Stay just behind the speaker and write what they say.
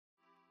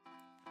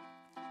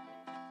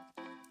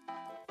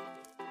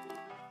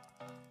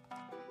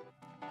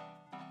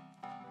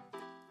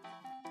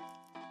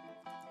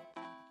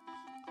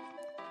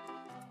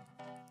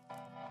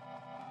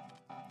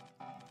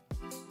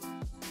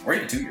or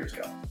even 2 years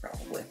ago,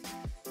 probably.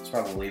 It's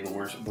probably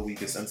the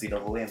weakest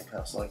NCAA in the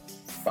past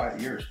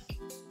 5 years.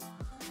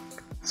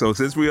 So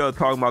since we are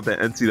talking about the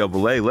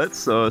NCAA,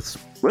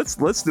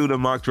 let's do the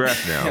mock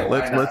draft now.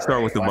 let's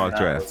start with the mock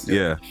draft.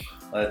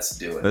 Let's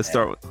do it. Let's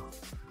start with.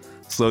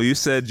 So you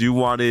said you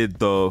wanted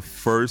the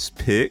first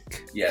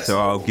pick. Yeah, so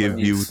I'll give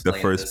you the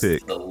first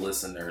pick. To the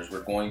listeners,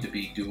 we're going to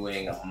be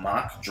doing a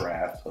mock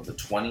draft of the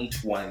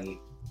 2020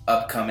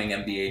 upcoming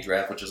NBA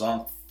draft, which is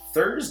on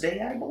Thursday,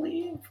 I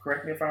believe.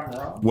 Correct me if I'm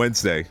wrong.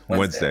 Wednesday.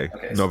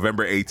 Okay,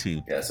 November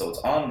 18th. Yeah, so it's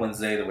on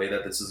Wednesday. The way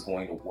that this is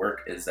going to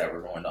work is that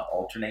we're going to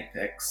alternate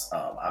picks.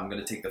 I'm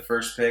going to take the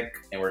first pick,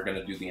 and we're going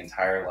to do the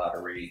entire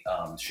lottery.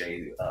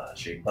 Shea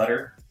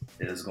Butter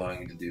is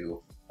going to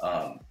do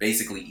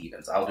basically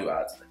evens. I'll do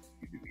odds, and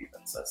you do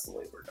evens. That's the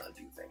way we're going to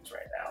do things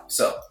right now.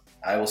 So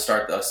I will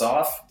start us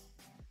off.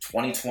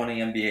 2020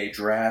 NBA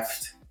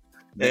draft.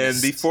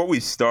 And before we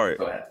start,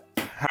 go ahead.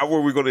 How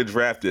are we going to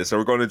draft this? Are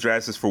we going to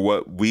draft this for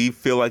what we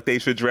feel like they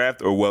should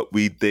draft, or what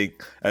we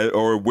think,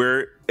 or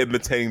we're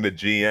imitating the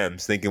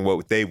GMs, thinking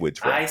what they would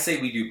draft? I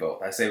say we do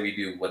both. I say we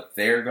do what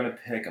they're going to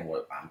pick and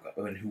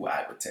and who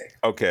I would take.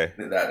 Okay.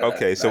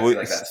 I feel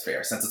like that's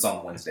fair. Since it's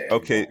on Wednesday,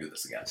 okay. We'll do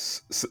this again.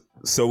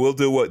 So we'll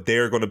do what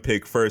they're going to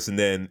pick first, and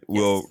then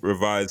we'll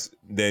revise.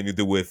 Then you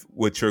do with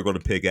what you're going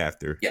to pick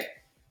after.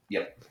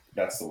 Yep.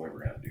 That's the way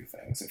we're going to do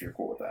things. If you're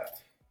cool with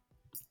that.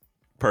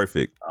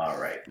 Perfect.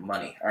 All right,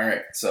 money. All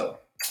right, so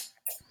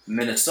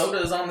Minnesota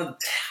is on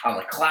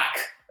the clock,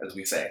 as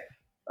we say.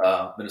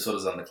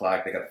 Minnesota's on the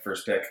clock. They got the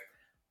first pick.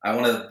 I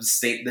want to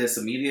state this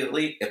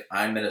immediately. If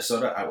I'm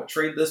Minnesota, I will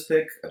trade this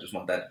pick. I just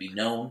want that to be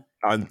known.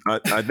 I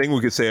think we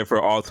could say it for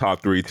all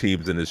top three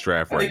teams in this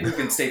draft. I think we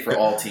can say for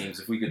all teams.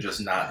 If we could just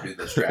not do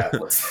this draft,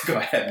 let's go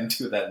ahead and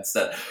do that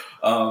instead.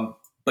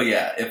 But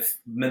yeah, if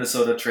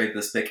Minnesota trade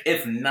this pick,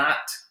 if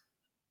not,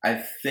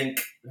 I think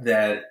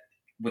that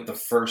with the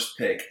first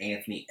pick,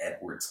 Anthony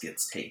Edwards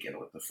gets taken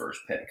with the first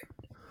pick.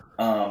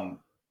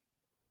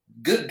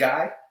 Good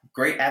guy,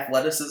 great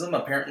athleticism.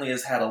 Apparently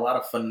has had a lot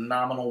of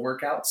phenomenal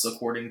workouts,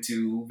 according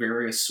to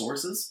various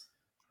sources.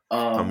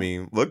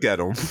 Look at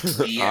him.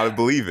 Yeah, I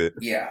believe it.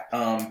 Yeah.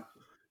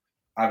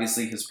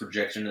 Obviously, his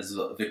projection is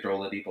Victor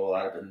Oladipo. A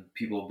lot of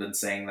people have been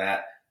saying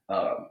that.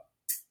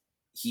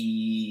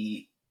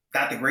 He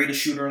not the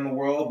greatest shooter in the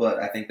world, but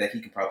I think that he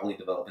could probably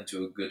develop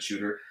into a good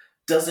shooter.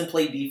 Doesn't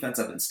play defense.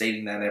 I've been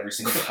stating that every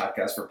single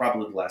podcast for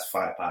probably the last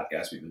 5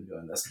 podcasts we've been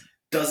doing this.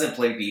 Doesn't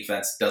play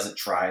defense. Doesn't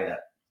try.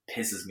 That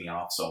pisses me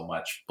off so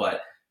much.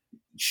 But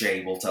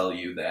Shea will tell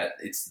you that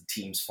it's the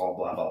team's fault,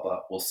 blah, blah, blah.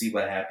 We'll see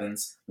what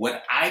happens.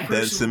 What I personally...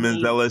 Ben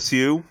Simmons,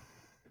 LSU?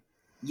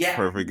 Yeah.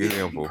 Perfect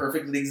example.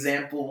 Perfect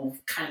example.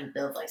 Kind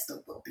of. I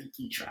still don't think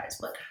he tries,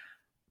 but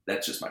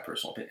that's just my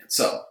personal opinion.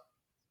 So...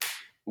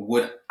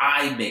 would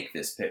I make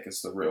this pick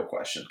is the real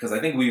question. Because I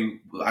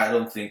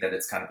don't think that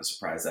it's kind of a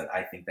surprise that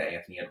I think that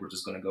Anthony Edwards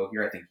is going to go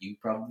here. I think you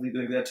probably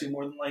think that too,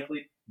 more than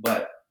likely.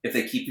 But if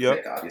they keep the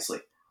pick, obviously.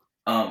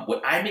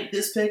 Would I make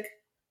this pick?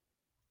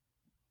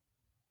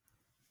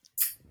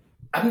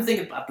 I've been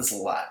thinking about this a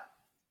lot.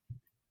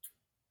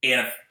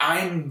 And if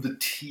I'm the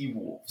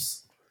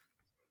T-Wolves,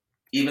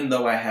 even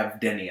though I have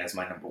Denny as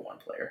my number 1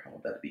 player, I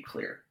want that to be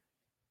clear,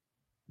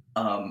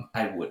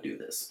 I would do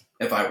this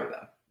if I were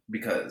them.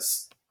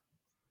 Because...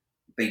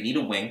 they need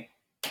a wing.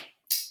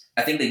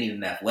 I think they need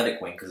an athletic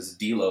wing because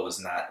D'Lo is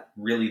not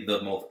really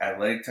the most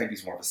athletic type.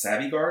 He's more of a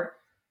savvy guard.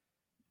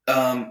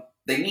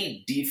 They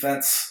need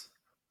defense,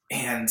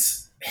 and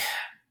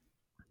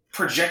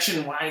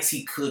projection-wise,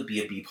 he could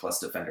be a B-plus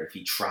defender if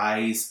he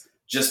tries,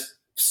 just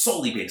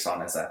solely based on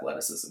his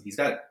athleticism. He's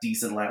got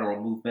decent lateral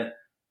movement,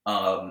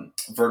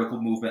 vertical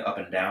movement up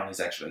and down. He's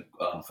actually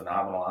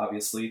phenomenal,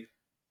 obviously.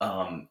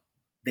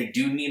 They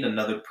do need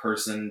another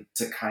person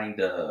to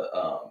kind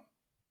of...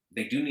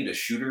 they do need a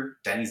shooter.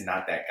 Denny's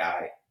not that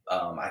guy.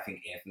 I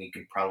think Anthony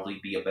could probably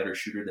be a better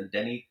shooter than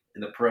Denny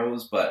in the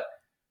pros, but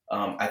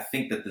I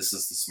think that this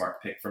is the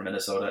smart pick for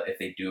Minnesota if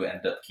they do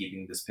end up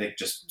keeping this pick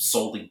just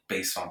solely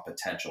based on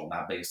potential,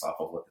 not based off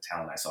of what the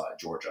talent I saw at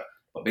Georgia.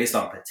 But based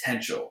on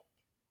potential,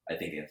 I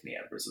think Anthony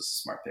Edwards is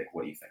a smart pick.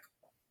 What do you think?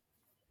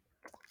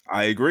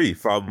 I agree.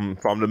 If I'm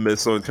the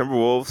Minnesota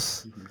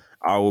Timberwolves,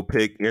 I will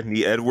pick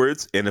Anthony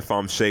Edwards, and if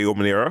I'm Shea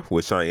O'Manera,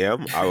 which I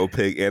am, I will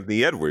pick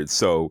Anthony Edwards.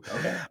 So,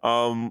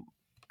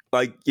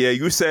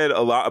 you said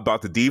a lot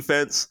about the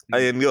defense,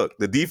 and look,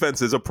 the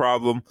defense is a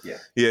problem.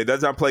 He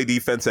does not play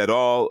defense at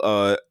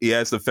all. He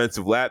has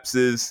defensive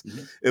lapses.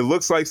 It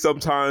looks like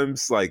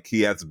sometimes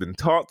he hasn't been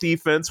taught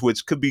defense,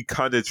 which could be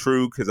kind of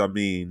true because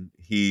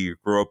he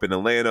grew up in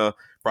Atlanta.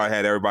 Probably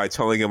had everybody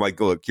telling him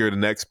look, you're the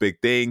next big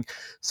thing.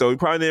 So he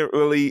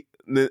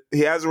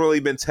hasn't really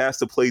been tasked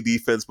to play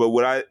defense, but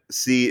what I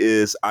see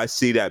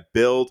that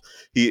build.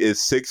 He is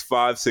 6'5",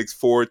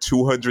 6'4",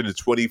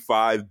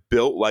 225,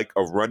 built like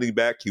a running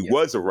back. He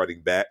was a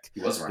running back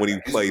when he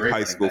played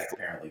high school.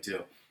 Apparently, too.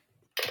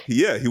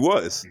 Yeah, he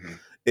was.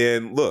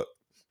 And look,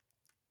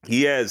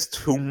 he has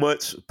too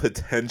much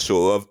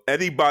potential. If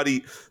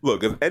anybody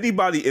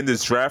in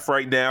this draft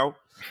right now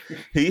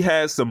He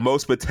has the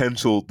most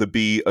potential to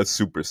be a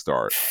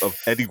superstar of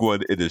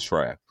anyone in this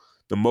draft.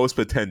 The most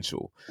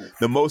potential,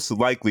 the most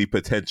likely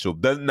potential.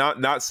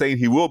 Not saying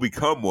he will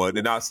become one,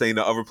 and not saying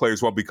that other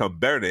players won't become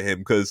better than him,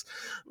 because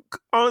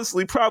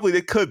honestly, probably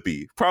they could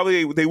be.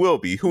 Probably they will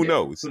be. Who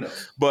knows?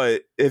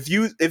 But if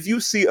you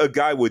see a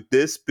guy with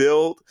this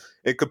build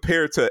and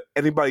compare it to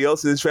anybody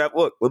else in this draft,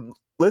 look,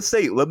 let's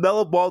say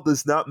LaMelo Ball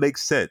does not make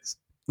sense.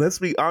 Let's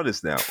be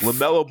honest now.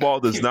 LaMelo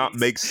Ball does not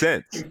make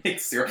sense.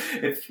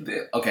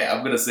 Okay, I'm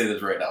going to say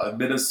this right now. If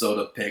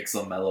Minnesota picks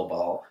LaMelo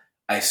Ball,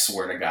 I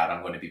swear to God,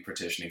 I'm going to be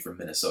petitioning for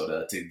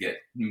Minnesota to get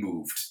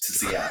moved to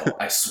Seattle.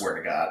 I swear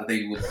to God,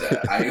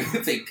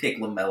 if they pick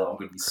LaMelo, I'm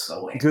going to be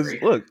so angry.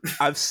 Because look,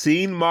 I've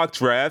seen mock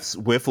drafts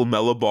with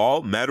LaMelo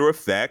Ball. Matter of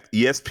fact,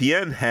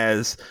 ESPN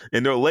has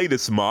in their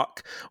latest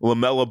mock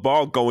LaMelo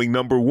Ball going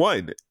number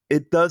 1.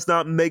 It does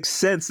not make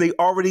sense. They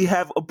already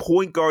have a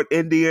point guard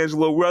in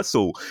D'Angelo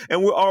Russell.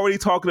 And we're already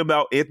talking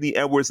about Anthony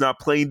Edwards not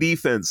playing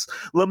defense.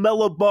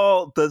 LaMelo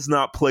Ball does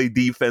not play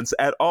defense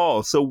at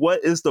all. So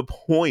what is the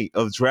point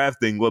of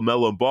drafting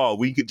LaMelo Ball?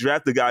 We could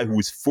draft a guy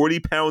who's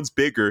 40 pounds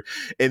bigger.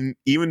 And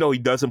even though he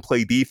doesn't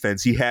play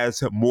defense, he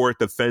has more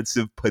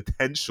defensive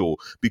potential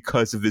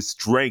because of his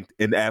strength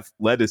and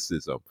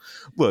athleticism.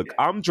 Look,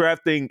 I'm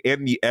drafting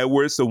Anthony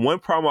Edwards. The one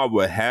problem I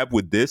would have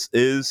with this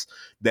is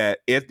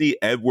that Anthony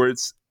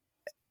Edwards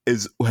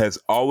has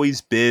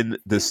always been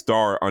the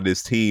star on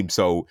this team.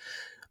 So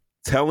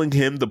telling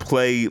him to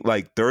play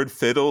like third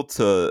fiddle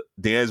to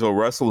D'Angelo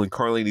Russell and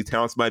Karl-Anthony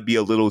Towns might be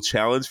a little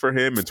challenge for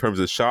him in terms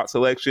of shot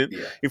selection.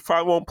 Yeah. He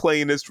probably won't play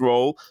in this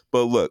role.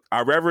 But look,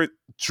 I'd rather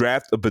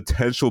draft a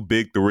potential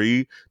big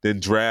 3 than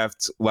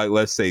draft, like,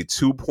 let's say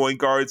 2 point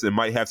guards and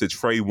might have to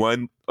trade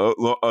one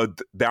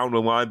down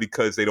the line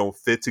because they don't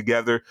fit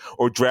together,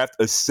 or draft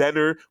a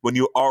center when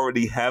you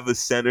already have a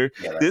center.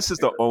 Yeah, this is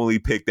the only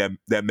pick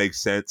that makes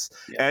sense.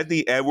 Yeah.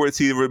 Anthony Edwards,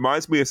 he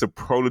reminds me as a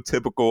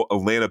prototypical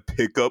Atlanta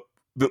pickup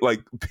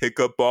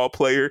ball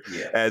player,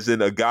 as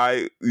in a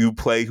guy you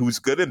play who's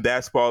good in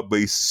basketball, but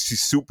he's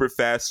super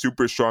fast,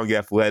 super strong,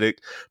 athletic,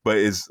 but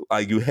is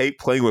like, you hate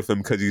playing with him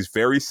because he's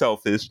very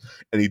selfish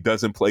and he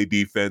doesn't play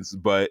defense.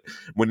 But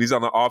when he's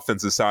on the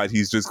offensive side,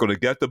 he's just going to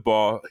get the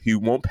ball. He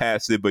won't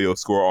pass it, but he'll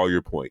score all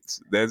your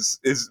points.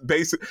 It's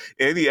basic.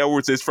 Andy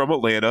Edwards is from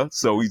Atlanta,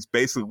 so he's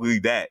basically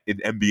that in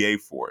NBA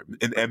form,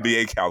 in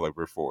NBA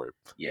caliber form.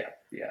 Yeah.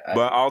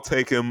 But I'll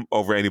take him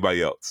over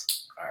anybody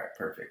else. All right,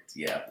 perfect.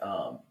 Yeah.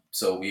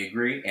 So we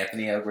agree,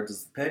 Anthony Edwards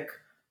is the pick.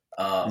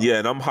 Yeah,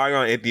 and I'm higher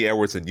on Anthony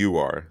Edwards than you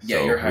are. Yeah,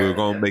 so you're higher. We're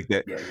going to make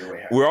that. Yeah, you're way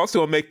higher. We're also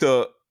going to make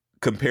the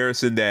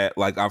comparison that,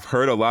 like, I've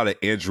heard a lot of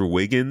Andrew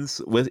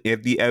Wiggins with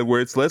Anthony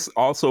Edwards. Let's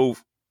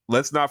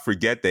not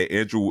forget that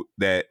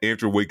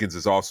Andrew Wiggins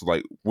is also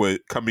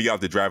coming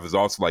out the draft is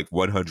also like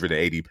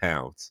 180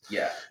 pounds.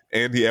 Yeah.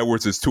 Anthony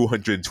Edwards is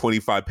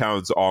 225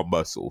 pounds all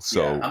muscle.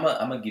 So yeah,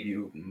 I'm gonna give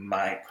you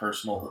my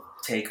personal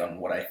take on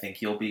what I think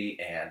he'll be,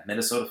 and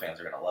Minnesota fans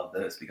are gonna love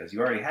this because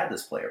you already had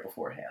this player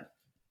beforehand.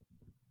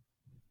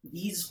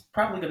 He's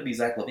probably gonna be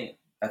Zach LaVine.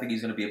 I think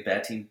he's gonna be a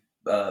bad team,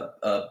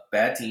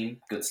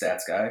 good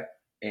stats guy,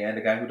 and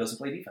a guy who doesn't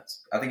play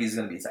defense. I think he's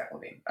gonna be Zach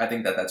LaVine. I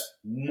think that's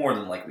more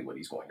than likely what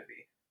he's going to be.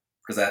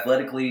 Because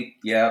athletically,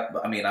 yeah,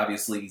 I mean,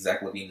 obviously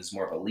Zach LaVine is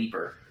more of a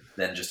leaper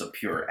than just a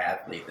pure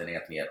athlete than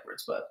Anthony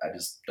Edwards, but I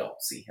just don't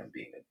see him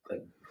being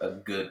a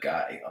good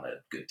guy on a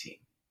good team,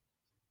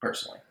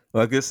 personally.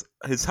 Well, I guess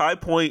his high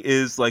point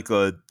is like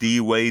a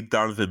D-Wade,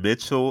 Donovan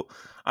Mitchell.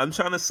 I'm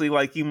trying to see,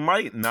 like, he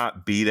might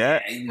not be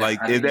that. Yeah,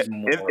 like, I think he's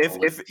more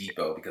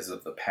Oladipo because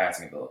of the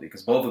passing ability,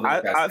 because both of those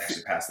guys can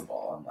actually pass the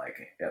ball.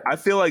 I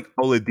feel like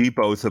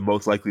Oladipo is the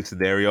most likely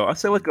scenario. I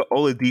say like an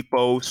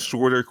Oladipo,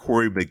 shorter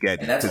Corey Maggette,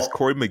 because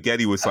Corey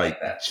Maggette was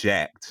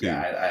jacked too.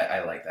 Yeah,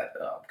 I like that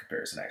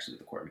comparison, actually,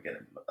 the Corey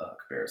Maggette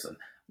comparison.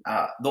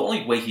 The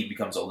only way he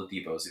becomes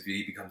Oladipo is if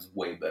he becomes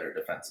way better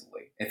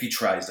defensively. If he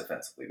tries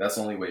defensively, that's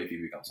the only way if he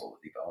becomes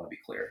Oladipo. I want to be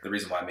clear. The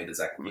reason why I made the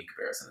Zach LaVine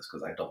comparison is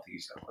because I don't think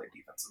he's going to play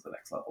defense at the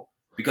next level.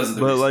 Because of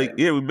the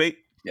we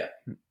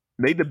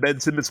made the Ben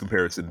Simmons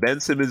comparison. Ben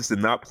Simmons did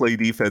not play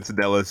defense in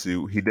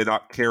LSU. He did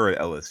not care at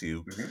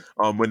LSU.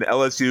 Mm-hmm. When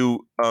LSU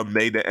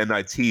made the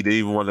NIT, they didn't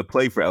even want to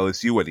play for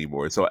LSU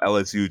anymore. So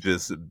LSU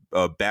just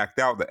backed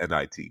out the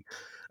NIT.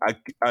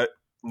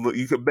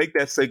 You could make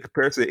that same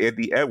comparison to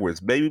Anthony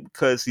Edwards, maybe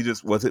because he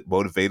just wasn't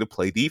motivated to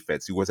play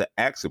defense. He wasn't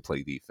asked to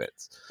play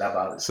defense. That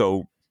bothers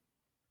so,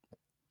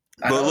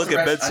 but look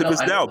at Ben Simmons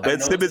now.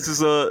 Ben Simmons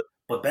is a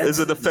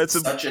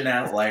defensive such an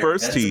outlier.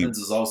 First team. Ben Simmons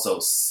is also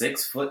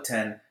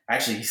 6'10".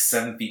 Actually, he's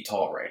 7 feet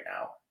tall right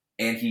now,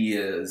 and he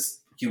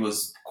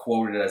was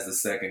quoted as the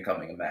second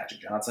coming of Magic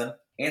Johnson.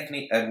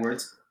 Anthony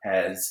Edwards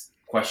has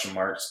question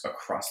marks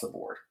across the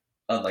board.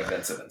 Unlike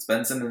Ben Simmons.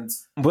 Ben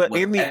Simmons, but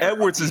Anthony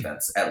Edwards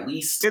defense, at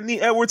least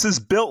Anthony Edwards is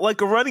built like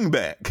a running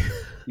back.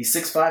 He's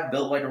 6'5",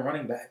 built like a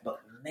running back,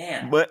 but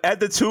man. But at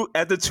the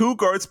two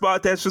guard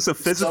spot, that's just a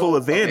physical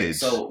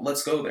advantage. Okay, so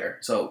let's go there.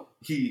 So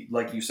he,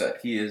 like you said,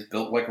 he is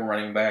built like a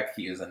running back.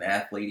 He is an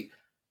athlete.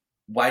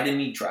 Why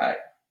didn't he try?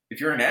 If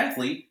you're an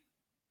athlete,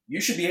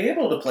 you should be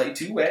able to play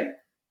two-way.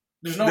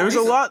 There's reason.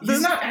 A lot.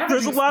 He's not averaging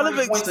there's a lot of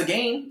points a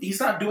game. He's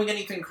not doing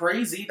anything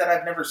crazy that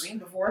I've never seen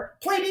before.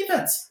 Play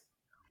defense.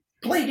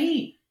 Play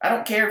D. I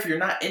don't care if you're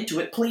not into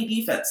it. Play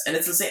defense. And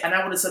it's the same. And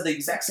I would have said the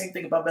exact same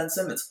thing about Ben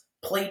Simmons.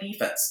 Play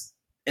defense.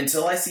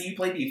 Until I see you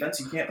play defense,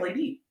 you can't play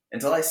D.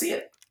 Until I see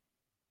it.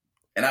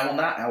 And I will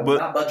not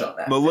budge on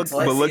that. But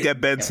look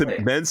at Ben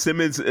Simmons. Ben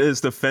Simmons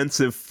is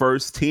defensive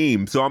first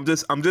team. So I'm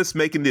just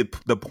making the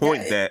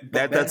point that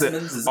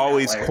doesn't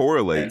always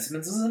correlate. Ben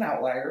Simmons is an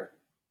outlier.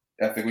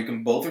 I think we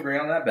can both agree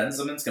on that. Ben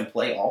Simmons can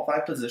play all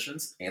 5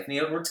 positions.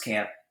 Anthony Edwards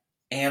can't.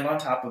 And on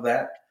top of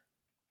that,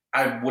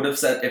 I would have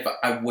said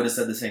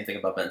the same thing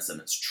about Ben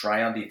Simmons.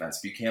 Try on defense.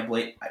 If you can't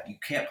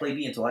play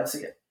D until I see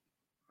it.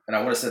 And I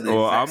would have said the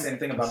exact same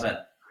thing about Ben.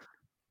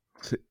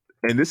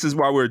 And this is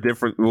why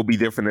we'll be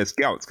different as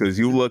scouts, because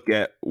you look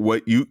at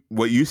what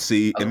you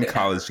see in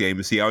college game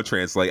and see how it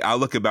translates. I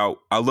look at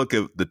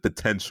the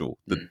potential,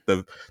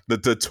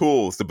 the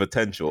tools, the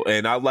potential,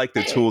 and I like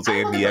the tools of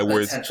Anthony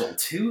Edwards. Potential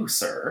too,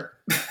 sir.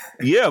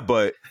 Yeah,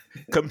 but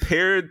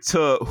compared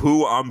to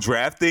who I'm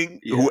drafting,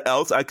 who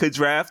else I could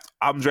draft,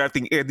 I'm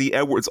drafting Anthony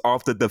Edwards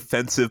off the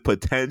defensive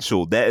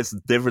potential. That is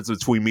the difference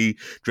between me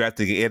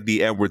drafting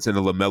Anthony Edwards and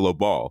a LaMelo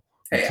Ball.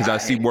 Because I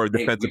see more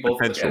defensive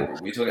potential.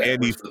 We took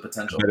Edwards for the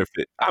potential. Better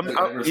fit.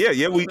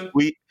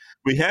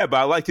 We have, but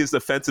I like his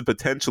defensive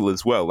potential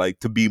as well,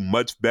 like to be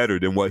much better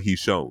than what he's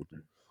shown.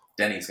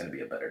 Denny's going to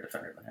be a better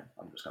defender than him.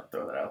 I'm just going to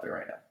throw that out there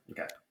right now.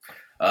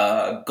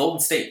 Okay. Golden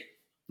State,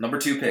 number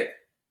 2 pick.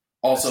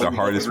 Also, the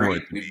hardest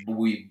one.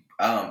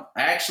 I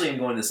actually am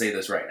going to say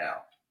this right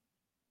now.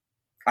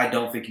 I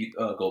don't think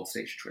Golden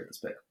State should trade this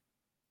pick.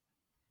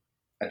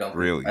 I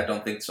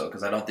don't think so,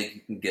 because I don't think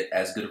you can get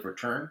as good of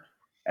return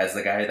as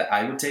the guy that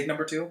I would take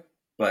number 2,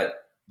 but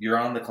you're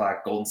on the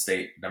clock. Golden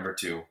State, number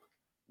 2.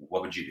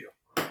 What would you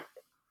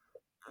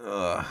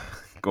do?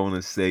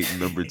 Golden State,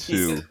 number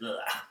 2.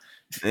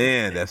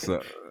 Man,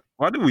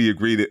 why did we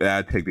agree that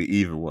I'd take the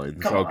even one?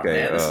 Come on,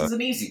 man. This is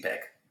an easy pick.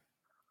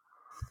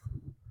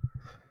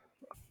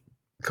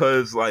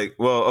 Because,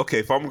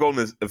 if I'm going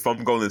to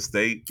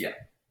State,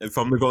 if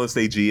I'm the Golden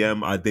State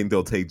GM, I think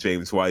they'll take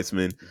James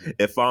Wiseman.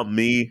 If I'm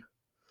me,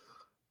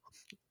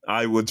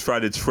 I would try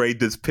to trade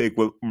this pick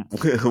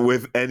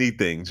with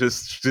anything.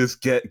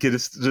 Just get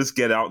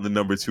out in the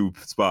number 2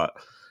 spot.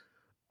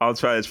 I'll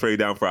try to trade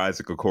down for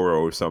Isaac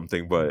Okoro or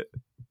something. But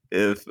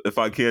if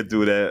I can't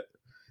do that,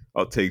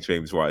 I'll take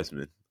James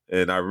Wiseman.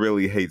 And I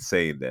really hate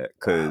saying that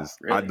because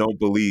I don't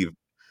believe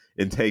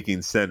in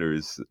taking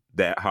centers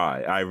that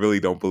high. I really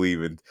don't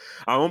believe in.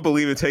 I don't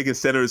believe in taking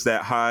centers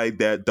that high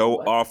that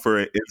don't offer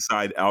an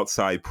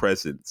inside-outside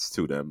presence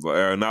to them,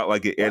 or not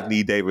like an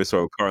Anthony Davis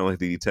or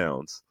Karl-Anthony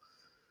Towns.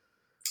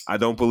 I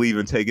don't believe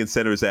in taking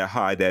centers that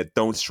high that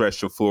don't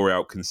stretch the floor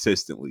out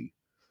consistently.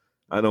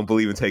 I don't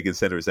believe in taking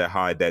centers that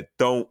high that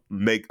don't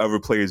make other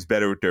players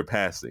better with their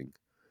passing.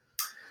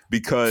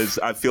 Because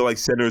I feel like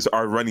centers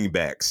are running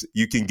backs.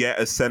 You can get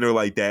a center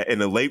like that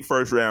in a late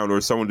first round,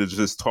 or someone that's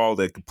just tall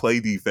that can play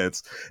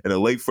defense in a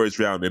late first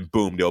round, and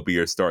boom, they'll be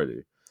your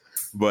starter.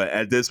 But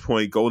at this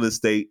point, Golden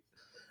State,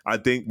 I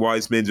think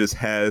Wiseman just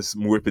has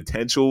more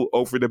potential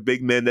over the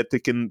big men that they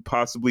can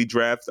possibly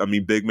draft. I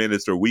mean, big men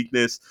is their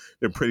weakness.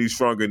 They're pretty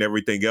strong in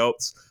everything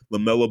else.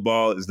 LaMelo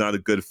Ball is not a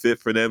good fit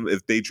for them.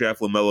 If they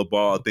draft LaMelo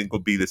Ball, I think it will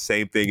be the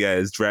same thing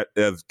as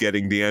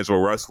getting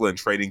D'Angelo Russell and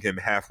trading him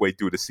halfway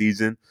through the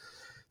season.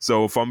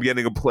 So if I'm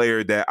getting a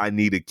player that I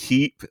need to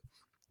keep,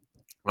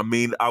 I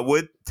mean, I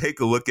would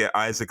take a look at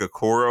Isaac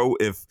Okoro.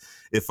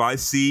 If I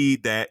see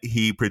that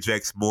he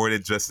projects more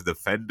than just a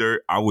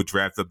defender, I would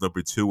draft him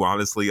number 2.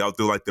 Honestly, I'll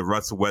do like the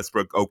Russell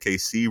Westbrook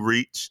OKC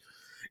reach,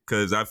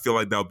 because I feel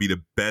like that'll be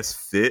the best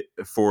fit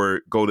for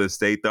Golden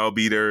State. That'll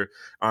be their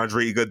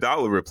Andre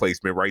Iguodala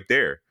replacement right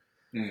there.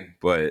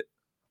 But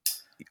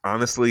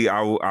honestly,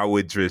 I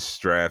would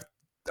just draft.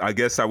 I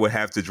guess I would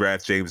have to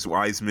draft James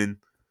Wiseman.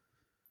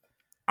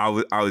 I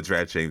would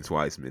draft James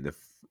Wiseman.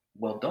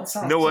 Don't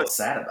sound so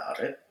sad about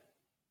it.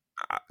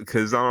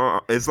 Because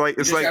it's like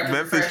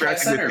Memphis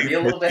drafting center. Be a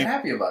little bit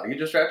happy about it. You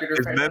just drafted your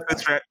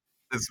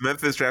It's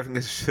Memphis drafting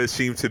a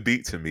team to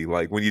beat to me.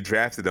 Like when you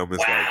drafted them, it's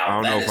like I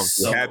don't know if I'm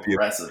so happy.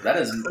 Impressive.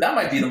 That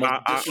might be the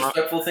most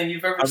disrespectful thing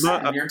you've ever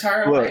said in your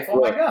entire life. Oh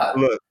my god!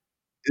 Look,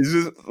 it's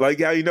just like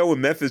how when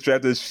Memphis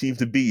drafted a team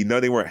to beat,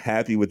 they weren't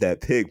happy with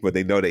that pick, but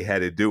they know they had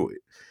to do it.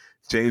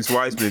 James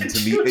Wiseman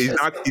to me, he's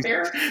not.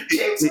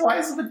 James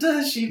Wiseman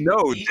does she?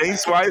 No,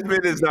 James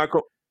Wiseman is not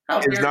going.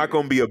 It's not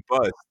going to be a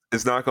bust.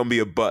 It's not going to be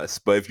a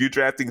bust. But if you're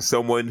drafting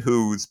someone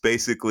who's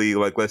basically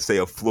like, let's say,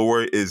 a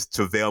floor is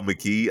JaVale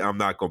McGee, I'm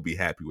not going to be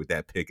happy with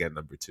that pick at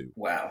number 2.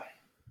 Wow.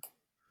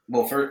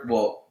 Well,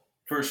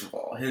 first of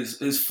all,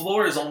 his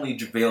floor is only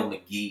JaVale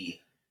McGee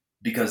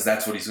because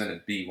that's what he's going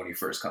to be when he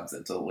first comes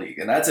into the league,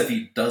 and that's if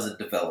he doesn't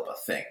develop a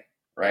thing,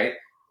 right?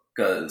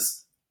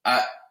 Because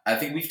I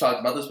think we've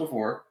talked about this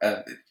before.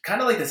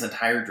 Kind of like this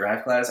entire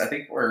draft class, I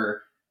think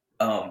we're.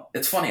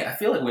 It's funny. I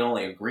feel like we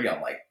only agree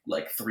on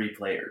like 3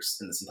 players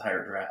in this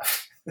entire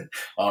draft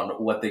on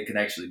what they can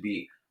actually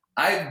be.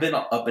 I've been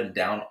up and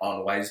down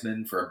on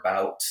Wiseman for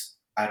about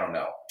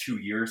 2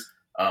 years.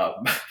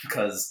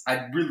 because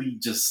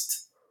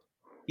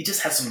he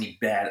just has so many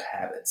bad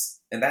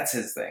habits, and that's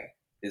his thing,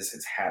 is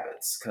his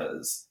habits.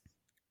 Because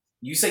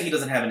you say he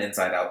doesn't have an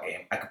inside-out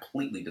game. I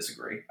completely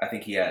disagree. I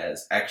think he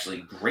has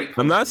actually great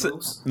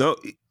moves. No.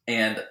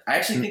 And I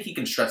actually think he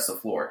can stretch the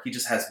floor. He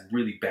just has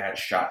really bad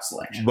shot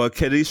selection. But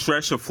can he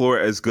stretch the floor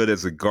as good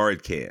as a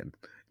guard can?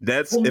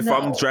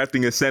 I'm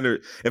drafting a center.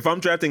 If I'm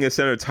drafting a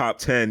center top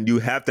 10, you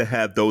have to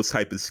have those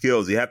type of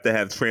skills. You have to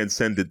have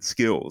transcendent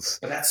skills.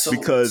 But that's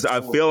because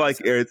I feel like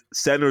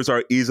centers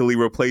are easily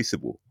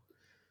replaceable.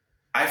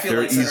 I feel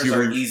like centers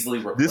are easily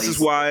replaceable. This is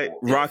why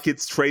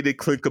Rockets traded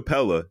Clint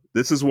Capella.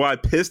 This is why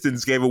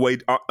Pistons gave away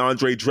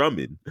Andre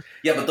Drummond.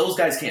 Yeah, but those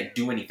guys can't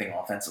do anything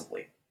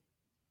offensively.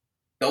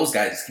 Those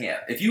guys can't.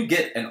 If you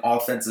get an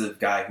offensive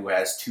guy who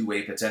has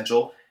two-way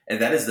potential,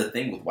 and that is the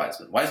thing with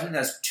Wiseman. Wiseman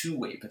has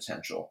two-way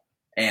potential.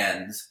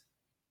 And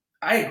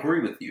I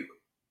agree with you.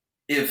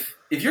 If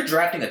you're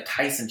drafting a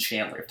Tyson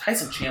Chandler, if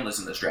Tyson Chandler's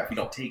in this draft, you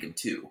don't take him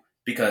too.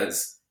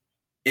 Because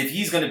if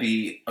he's going to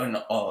be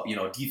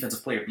a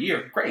defensive player of the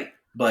year, great.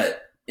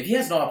 But if he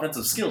has no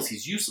offensive skills,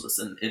 he's useless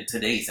in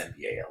today's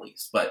NBA at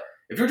least. But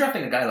if you're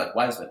drafting a guy like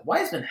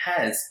Wiseman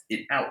has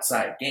an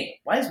outside game.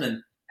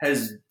 Wiseman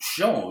has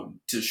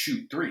shown to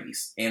shoot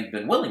threes and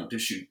been willing to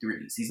shoot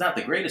threes. He's not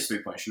the greatest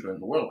three-point shooter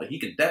in the world, but he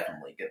can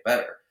definitely get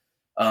better.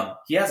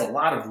 He has a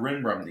lot of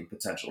rim running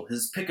potential.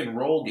 His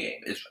pick-and-roll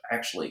game is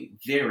actually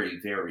very,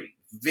 very,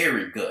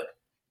 very good.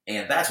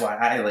 And that's why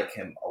I like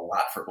him a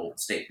lot for Golden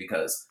State,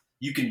 because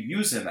you can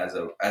use him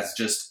as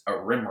just a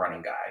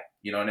rim-running guy.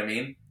 You know what I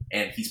mean?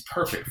 And he's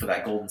perfect for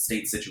that Golden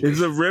State situation.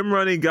 Is a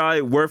rim-running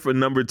guy worth a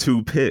number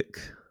 2 pick?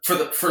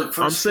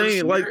 I'm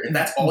saying, like, and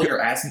that's all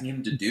you're asking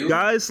him to do.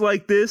 Guys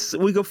like this,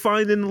 we could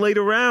find in the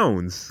later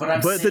rounds.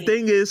 But the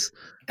thing is,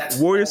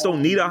 Warriors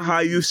don't need a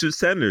high usage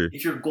center.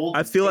 If you're Golden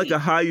I feel State, like a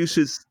high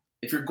usage.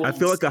 If you're Golden I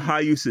feel like State, a high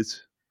usage.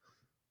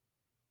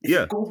 If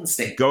you're Golden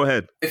State. Go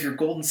ahead. If you're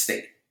Golden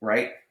State,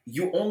 right?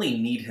 You only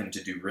need him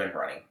to do rim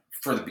running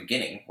for the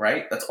beginning,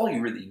 right? That's all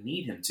you really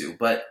need him to.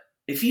 But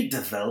if he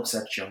develops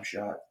that jump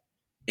shot,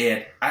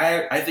 and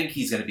I think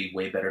he's going to be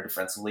way better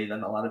defensively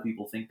than a lot of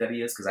people think that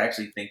he is, because I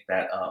actually think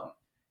that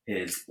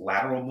his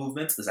lateral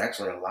movements is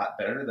actually a lot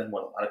better than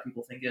what a lot of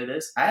people think it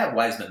is. I have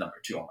Wiseman number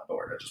 2 on my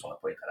board. I just want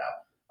to point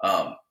that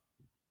out.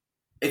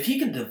 If he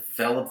can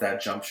develop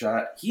that jump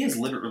shot, he is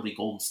literally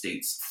Golden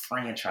State's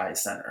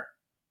franchise center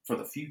for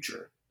the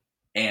future.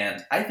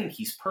 And I think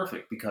he's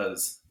perfect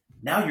because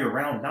now you're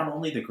around not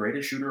only the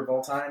greatest shooter of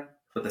all time,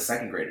 but the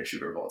second greatest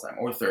shooter of all time,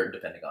 or third,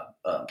 depending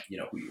on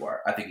who you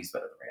are. I think he's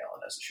better than Ray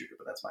Allen as a shooter,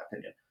 but that's my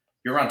opinion.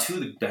 You're around 2 of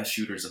the best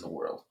shooters in the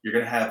world. You're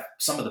going to have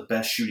some of the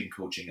best shooting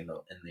coaching in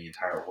the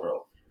entire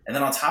world. And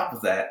then on top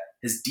of that,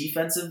 his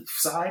defensive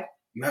side,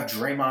 you have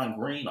Draymond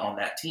Green on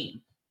that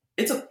team.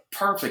 It's a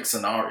perfect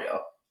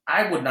scenario.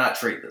 I would not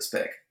trade this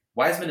pick.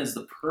 Wiseman is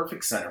the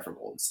perfect center for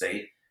Golden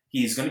State.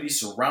 He's going to be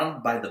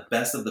surrounded by the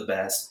best of the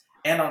best.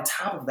 And on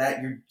top of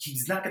that,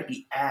 he's not going to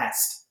be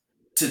asked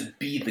to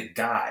be the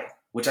guy,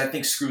 which I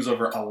think screws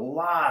over a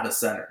lot of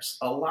centers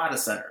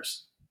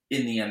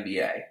in the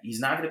NBA. He's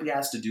not going to be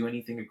asked to do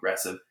anything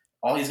aggressive.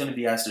 All he's going to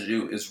be asked to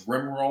do is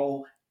rim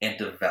roll and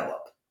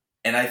develop.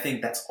 And I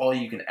think that's all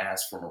you can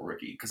ask from a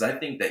rookie, because I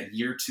think that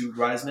year 2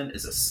 Wiseman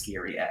is a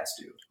scary ass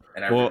dude.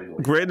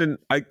 And granted,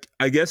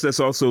 I guess that's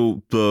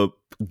also the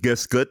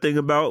good thing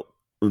about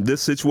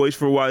this situation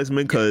for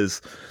Wiseman,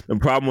 because the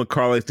problem with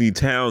Karl-Anthony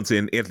Towns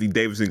and Anthony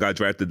Davis got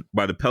drafted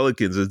by the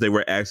Pelicans is they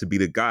were asked to be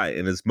the guy,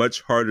 and it's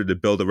much harder to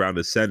build around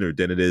a center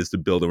than it is to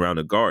build around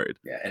a guard.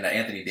 Yeah, and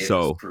Anthony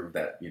Davis proved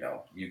that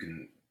you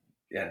can,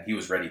 and he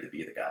was ready to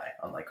be the guy,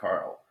 unlike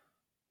Karl.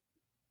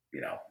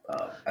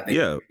 I think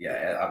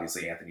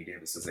obviously Anthony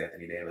Davis is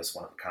Anthony Davis,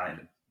 one of a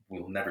kind.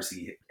 We'll never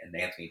see an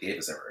Anthony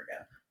Davis ever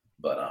again.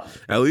 But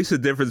at least the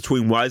difference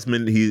between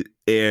Wiseman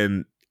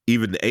and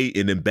even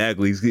Ayton and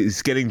Bagley,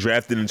 he's getting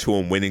drafted into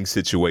a winning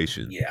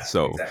situation. Yeah,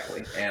 so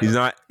exactly.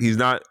 And he's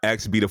not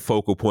asked to be the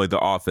focal point of the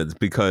offense,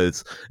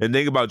 because the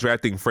thing about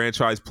drafting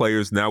franchise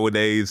players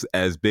nowadays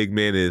as big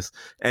men is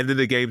end of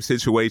the game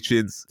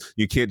situations.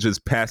 You can't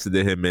just pass it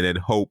to him and then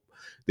hope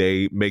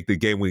they make the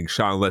game winning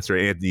shot unless they're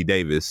Anthony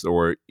Davis,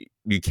 or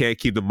you can't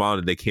keep them on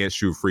and they can't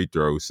shoot free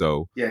throws.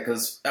 So yeah,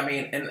 because I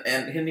mean,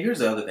 and here's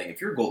the other thing: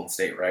 if you're Golden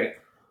State, right?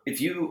 If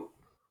you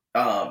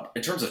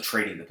in terms of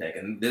trading the pick,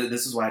 and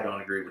this is why I don't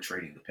agree with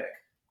trading the pick.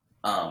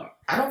 I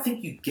don't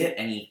think you get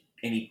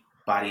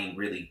anybody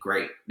really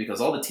great,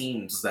 because all the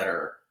teams that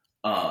are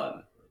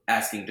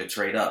asking to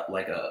trade up,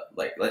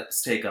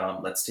 let's take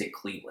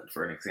Cleveland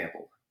for an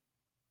example.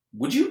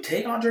 Would you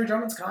take Andre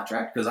Drummond's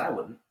contract? Because I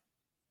wouldn't.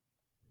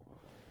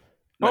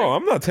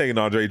 I'm not taking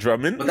Andre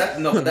Drummond. But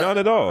not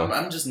at all.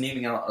 I'm just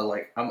naming out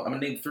I'm gonna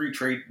name 3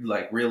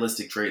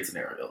 realistic trade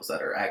scenarios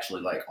that are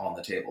actually on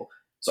the table.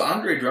 So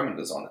Andre Drummond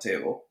is on the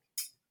table.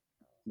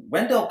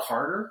 Wendell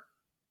Carter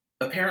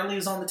apparently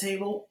is on the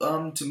table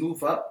to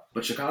move up,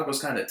 but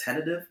Chicago's kind of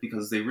tentative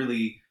because they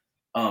really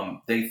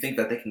they think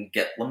that they can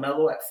get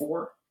LaMelo at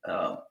 4.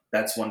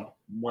 That's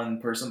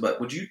one person.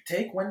 But would you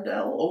take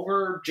Wendell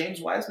over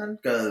James Wiseman?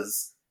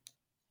 Because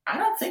I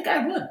don't think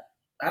I would.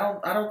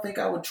 I don't think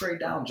I would trade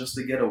down just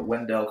to get a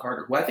Wendell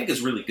Carter, who I think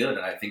is really good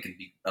and I think can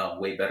be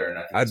way better.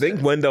 And I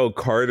think Wendell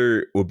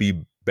Carter would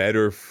be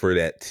better for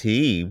that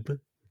team,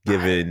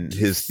 given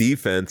his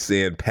defense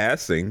and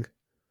passing.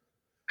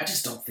 I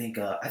just don't think.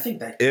 I think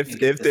that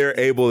if they're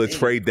able to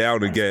trade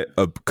down and get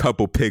a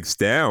couple picks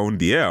down,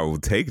 yeah, I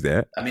would take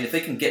that. I mean, if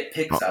they can get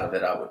picks out of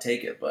it, I would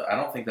take it. But I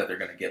don't think that they're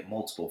going to get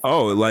multiple.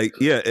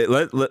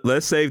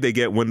 Let's say if they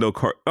get Wendell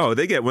Carter. Oh,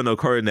 they get Wendell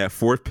Carter in that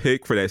fourth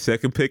pick for that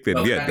second pick, then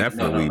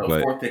definitely. No,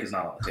 but fourth pick is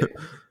not on the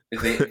table.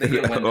 If they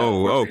get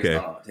Wendell, okay,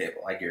 not on the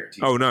table. I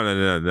guarantee. Oh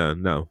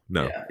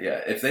no.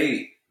 Yeah. If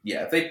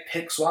they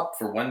pick swap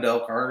for Wendell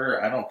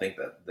Carter, I don't think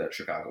that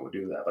Chicago would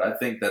do that. But I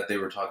think that they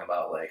were talking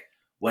about like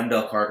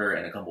Wendell Carter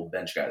and a couple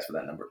bench guys for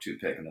that number 2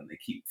 pick, and then they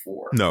keep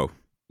 4. No.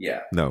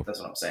 Yeah. No. That's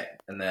what I'm saying.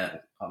 And then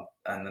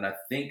I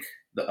think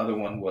the other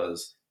one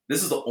was,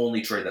 this is the only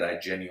trade that I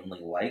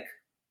genuinely like.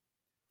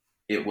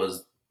 It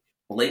was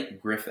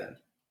Blake Griffin,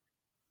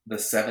 the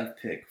 7th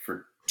pick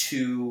for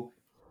 2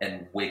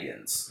 and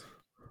Wiggins.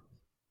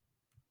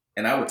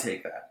 And I would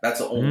take that. That's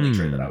the only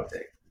trade that I would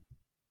take.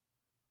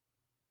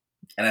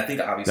 And I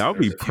think obviously that would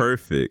be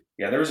perfect.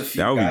 Yeah, there was a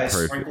few guys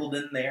sprinkled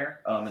in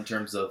there in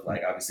terms of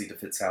like obviously to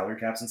fit salary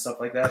caps and stuff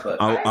like that.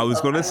 But I was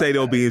going to say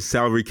there'll be a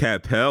salary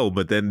cap hell,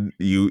 but then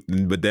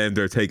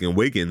they're taking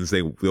Wiggins.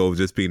 They'll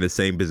just be in the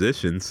same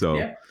position. So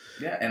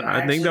yeah, and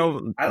I think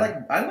I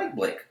like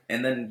Blake,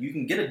 and then you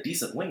can get a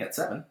decent wing at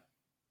 7.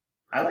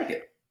 I like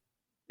it.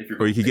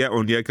 Or you could get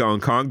Onyeka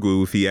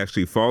Okongwu if he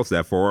actually falls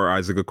that far, or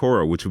Isaac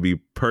Okoro, which would be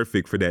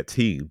perfect for that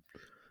team.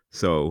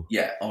 So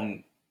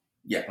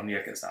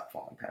Onyeka is not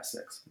falling past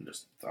 6. I'm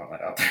just throwing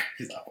that out there.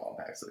 He's not falling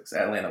past 6.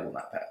 Atlanta will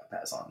not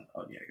pass on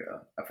Onyeka.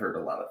 I've heard a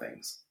lot of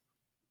things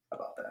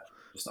about that.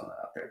 Just throwing that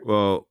out there.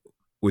 Well,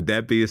 with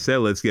that being said,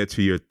 let's get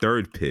to your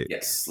 3rd pick.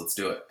 Yes, let's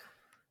do it.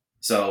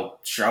 So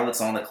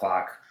Charlotte's on the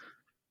clock.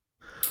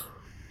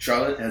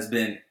 Charlotte has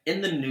been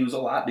in the news a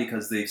lot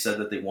because they've said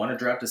that they want to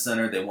draft a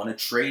center. They want to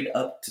trade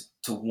up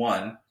to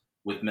 1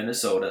 with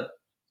Minnesota.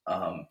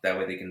 That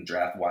way they can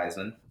draft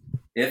Wiseman.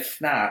 If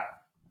not,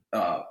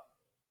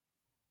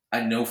 I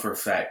know for a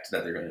fact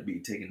that they're going to be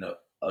taking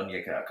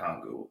Onyeka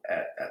Okongwu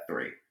at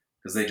 3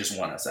 because they just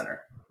want a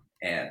center.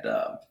 And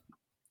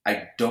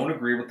I don't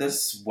agree with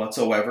this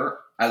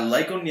whatsoever. I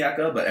like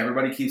Onyeka, but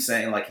everybody keeps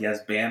saying like he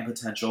has Bam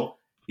potential.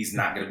 He's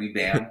not going to be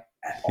Bam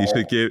at all.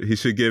 He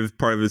should give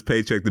part of his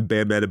paycheck to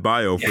Bam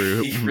Adebayo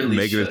for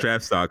making a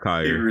draft stock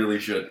higher. He really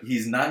should.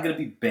 He's not going to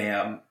be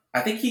Bam. I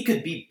think he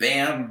could be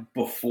Bam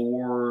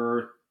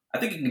before. I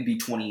think he can be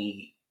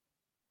 20.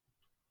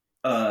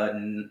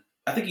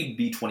 I think he could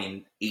be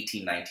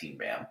 2018-19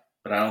 Bam,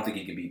 but I don't think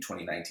he can be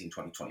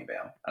 2019-2020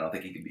 Bam. I don't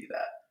think he can be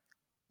that.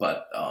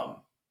 But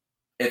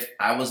if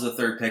I was the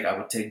 3rd pick, I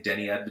would take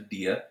Denny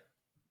Avdia.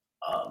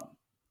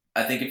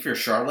 I think if you're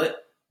Charlotte,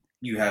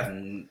 you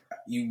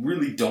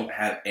really don't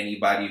have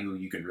anybody who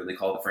you can really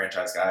call the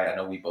franchise guy. I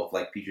know we both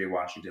like PJ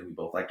Washington, we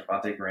both like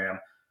Devontae Graham,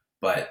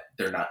 but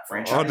they're not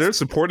franchise. Oh, they're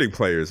supporting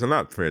players. They're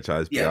not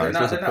franchise guys.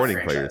 They're supporting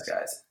players.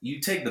 Guys.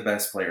 You take the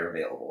best player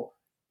available.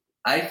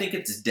 I think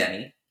it's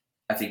Denny.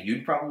 I think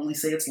you'd probably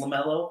say it's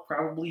LaMelo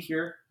probably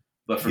here.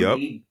 But for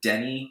me,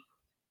 Denny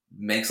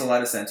makes a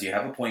lot of sense. You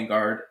have a point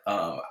guard.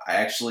 I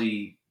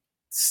actually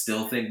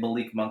still think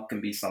Malik Monk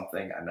can be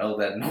something. I know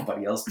that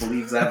nobody else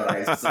believes that, but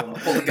I still want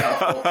to pull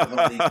out for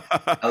Malik.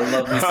 I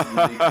love this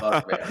Malik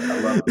Monk, man.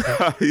 I love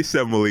it. He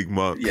said Malik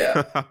Monk.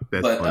 Yeah.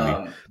 That's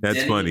funny.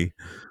 That's funny.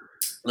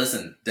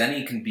 Listen,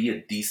 Denny can be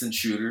a decent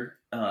shooter.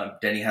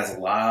 Denny has a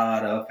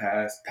lot of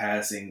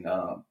passing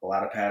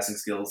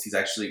skills. He's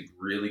actually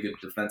really good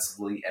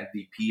defensively.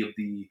 MVP of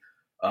the,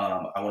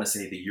 I want to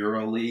say the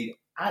Euro League.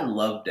 I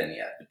love Denny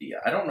Avdia.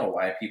 I don't know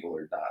why people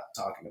are not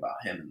talking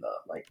about him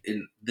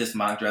in this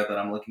mock draft that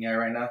I'm looking at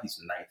right now. He's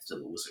 9th to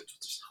the Wizards,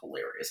 which is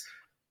hilarious.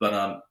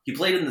 But he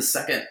played in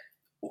debatably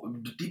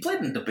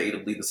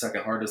the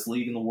second hardest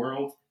league in the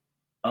world,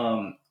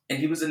 and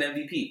he was an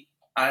MVP.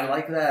 I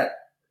like that.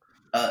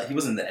 He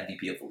wasn't the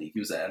MVP of the league. He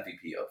was the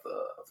MVP of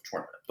the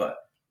tournament. But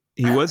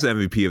he was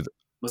MVP of.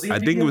 Was he MVP I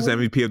think it was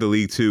MVP of the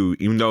league too,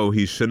 even though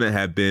he shouldn't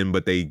have been.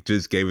 But they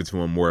just gave it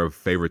to him more of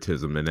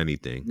favoritism than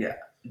anything. Yeah,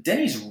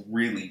 Denny's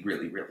really,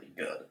 really, really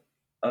good.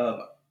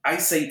 I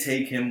say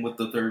take him with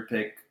the 3rd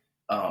pick.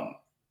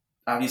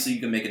 Obviously, you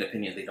can make an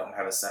opinion they don't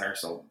have a center,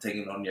 so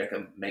taking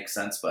Onyeka makes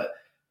sense. But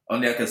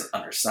Onyeka's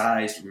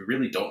undersized. We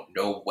really don't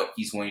know what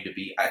he's going to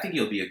be. I think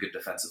he'll be a good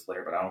defensive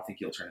player, but I don't think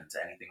he'll turn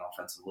into anything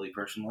offensively,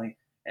 personally.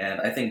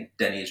 And I think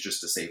Denny is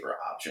just a safer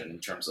option in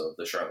terms of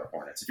the Charlotte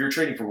Hornets. If you're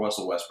trading for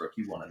Russell Westbrook,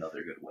 you want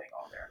another good wing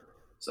on there.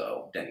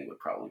 So Denny would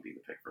probably be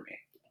the pick for me.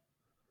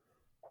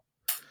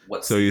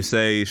 So you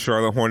say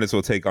Charlotte Hornets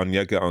will take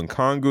Onyeka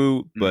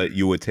Okongwu, but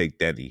you would take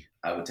Denny.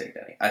 I would take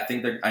Denny.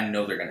 I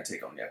know they're going to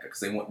take Onyeka because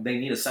they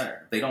need a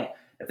center.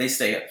 If they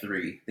stay at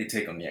 3, they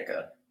take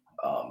Onyeka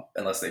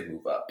unless they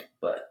move up.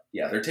 But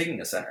yeah, they're taking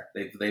a center.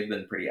 They've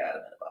been pretty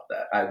adamant about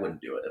that. I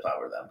wouldn't do it if I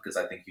were them because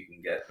I think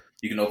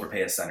you can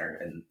overpay a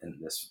center in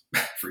this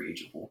free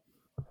agent pool,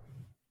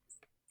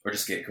 or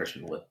just get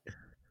Christian Wood.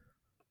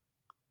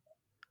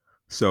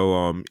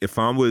 So if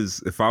I was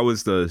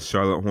the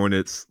Charlotte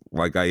Hornets,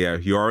 like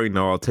you already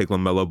know, I'll take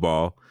LaMelo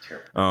Ball.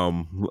 Sure.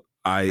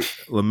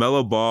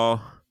 LaMelo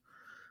Ball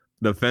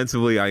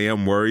defensively, I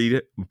am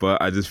worried,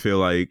 but I just feel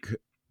like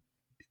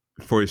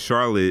for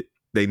Charlotte,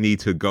 they need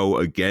to go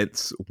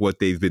against what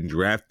they've been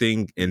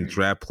drafting and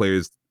draft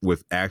players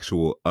with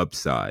actual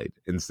upside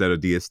instead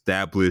of the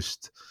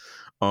established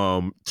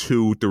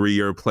 2-3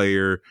 year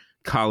player,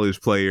 college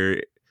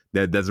player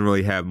that doesn't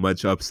really have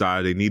much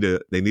upside. They need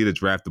to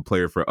draft a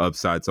player for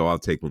upside, so I'll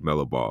take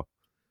LaMelo Ball.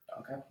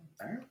 Okay.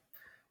 All right.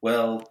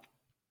 Well,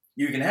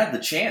 you can have the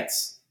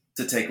chance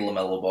to take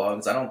LaMelo Ball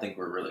because I don't think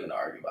we're really going to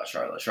argue about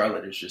Charlotte.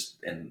 Charlotte is just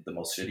in the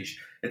most shitty.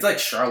 It's like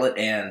Charlotte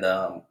and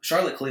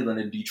Charlotte, Cleveland,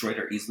 and Detroit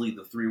are easily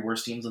the 3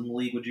 worst teams in the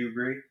league. Would you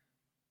agree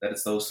that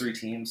it's those 3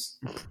 teams?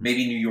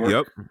 Maybe New York.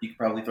 Yep. You could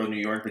probably throw New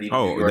York, but even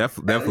New York,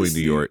 definitely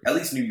New York. At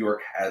least New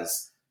York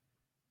has.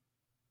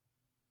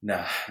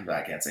 Nah,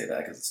 I can't say that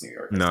because it's New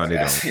York. No, they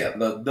don't. Yeah,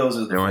 those are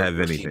the they don't have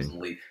anything. Teams in the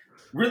league.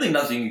 Really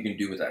nothing you can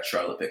do with that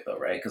Charlotte pick, though,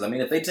 right? Because, I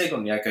mean, if they take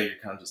Onyeka, you're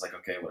kind of just like,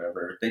 okay,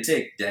 whatever. If they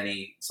take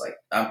Denny, it's like,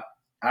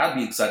 I'd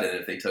be excited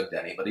if they took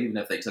Denny, but even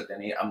if they took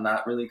Denny, I'm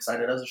not really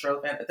excited as a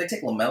Charlotte fan. If they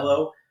take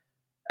LaMelo,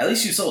 at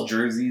least you sold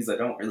jerseys. I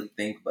don't really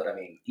think, but, I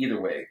mean, either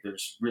way,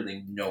 there's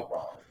really no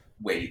wrong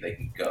way they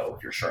can go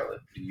if you're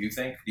Charlotte. Do you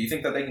think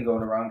that they can go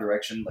in the wrong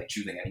direction, like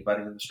choosing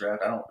anybody in this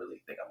draft? I don't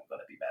really think I'm going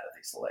to be mad if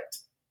they select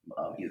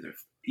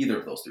either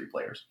of those 3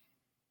 players.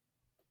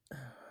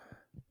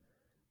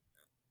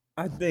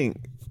 I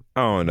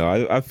don't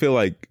know. I feel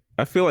like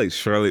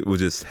Charlotte will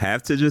just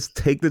have to just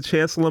take the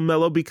chance on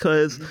LaMelo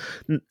because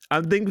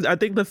I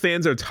think the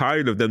fans are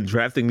tired of them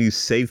drafting these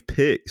safe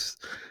picks.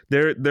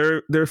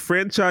 Their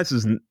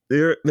franchises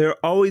they're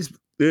always.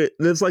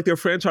 It's like their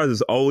franchise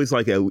is always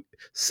like a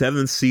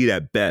 7th seed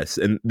at best,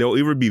 and they'll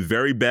either be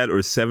very bad or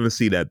 7th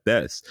seed at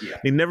best. Yeah.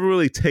 They never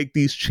really take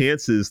these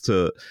chances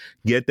to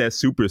get that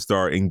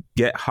superstar and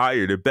get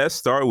higher. Their best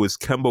star was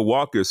Kemba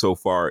Walker so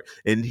far,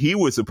 and he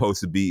was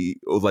supposed to be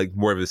like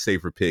more of a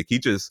safer pick. He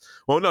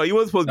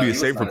wasn't supposed to be a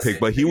safer pick,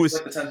 but he was.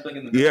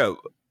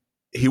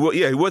 He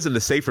wasn't a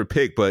safer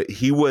pick, but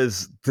he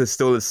was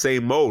still the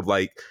same mode,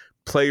 like.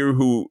 Player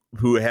who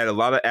had a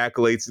lot of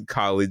accolades in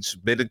college,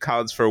 been in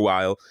college for a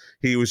while.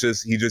 He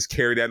just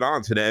carried that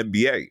on to the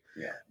NBA.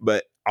 Yeah.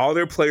 But all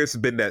their players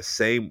have been that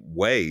same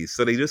way,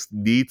 so they just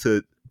need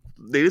to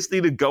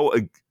go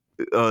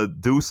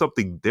do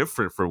something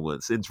different for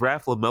once and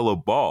draft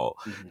LaMelo Ball.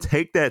 Mm-hmm.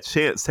 Take that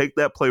chance, take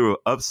that player with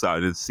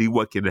upside, and see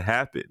what can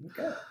happen.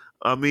 Okay.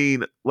 I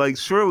mean, like,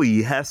 surely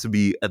he has to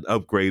be an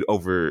upgrade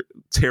over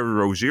Terry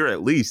Rozier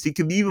at least. He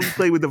can even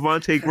play with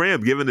Devontae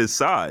Graham given his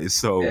size.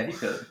 So. Yeah, he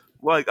could.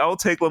 Like, I'll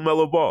take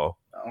LaMelo Ball.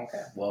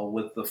 Okay. Well,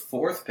 with the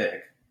 4th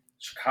pick,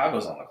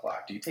 Chicago's on the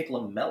clock. Do you take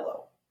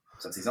LaMelo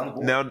since he's on the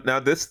board?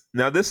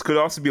 Now this could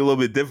also be a little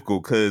bit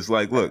difficult because,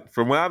 like, look,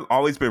 from what I've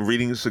always been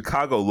reading,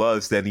 Chicago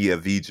loves Danny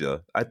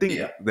Avdija. I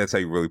think that's how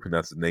you really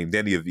pronounce the name,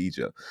 Danny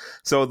Avdija.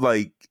 So,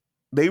 like,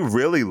 they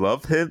really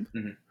love him.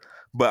 Mm-hmm.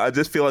 But I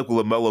just feel like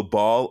with LaMelo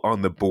Ball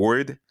on the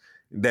board,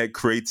 that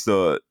creates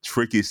a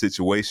tricky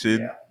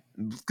situation. Yeah.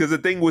 Because the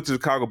thing with the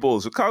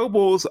Chicago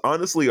Bulls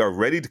honestly are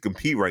ready to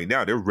compete right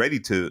now. They're ready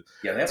to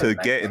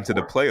get into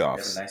the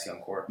playoffs. They have a nice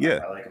young core. Yeah,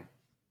 I like them.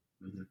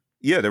 Mm-hmm.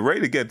 Yeah, they're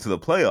ready to get into the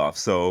playoffs.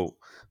 So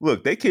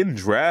look, they can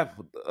draft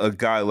a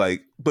guy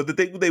like. But the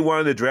thing they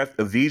wanted to draft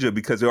Avdija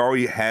because they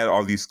already had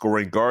all these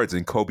scoring guards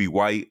in Kobe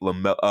White,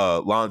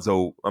 not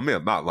Lonzo,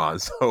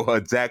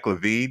 Zach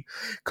LaVine,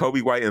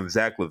 Kobe White and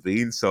Zach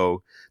LaVine.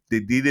 So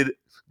they needed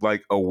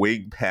like a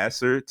wing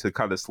passer to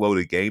kind of slow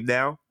the game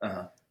down.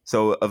 Uh-huh.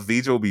 So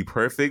Avdija will be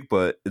perfect,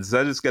 but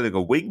instead of just getting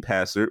a wing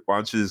passer, why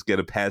don't you just get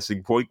a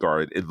passing point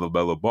guard in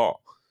LaMelo Ball?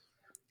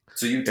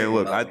 So you take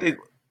LaMelo I think,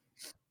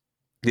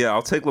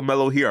 I'll take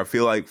LaMelo here. I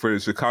feel like for the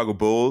Chicago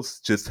Bulls,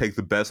 just take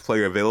the best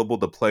player available,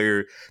 the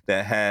player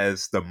that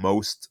has the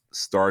most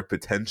star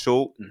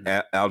potential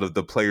out of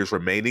the players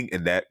remaining,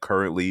 and that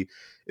currently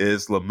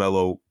is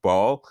LaMelo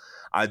Ball.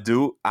 I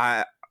did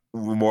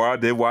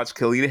watch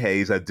Killian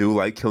Hayes. I do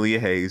like Killian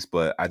Hayes,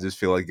 but I just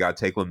feel like you got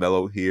to take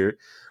LaMelo here.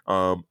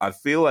 I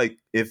feel like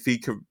if he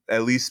could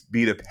at least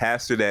be the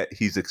passer that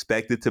he's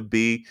expected to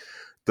be,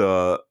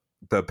 the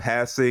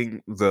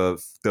passing,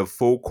 the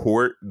full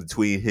court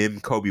between him,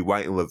 Kobe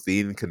White, and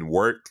LaVine can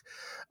work.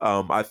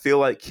 I feel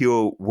like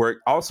he'll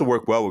work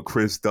well with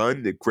Chris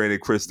Dunn.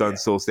 Granted, Chris Dunn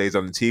still stays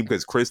on the team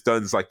because Chris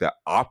Dunn's like the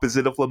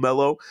opposite of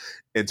LaMelo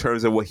in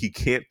terms of what he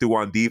can't do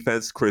on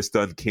defense. Chris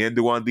Dunn can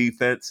do on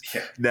defense.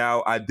 Yeah.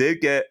 Now, I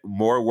did get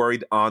more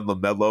worried on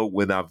LaMelo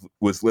when I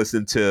was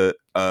listening to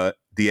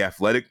the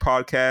Athletic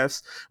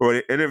podcast, where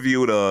they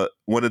interviewed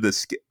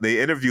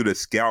they interviewed a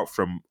scout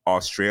from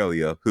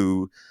Australia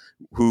who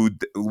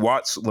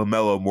watched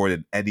LaMelo more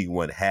than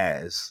anyone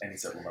has, and he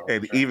said LaMelo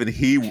and even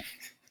he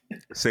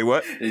say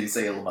what? Did he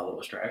say LaMelo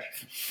was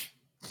trash?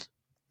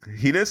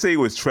 He didn't say he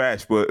was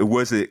trash, but it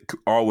wasn't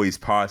always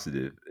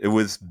positive. It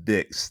was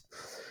mixed.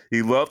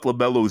 He loved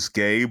LaMelo's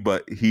game,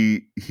 but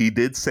he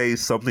did say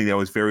something that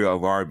was very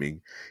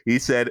alarming. He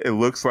said it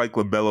looks like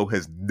LaMelo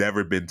has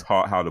never been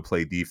taught how to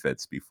play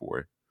defense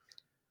before.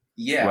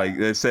 Yeah. Like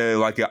they say,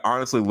 like it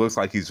honestly looks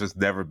like he's just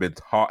never been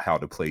taught how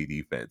to play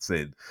defense.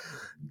 And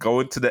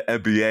going to the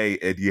NBA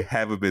and you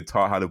haven't been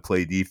taught how to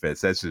play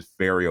defense, that's just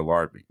very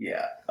alarming.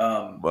 Yeah.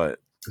 But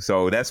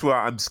so that's why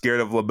I'm scared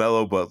of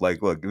LaMelo. But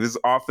like, look, if his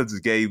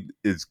offensive game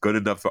is good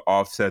enough to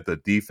offset the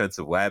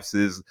defensive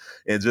lapses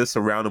and just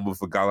surround him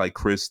with a guy like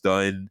Chris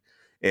Dunn,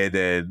 and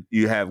then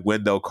you have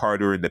Wendell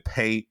Carter in the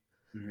paint.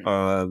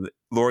 Mm-hmm.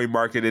 Lauri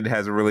Markkanen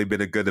hasn't really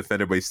been a good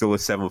defender, but he's still a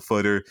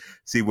 7-footer.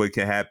 See what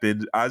can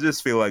happen. I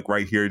just feel like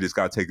right here, you just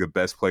got to take the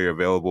best player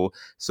available.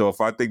 So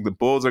if I think the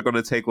Bulls are going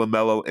to take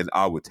LaMelo, and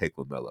I would take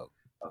LaMelo.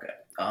 Okay.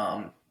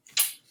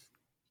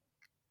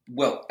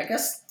 Well, I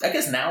guess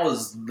now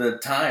is the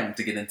time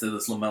to get into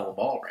this LaMelo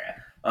Ball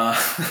rant.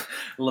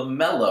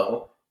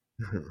 LaMelo,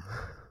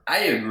 I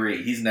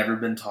agree. He's never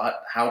been taught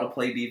how to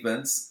play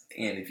defense.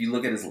 And if you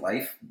look at his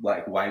life,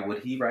 like, why would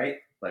he, right?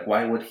 Like,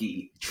 why would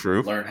he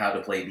learn how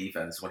to play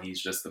defense when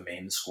he's just the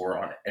main scorer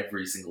on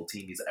every single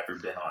team he's ever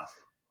been on?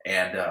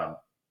 And,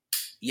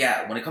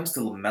 yeah, when it comes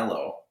to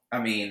LaMelo, I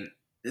mean,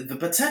 the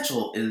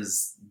potential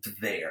is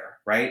there,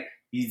 right?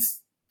 He's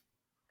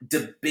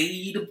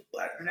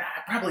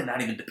probably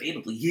not even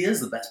debatably, he is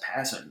the best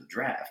passer in the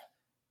draft.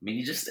 I mean,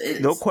 he just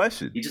is. No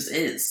question. He just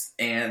is.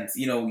 And,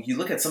 you know, you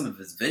look at some of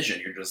his vision,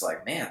 you're just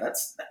like, man, that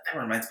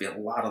reminds me a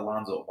lot of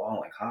Lonzo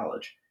Ball in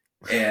college.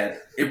 And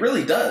it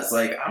really does.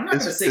 Like, I'm not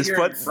going to sit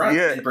here in front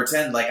and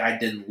pretend like I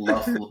didn't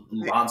love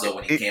Lonzo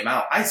when he came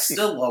out. I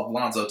still love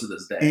Lonzo to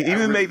this day. He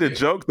even made the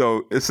joke,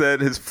 though. It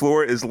said his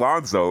floor is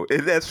Lonzo.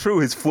 And that's true.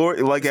 His floor,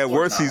 like, at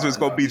worst, he's just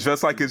going to be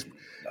just like his...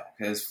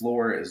 No, his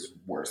floor is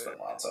worse than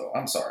Lonzo.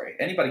 I'm sorry.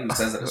 Anybody who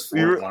says that his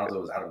floor is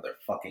Lonzo is out of their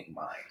fucking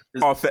mind.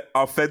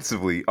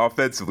 Offensively. Not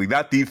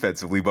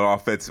defensively, but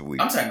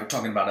offensively. I'm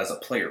talking about as a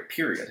player,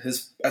 period.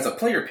 As a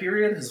player,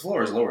 period, his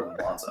floor is lower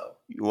than Lonzo.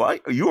 Why?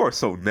 You are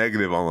so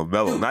negative on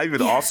LaMelo. Dude, not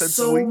even he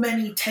offensively. So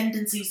many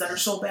tendencies that are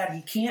so bad.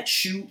 He can't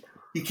shoot.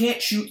 He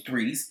can't shoot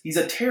threes. He's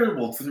a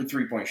terrible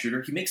 3-point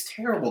shooter. He makes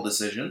terrible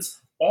decisions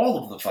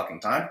all of the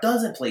fucking time.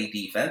 Doesn't play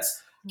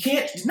defense.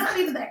 He's not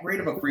even that great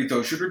of a free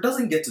throw shooter.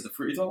 Doesn't get to the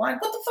free throw line.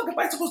 What the fuck am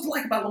I supposed to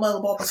like about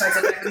LaMelo Ball besides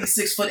the fact that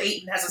he's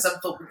 6'8" and has a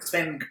 7-foot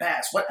span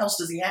capacity? What else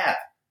does he have?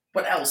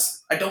 What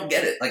else? I don't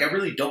get it. Like, I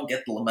really don't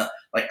get the LaMelo.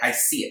 Like, I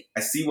see it. I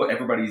see what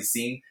everybody's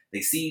seeing.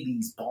 They see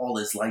these Ball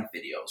is life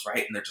videos,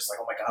 right? And they're just like,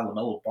 oh my God,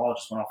 LaMelo Ball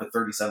just went off at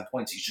 37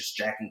 points. He's just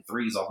jacking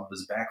threes off of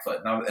his back foot.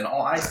 And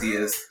all I see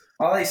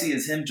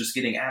is him just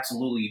getting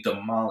absolutely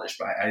demolished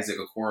by Isaac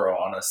Okoro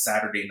on a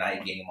Saturday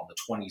night game on the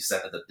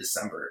 27th of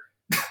December.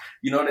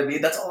 You know what I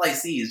mean? That's all I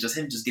see is just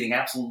him just getting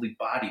absolutely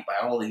bodied by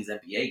all these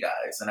NBA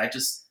guys. And I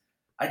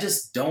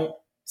just don't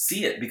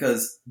see it,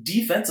 because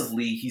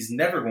defensively, he's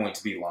never going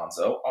to be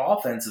Lonzo.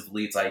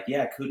 Offensively, it's like,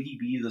 yeah, could he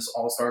be this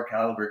all-star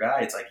caliber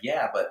guy? It's like,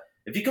 yeah, but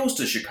if he goes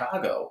to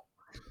Chicago,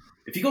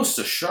 if he goes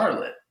to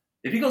Charlotte,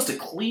 if he goes to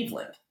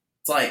Cleveland,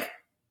 it's like,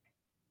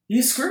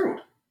 he's screwed.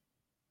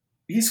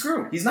 He's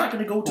screwed. He's not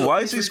going to go to...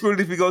 Why is he screwed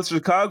if he goes to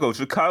Chicago?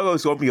 Chicago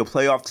is going to be a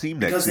playoff team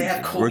next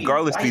season,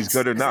 regardless if he's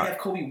good or not. They have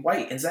Kobe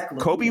White and Zach LaVine.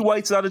 Kobe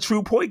White's not a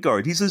true point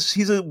guard. He's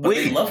a wing.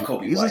 They love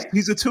Kobe White.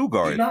 He's a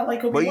two-guard. Do you not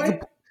like Kobe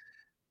White?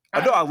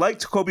 I know I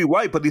liked Kobe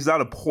White, but he's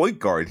not a point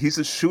guard. He's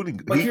a shooting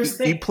guard.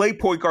 He played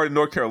point guard in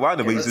North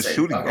Carolina, but he's a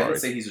shooting guard.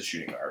 Let's say he's a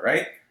shooting guard,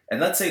 right? And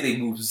let's say they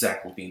move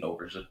Zach LaVine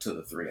over to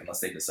the 3 unless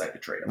they decide to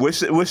trade him.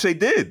 Which they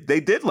did. They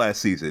did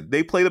last season.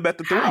 They played him at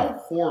the 3. How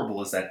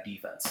horrible is that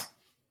defense?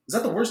 Is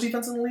that the worst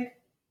defense in the league?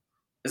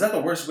 Is that the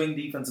worst wing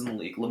defense in the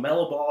league?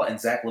 LaMelo Ball and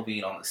Zach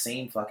LaVine on the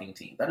same fucking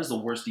team. That is the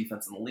worst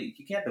defense in the league.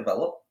 He can't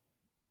develop.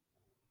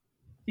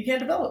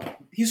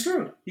 He's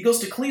screwed. He goes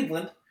to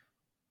Cleveland.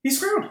 He's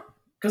screwed.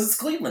 Because it's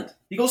Cleveland.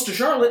 He goes to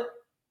Charlotte.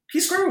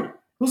 He's screwed.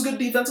 Who's good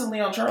defensively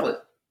on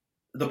Charlotte?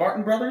 The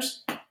Barton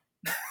brothers?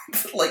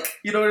 Like,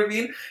 you know what I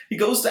mean? He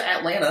goes to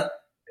Atlanta.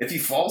 If he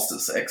falls to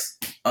 6,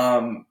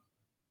 that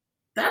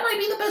might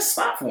be the best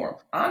spot for him,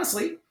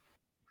 honestly.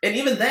 And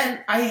even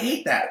then, I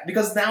hate that.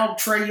 Because now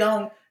Trae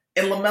Young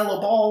and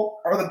LaMelo Ball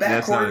are the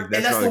backcourt,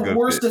 and that's the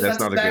worst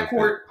defensive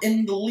backcourt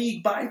in the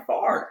league by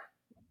far.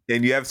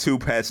 And you have 2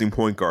 passing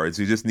point guards.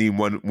 You just need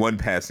one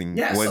main passing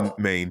point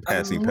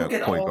guard. Look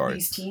at all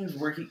these teams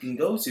where he can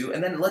go to,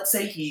 and then let's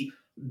say he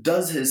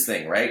does his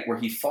thing, right, where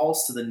he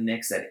falls to the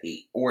Knicks at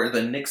 8, or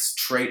the Knicks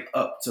trade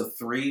up to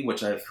 3,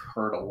 which I've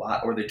heard a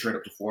lot, or they trade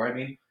up to 4,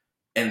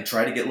 and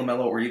try to get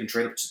LaMelo, or even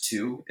trade up to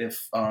 2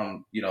 if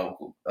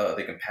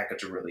they can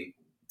package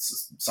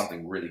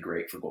something really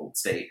great for Golden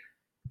State.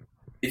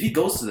 If he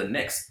goes to the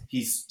Knicks,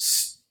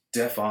 he's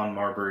Stephon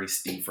Marbury,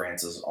 Steve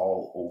Francis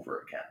all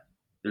over again.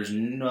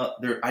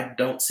 I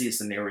don't see a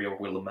scenario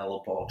where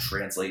LaMelo Ball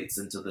translates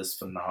into this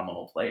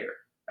phenomenal player.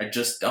 I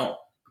just don't.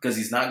 Because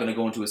he's not going to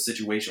go into a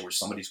situation where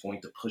somebody's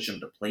going to push him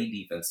to play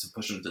defense, to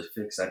push him to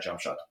fix that jump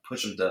shot, to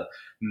push him to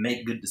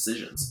make good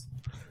decisions.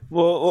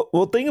 Well,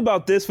 think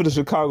about this for the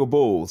Chicago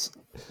Bulls.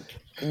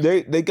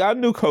 They got a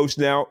new coach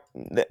now.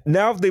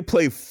 Now they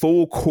play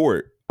full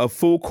court a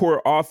full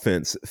court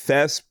offense,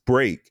 fast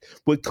break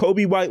with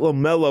Kobe White,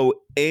 LaMelo,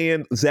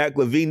 and Zach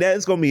LaVine. That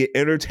is going to be an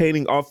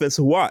entertaining offense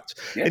to watch.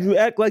 Yeah. And you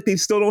act like they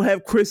still don't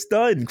have Chris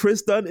Dunn.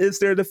 Chris Dunn is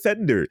their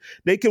defender.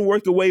 They can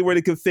work a way where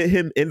they can fit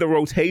him in the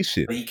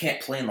rotation. But you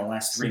can't play in the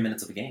last 3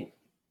 minutes of a game.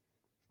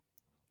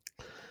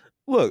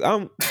 Look,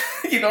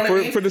 you know what I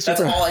mean?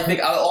 That's all I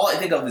think. All I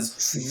think of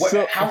is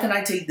how can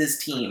I take this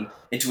team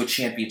into a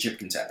championship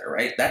contender?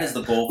 Right, that is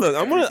the goal. Look,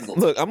 I'm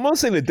gonna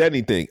say the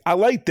Denny thing. I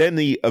like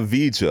Denny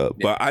Avdija,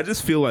 but I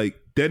just feel like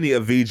Denny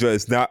Avdija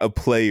is not a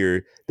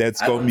player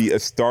that's going to be a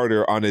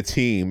starter on a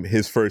team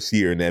his first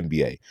year in the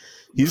NBA.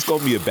 He's going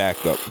to be a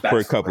backup for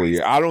a couple of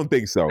years. I don't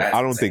think so.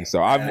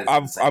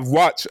 I've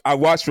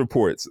watched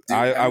reports. Dude,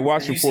 I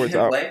watched reports.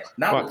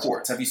 Not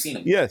reports. Have you seen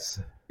him? Yes.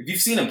 If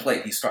you've seen him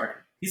play, he's starting.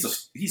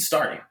 He's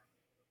starting.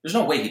 There's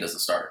no way he doesn't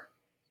start.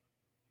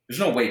 There's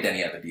no way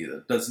Denny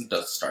Avdija doesn't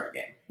start a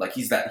game. Like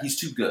he's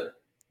too good.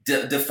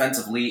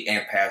 Defensively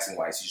and passing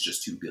wise, he's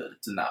just too good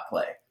to not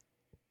play.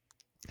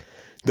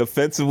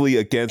 Defensively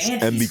against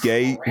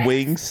NBA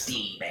wings,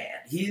 man.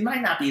 He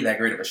might not be that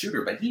great of a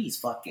shooter, but he's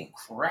fucking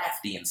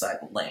crafty inside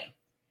the lane.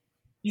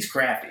 He's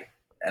crafty,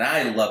 and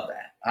I love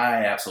that.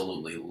 I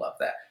absolutely love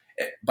that.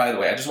 By the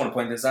way, I just want to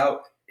point this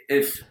out.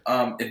 If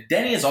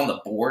Denny is on the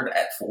board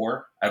at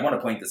 4, I want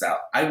to point this out.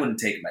 I wouldn't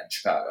take him at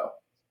Chicago.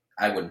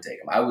 I wouldn't take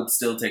him. I would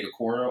still take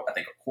Okoro. I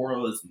think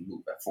Okoro is the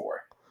move at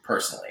 4,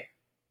 personally.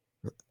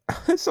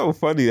 It's so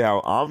funny how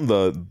I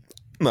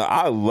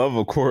love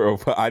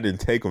Okoro, but I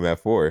didn't take him at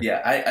 4.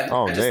 Yeah, I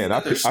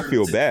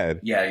feel bad.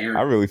 Yeah,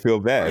 I really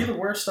feel bad. Are you the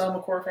worst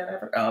Okoro fan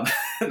ever? No,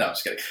 I'm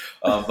just kidding.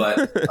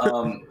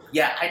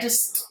 Yeah,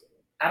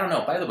 I don't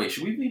know. By the way,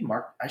 should we be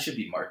I should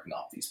be marking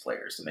off these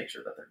players to make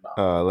sure that they're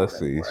not. Let's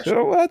see.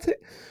 I'll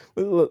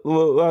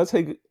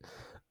take.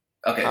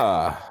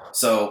 Okay.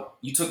 So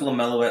you took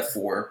LaMelo at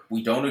 4.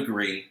 We don't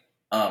agree.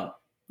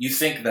 You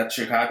think that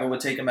Chicago would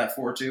take him at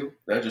 4 too?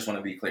 I just want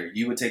to be clear.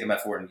 You would take him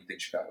at 4, and you think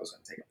Chicago's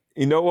going to take him.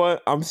 You know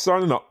what? I'm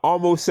starting to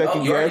almost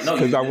second guess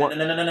because I want to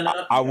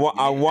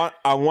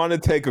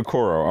take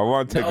Okoro. I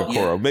want to take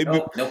Okoro.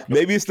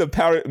 Maybe it's the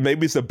power.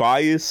 Maybe it's the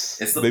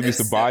bias. It's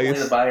the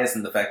bias. The bias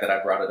and the fact that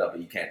I brought it up, but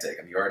you can't take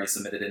him. You already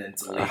submitted it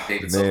into the league.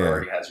 David Silver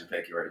already has your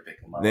pick. You already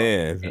picked him up.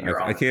 Man,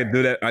 I can't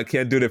do that. I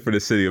can't do that for the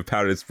city of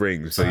Powder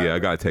Springs. So yeah, I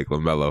gotta take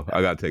LaMelo. For the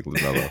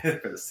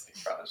city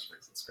of Powder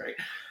Springs, that's great.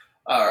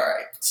 All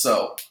right,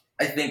 so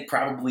I think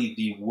probably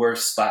the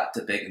worst spot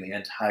to pick in the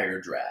entire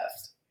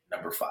draft,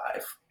 number 5.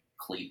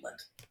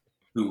 Cleveland,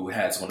 who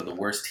has one of the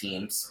worst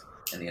teams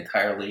in the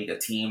entire league, a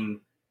team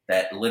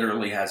that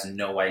literally has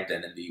no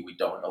identity. We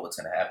don't know what's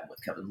going to happen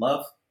with Kevin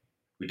Love.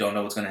 We don't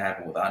know what's going to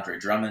happen with Andre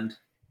Drummond.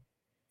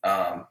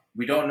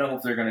 We don't know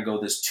if they're going to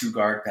go this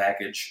 2-guard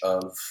package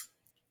of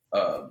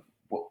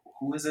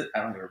who is it?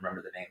 I don't even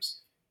remember the names.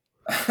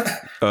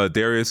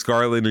 Darius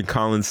Garland and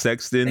Colin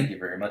Sexton. Thank you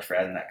very much for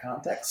adding that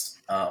context.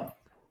 I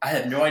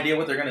have no idea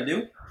what they're going to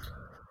do.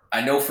 I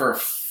know for a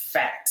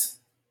fact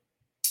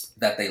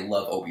that they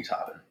love Obi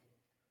Toppin.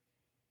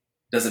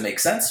 Does it make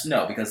sense?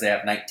 No, because they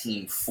have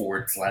 19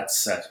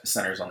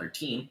 centers on their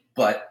team,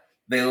 but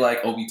they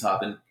like Obi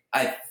Toppin.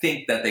 I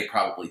think that they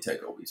probably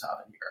take Obi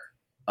Toppin here.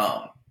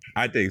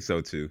 I think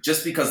so too.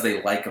 Just because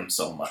they like him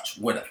so much.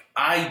 Would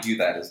I do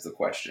that is the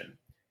question.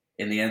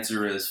 And the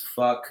answer is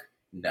fuck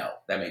no.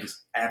 That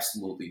makes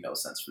absolutely no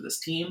sense for this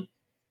team.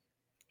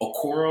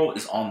 Okoro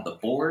is on the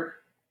board.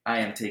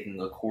 I am taking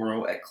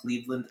Okoro at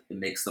Cleveland. It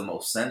makes the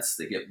most sense.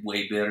 They get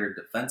way better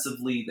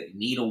defensively. They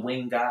need a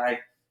wing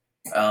guy.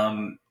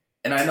 And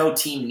I know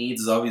team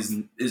needs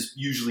is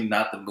usually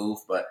not the move,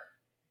 but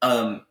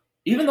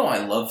even though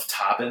I love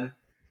Toppin,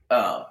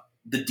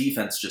 the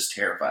defense just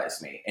terrifies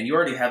me. And you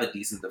already have a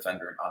decent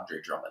defender in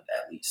Andre Drummond,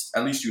 at least.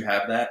 At least you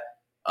have that.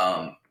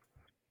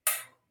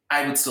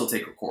 I would still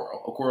take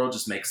Okoro. Okoro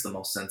just makes the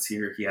most sense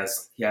here. He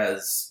has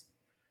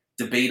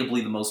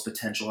debatably the most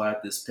potential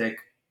at this pick.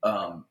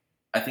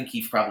 I think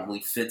he probably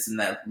fits in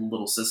that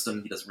little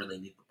system. He doesn't really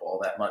need the ball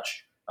that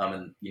much.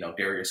 And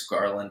Darius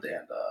Garland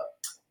and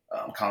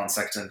Colin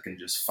Sexton can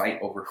just fight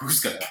over who's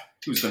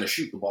gonna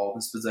shoot the ball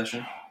this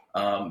possession.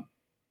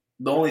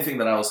 The only thing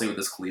that I will say with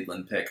this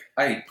Cleveland pick,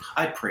 I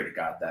pray to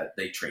God that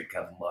they trade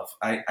Kevin Love.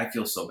 I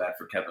feel so bad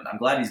for Kevin. I'm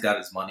glad he's got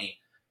his money,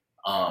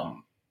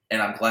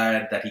 and I'm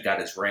glad that he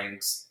got his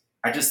rings.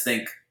 I just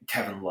think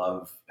Kevin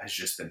Love has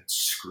just been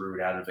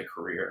screwed out of a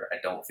career. I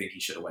don't think he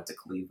should have went to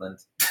Cleveland.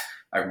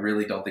 I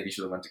really don't think he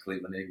should have went to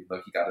Cleveland, even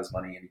though he got his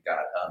money and he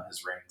got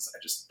his rings. I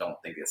just don't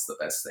think it's the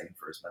best thing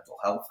for his mental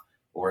health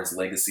or his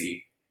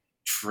legacy.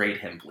 Trade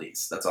him,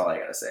 please. That's all I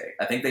got to say.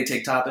 I think they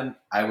take Toppin.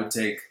 I would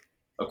take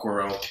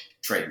Okoro.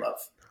 Trade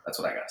Love. That's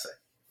what I got to say.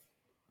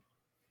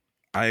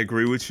 I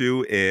agree with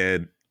you,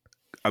 and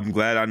I'm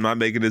glad I'm not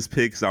making this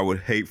pick because I would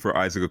hate for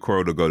Isaac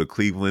Okoro to go to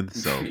Cleveland.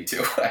 So me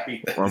too. I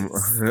hate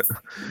that.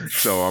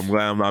 So I'm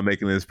glad I'm not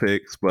making this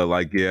picks. But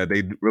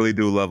they really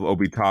do love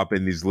Obi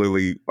Toppin. He's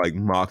literally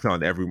mocked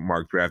on every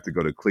mock draft to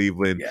go to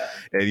Cleveland. Yeah.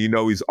 And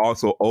he's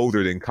also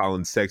older than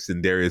Colin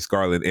Sexton, Darius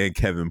Garland, and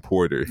Kevin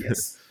Porter.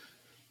 Yes.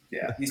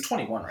 Yeah, he's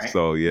 21, right?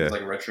 So yeah, he's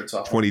like a redshirt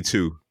sophomore.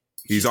 22.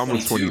 He's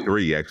almost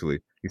 23, actually.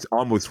 He's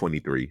almost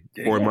 23.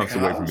 4 months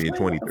away from being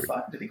 23.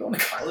 Did he go into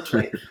college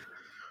late?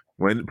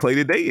 Played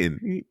at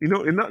Dayton.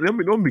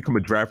 Don't become a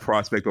draft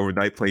prospect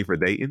overnight playing for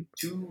Dayton.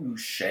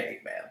 Touche,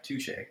 man.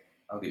 Touche.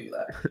 I'll give you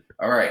that.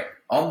 All right.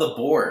 On the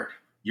board,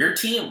 your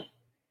team,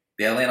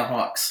 the Atlanta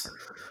Hawks.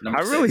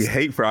 I really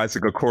hate for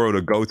Isaac Okoro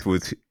to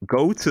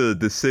go to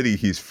the city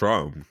he's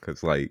from,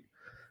 because, like,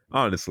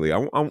 honestly, I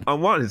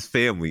want his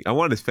family. I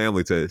want his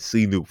family to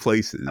see new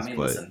places. I mean,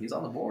 but listen, he's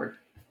on the board.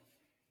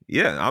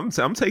 Yeah,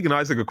 I'm taking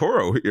Isaac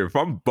Okoro here. If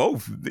I'm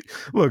both,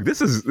 look,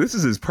 this is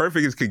as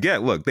perfect as could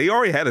get. Look, they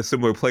already had a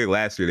similar play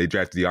last year. They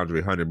drafted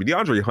DeAndre Hunter, but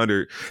DeAndre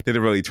Hunter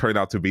didn't really turn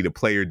out to be the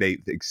player they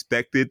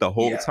expected the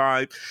whole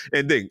time.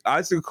 And then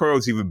Isaac Okoro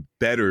is even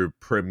better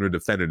perimeter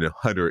defender than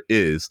Hunter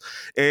is,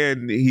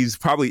 and he's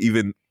probably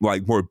even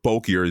like more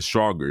bulkier and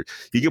stronger.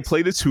 He can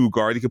play the 2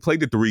 guard. He can play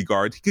the 3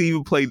 guard. He can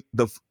even play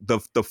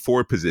the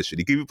 4 position.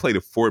 He can even play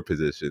the 4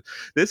 position.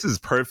 This is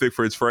perfect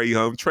for Trae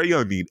Young. Trae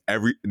Young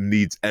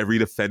needs every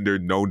defender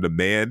known to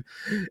man,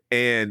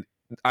 and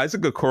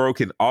Isaac Okoro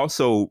can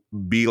also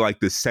be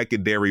like the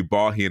secondary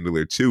ball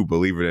handler too,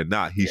 believe it or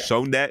not. He's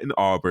shown that in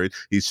Auburn.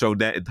 He's shown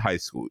that in high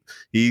school.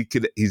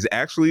 He's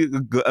actually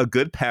a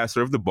good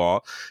passer of the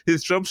ball.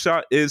 His jump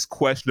shot is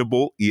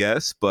questionable,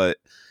 yes, but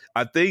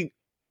I think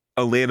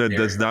Atlanta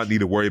does not need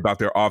to worry about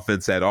their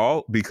offense at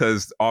all,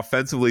 because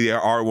offensively they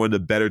are one of the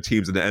better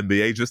teams in the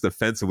NBA. Just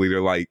defensively, they're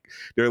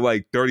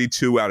like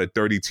 32 out of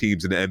 30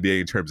 teams in the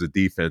NBA in terms of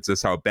defense.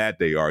 That's how bad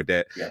they are.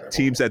 That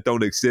teams that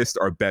don't exist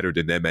are better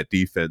than them at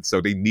defense. So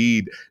they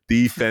need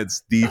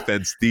defense,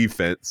 defense,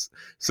 defense.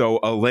 So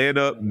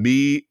Atlanta,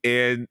 me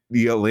and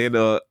the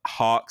Atlanta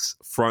Hawks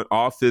front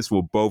office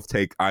will both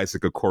take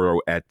Isaac Okoro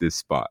at this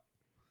spot.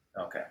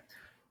 Okay.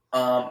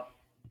 I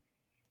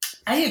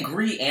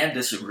agree and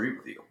disagree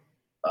with you.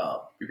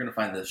 You're going to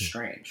find this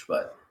strange,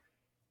 but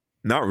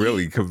not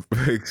really.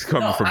 It's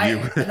coming from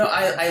you.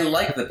 I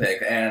like the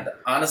pick, and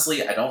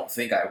honestly, I don't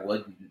think I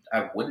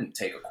wouldn't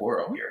take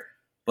Okoro here,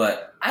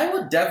 but I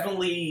would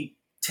definitely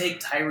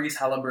take Tyrese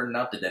Halliburton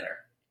out to dinner.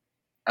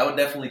 I would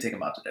definitely take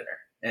him out to dinner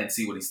and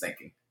see what he's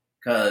thinking,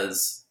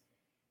 because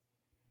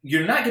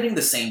you're not getting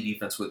the same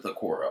defense with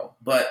Okoro,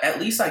 but at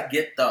least I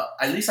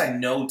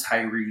know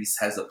Tyrese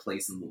has a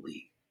place in the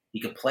league. He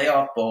can play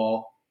off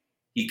ball.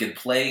 He can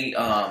play.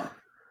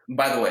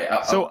 By the way,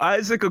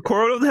 Isaac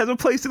Okoro has a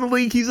place in the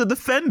league. He's a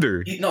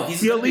defender. He'll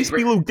at least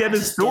be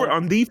Dennis Dort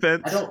on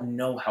defense. I don't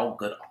know how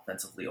good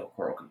offensively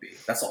Okoro can be.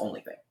 That's the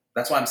only thing.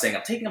 That's why I'm saying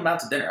I'm taking him out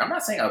to dinner. I'm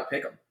not saying I would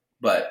pick him,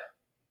 but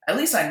at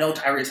least I know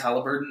Tyrese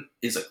Halliburton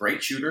is a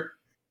great shooter.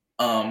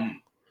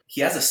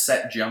 He has a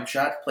set jump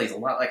shot, plays a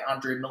lot like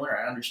Andre Miller.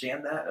 I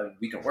understand that, and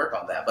we can work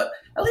on that. But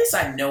at least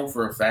I know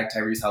for a fact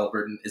Tyrese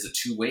Halliburton is a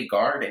 2-way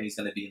guard, and he's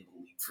going to be in the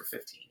league for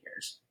 15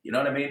 years. You know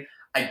what I mean?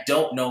 I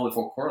don't know if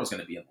Okoro is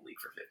going to be in the league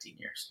for 15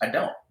 years. I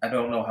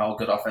don't know how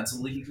good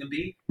offensively he can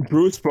be.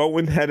 Bruce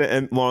Bowen had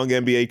a long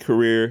NBA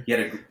career.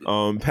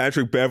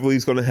 Patrick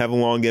Beverley's going to have a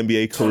long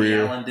NBA career.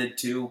 Tony Allen did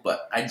too,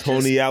 but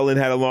Tony Allen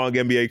had a long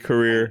NBA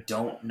career. I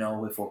don't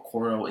know if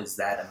Okoro is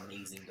that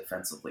amazing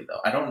defensively,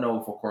 though. I don't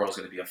know if Okoro is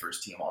going to be a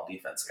first-team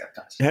all-defense guy.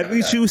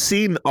 Haven't you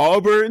seen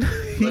Auburn?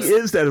 He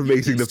is that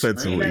amazing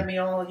defensively. Scream at me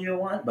all you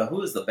want, but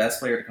who is the best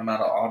player to come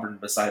out of Auburn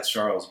besides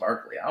Charles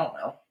Barkley? I don't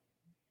know.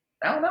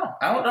 I don't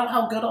know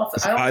how good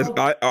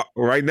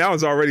right now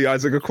it's already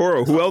Isaac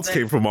Okoro. Who else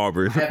came from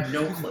Auburn? I have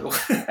no clue.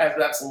 I have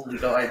absolutely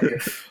no idea.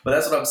 But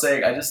that's what I'm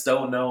saying. I just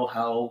don't know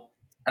how.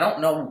 I don't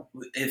know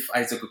if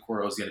Isaac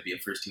Okoro is going to be a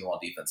first-team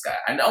all-defense guy.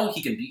 I know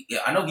he can be.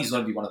 I know he's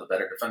going to be one of the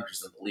better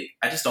defenders in the league.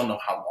 I just don't know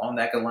how long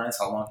that can last.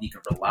 How long he can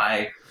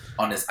rely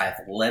on his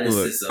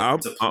athleticism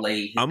to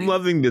play. I'm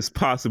loving this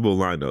possible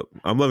lineup.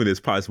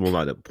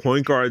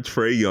 Point guard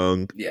Trae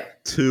Young.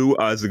 2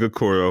 Isaac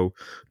Okoro.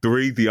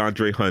 3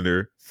 DeAndre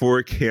Hunter.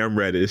 4 Cam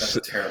Reddish,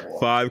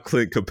 5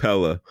 Clint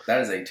Capella.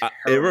 That is a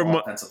terrible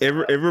offensive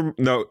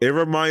lineup. It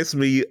reminds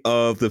me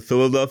of the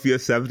Philadelphia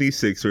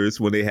 76ers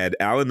when they had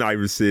Allen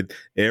Iverson,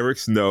 Eric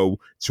Snow,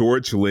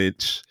 George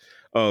Lynch,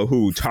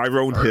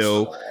 Tyrone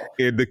Hill,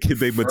 and the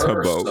Dikembe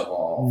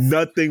Mutombo.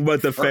 Nothing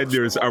but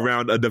defenders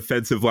around a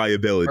defensive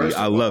liability.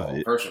 I love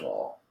it. First of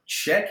all,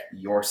 check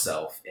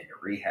yourself in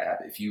rehab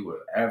if you would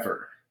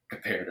ever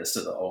compare this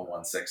to the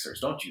 0-1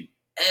 Sixers. Don't you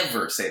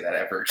ever say that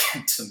ever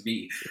again to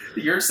me.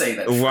 You're saying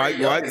that Trae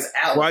Young is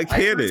Allen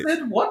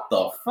Iverson? What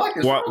the fuck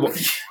is wrong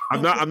with you?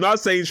 I'm not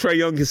saying Trae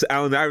Young is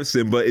Allen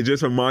Iverson, but it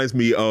just reminds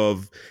me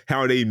of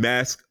how they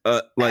mask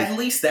Allen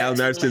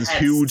Iverson's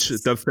huge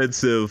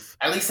defensive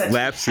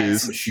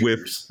lapses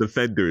with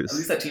defenders. At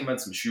least that team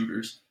had some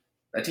shooters.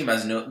 That team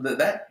has no.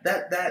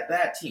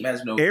 That team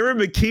has no. Aaron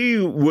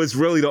McKee was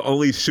really the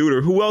only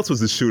shooter. Who else was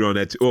the shooter on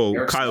that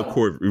team? Kyle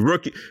Korver,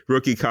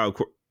 rookie Kyle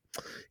Korver.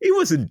 He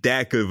wasn't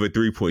that good of a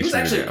three-point shooter.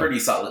 He was actually a pretty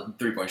solid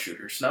three-point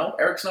shooter.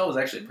 Eric Snow was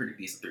actually a pretty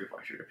decent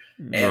three-point shooter.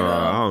 And,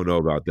 I don't know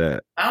about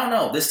that. I don't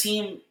know. This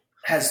team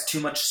has too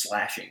much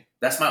slashing.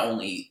 That's my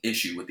only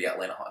issue with the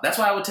Atlanta Hawks. That's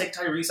why I would take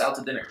Tyrese out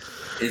to dinner.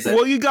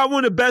 Well, you got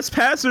one of the best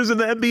passers in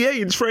the NBA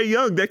in Trae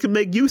Young that can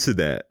make use of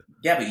that.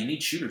 Yeah, but you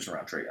need shooters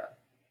around Trae Young.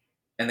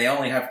 And they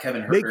only have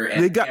Kevin Huerter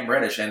and Cam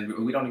Reddish,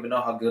 and we don't even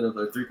know how good of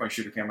a 3-point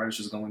shooter Cam Reddish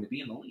is going to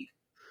be in the league.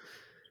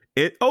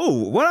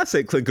 When I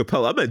say Clint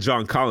Capella, I meant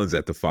John Collins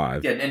at the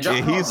 5. Yeah, and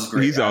John Collins is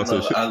great.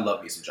 I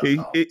love me some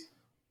John Collins.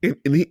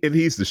 And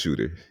he's the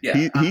shooter.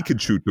 Yeah, he can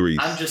shoot threes.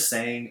 I'm just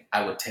saying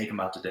I would take him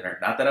out to dinner.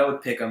 Not that I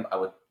would pick him. I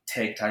would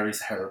take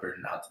Tyrese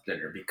Haliburton out to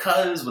dinner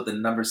because with the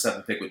number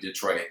 7 pick with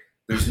Detroit,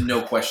 there's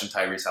no question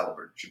Tyrese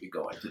Haliburton should be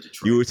going to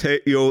Detroit.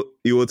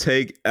 You will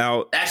take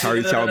out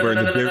Tyrese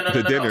Haliburton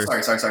to dinner.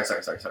 Sorry.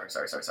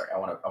 I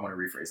want to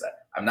rephrase that.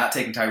 I'm not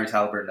taking Tyrese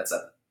Haliburton at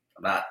 7.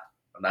 I'm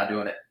not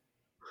doing it.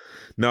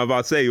 No, I'm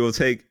about to say you'll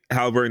take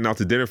Haliburton out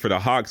to dinner for the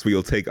Hawks, but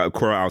you'll take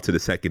Okoro out to the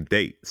second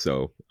date.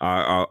 So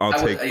I'll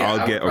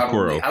get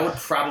Okoro. I would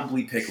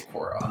probably pick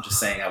Okoro. I'm just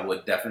saying I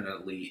would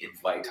definitely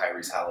invite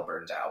Tyrese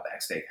Haliburton to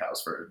Outback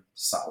Steakhouse for a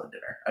solid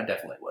dinner. I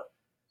definitely would.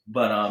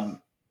 But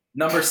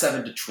number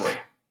 7, Detroit.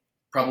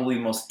 Probably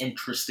the most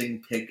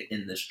interesting pick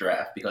in this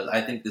draft because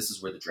I think this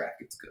is where the draft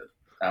gets good.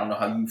 I don't know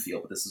how you feel,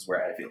 but this is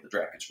where I feel the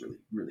draft gets really,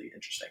 really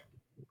interesting.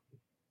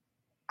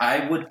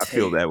 I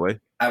feel that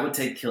way. I would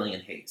take Killian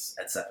Hayes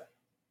at 7.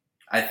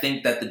 I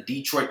think that the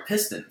Detroit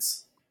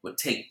Pistons would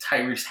take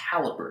Tyrese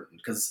Haliburton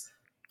because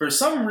for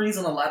some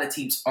reason a lot of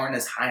teams aren't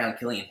as high on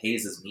Killian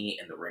Hayes as me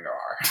and the Ringer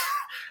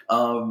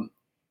are.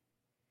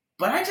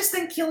 But I just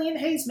think Killian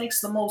Hayes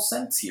makes the most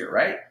sense here,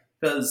 right?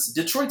 Because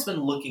Detroit's been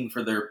looking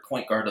for their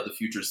point guard of the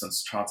future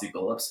since Chauncey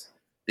Billups.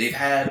 They've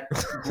had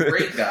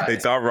great guys. They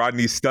thought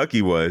Rodney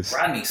Stuckey was.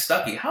 Rodney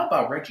Stuckey? How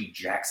about Reggie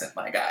Jackson,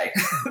 my guy?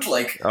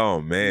 Oh,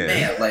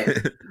 man.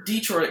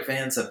 Detroit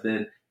fans have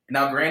been...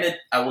 Now, granted,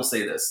 I will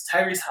say this.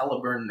 Tyrese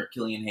Haliburton or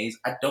Killian Hayes,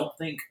 I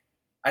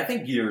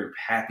think you're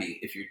happy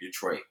if you're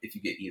Detroit, if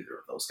you get either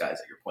of those guys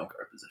at your point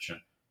guard position.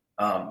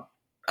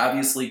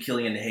 Obviously,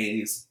 Killian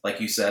Hayes,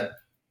 like you said,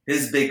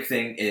 his big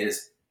thing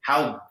is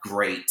how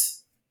great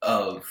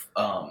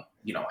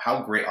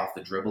how great off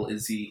the dribble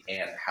is he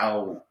and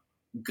how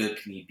good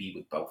can he be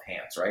with both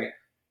hands, right?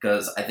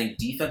 Because I think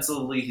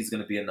defensively, he's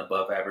going to be an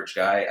above average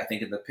guy. I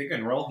think in the pick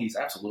and roll, he's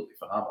absolutely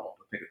phenomenal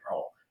in the pick and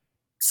roll.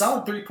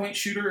 Solid 3-point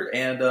shooter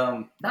and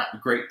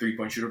not great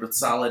 3-point shooter, but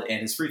solid.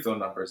 And his free throw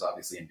numbers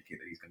obviously indicate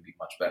that he's going to be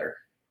much better.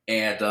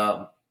 And,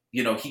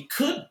 he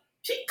could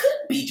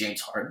be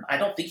James Harden. I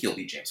don't think he'll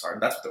be James Harden.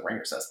 That's what the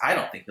Ringer says. I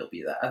don't think he'll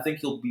be that. I think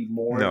he'll be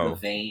more in the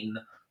vein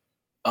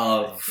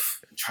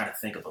of, I'm trying to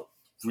think of a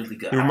really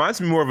good. He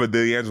reminds me more of a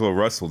D'Angelo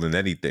Russell than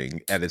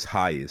anything at his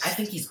highest. I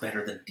think he's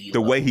better than D'Lo.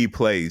 The way he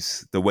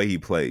plays. Yeah, the way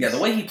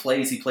he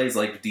plays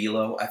like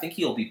D'Lo. I think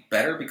he'll be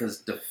better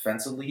because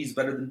defensively he's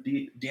better than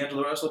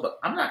D'Angelo Russell. But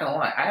I'm not going to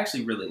lie. I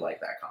actually really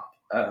like that comp.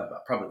 I'm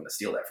probably going to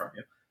steal that from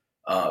you.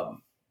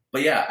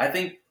 But yeah, I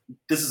think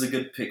this is a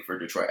good pick for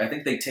Detroit. I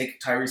think they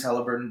take Tyrese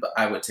Haliburton, but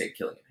I would take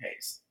Killian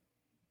Hayes.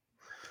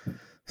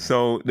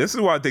 So this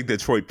is why I think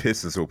Detroit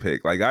Pistons will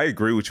pick. Like, I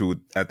agree with you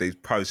that they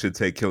probably should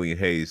take Killian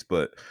Hayes,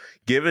 but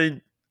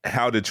given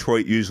how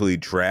Detroit usually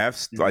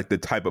drafts, like the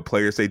type of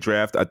players they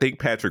draft, I think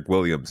Patrick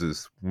Williams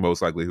is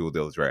most likely who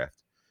they'll draft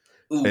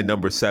at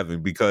number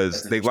 7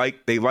 because they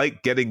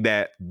like getting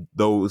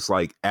those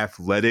like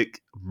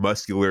athletic,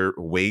 muscular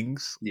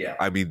wings. Yeah,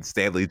 I mean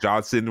Stanley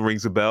Johnson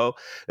rings a bell.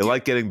 They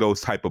like getting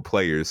those type of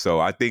players. So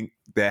I think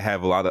they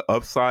have a lot of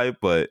upside,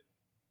 but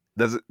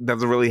doesn't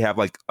really have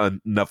like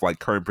enough like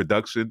current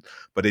production,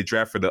 but they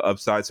draft for the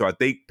upside. So I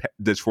think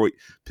Detroit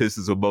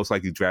Pistons will most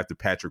likely draft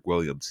Patrick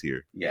Williams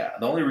here. Yeah,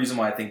 the only reason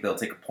why I think they'll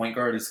take a point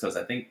guard is because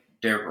I think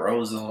Derrick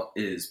Rose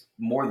is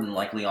more than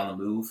likely on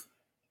the move,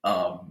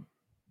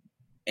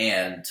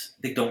 and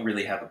they don't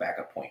really have a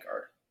backup point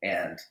guard,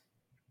 and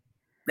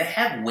they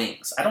have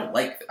wings. I don't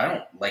like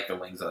the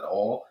wings at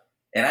all,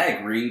 and I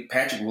agree.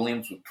 Patrick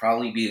Williams would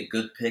probably be a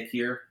good pick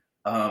here,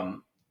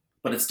 but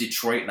it's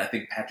Detroit, and I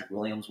think Patrick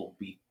Williams will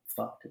be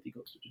fucked if he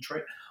goes to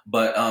Detroit.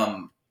 But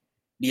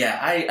yeah,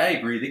 I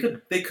agree.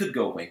 They could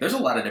go wing. There's a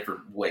lot of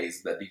different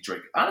ways that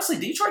Detroit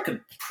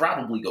could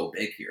probably go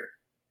big here.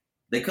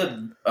 They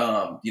could,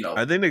 I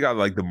think they got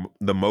like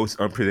the most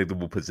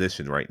unpredictable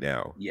position right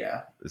now.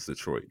 Yeah, it's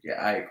Detroit.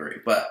 Yeah, I agree.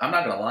 But I'm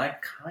not gonna lie,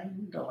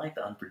 kind of like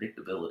the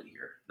unpredictability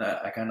here.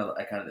 I kind of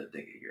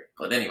dig it here.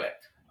 But anyway,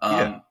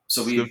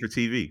 so it's good for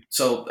TV.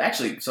 So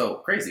actually,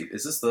 crazy.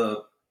 Is this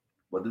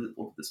what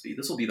would this be?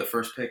 This will be the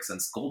first pick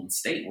since Golden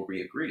State where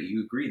we agree.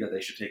 You agree that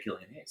they should take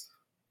Killian Hayes.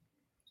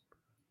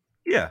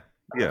 Yeah.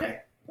 Okay.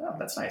 Well,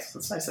 that's nice.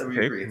 That's nice that we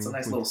agree. It's a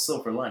nice little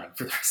silver lining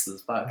for the rest of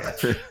this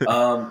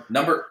podcast.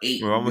 Number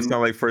 8. We're almost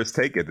not like first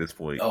take at this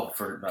point. Oh,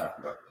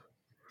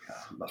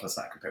 let's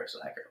not compare us to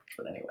that girl.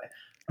 But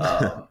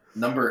anyway.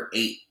 Number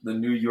 8, the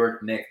New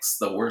York Knicks,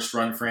 the worst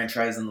run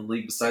franchise in the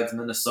league besides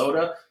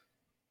Minnesota.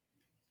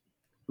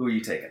 Who are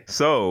you taking?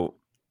 So,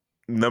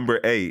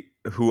 number 8,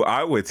 who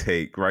I would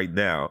take right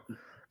now.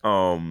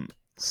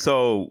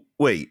 So,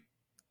 wait.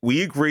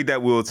 We agreed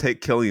that we'll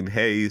take Killian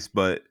Hayes,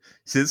 but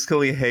since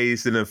Killian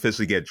Hayes didn't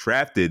officially get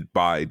drafted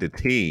by the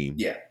team,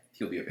 yeah,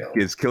 he'll be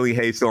available. Is Killian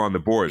Hayes still on the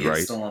board, right?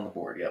 He's still on the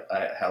board, yep.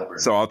 Haliburton.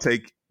 So I'll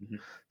take. Mm-hmm.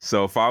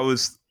 So if I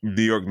was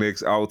New York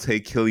Knicks, I will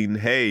take Killian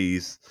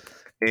Hayes,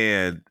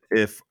 and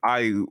if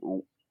I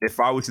if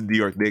I was the New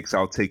York Knicks,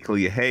 I'll take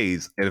Killian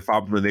Hayes, and if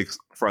I'm the Knicks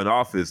front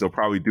office, they'll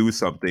probably do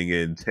something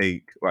and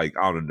take like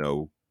I don't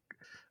know,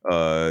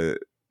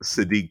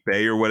 Sadiq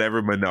Bey or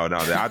whatever. But no,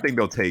 I think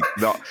they'll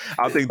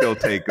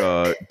take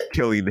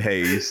Killian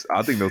Hayes.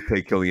 I think they'll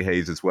take Killian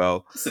Hayes as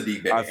well.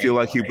 Sadiq Bey. I feel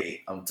like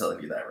I'm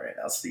telling you that right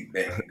now. Sadiq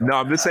Bey. No,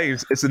 I'm just saying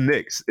it's a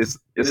Knicks. It's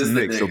a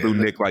Knicks. They'll do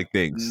Knicks like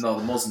things. No,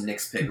 the most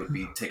Knicks pick would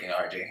be taking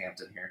R.J.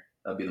 Hampton here.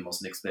 That'd be the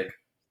most Knicks pick.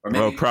 Or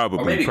maybe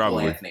probably. Cole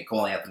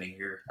Anthony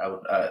here.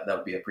 That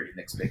would be a pretty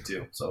Knicks pick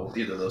too. So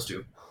either of those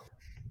two.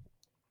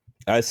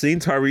 I've seen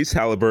Tyrese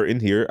Halliburton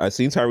here.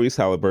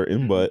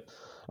 But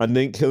I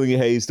think Killian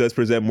Hayes does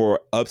present more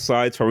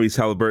upside. Tyrese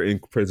Halliburton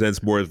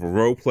presents more as a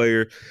role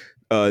player.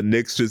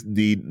 Knicks just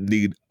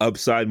need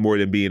upside more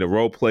than being a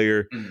role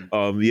player.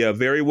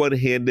 Very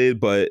one-handed,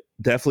 but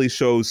definitely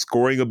shows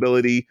scoring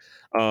ability.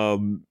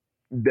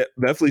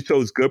 Definitely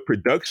shows good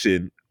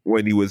production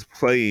when he was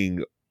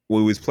playing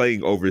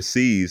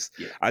overseas.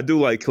 Yeah. I do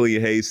like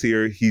Killian Hayes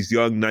here. He's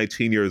young,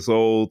 19 years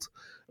old.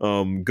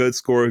 Good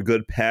scorer,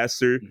 good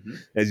passer.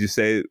 As you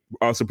say,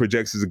 also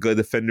projects as a good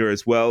defender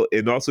as well,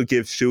 and also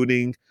gives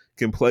shooting,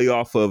 can play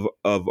off of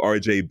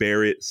RJ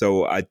Barrett.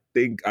 So I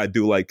think I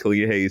do like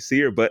Killian Hayes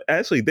here. But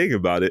actually think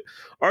about it,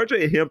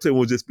 RJ Hampton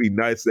will just be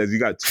nice as you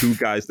got two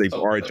guys named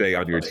RJ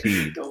on your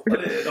team.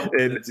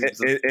 And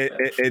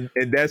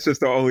that's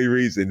just the only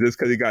reason, just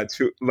because you got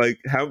two. Like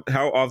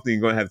how often are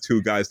you gonna have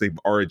two guys named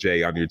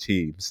RJ on your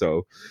team?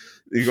 So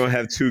you're gonna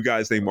have two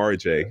guys named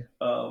RJ.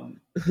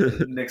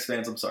 Knicks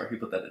fans, I'm sorry, he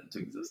put that into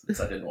existence.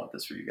 I didn't want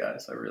this for you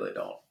guys. I really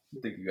don't. I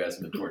think you guys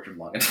have been tortured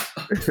long enough.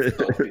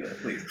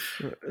 Please.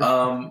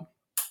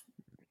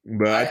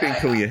 But I think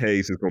Killian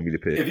Hayes is going to be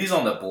the pick. If he's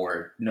on the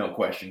board, no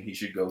question, he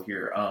should go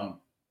here.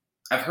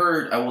 I've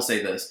heard, I will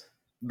say this,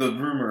 the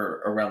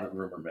rumor around the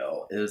rumor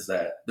mill is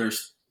that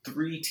there's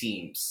 3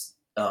 teams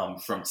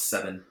from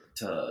 7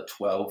 to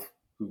 12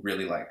 who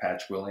really like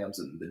Patrick Williams,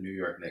 and the New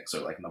York Knicks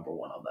are like number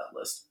 1 on that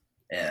list.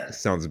 And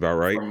sounds about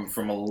right.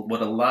 From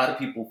what a lot of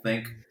people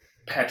think,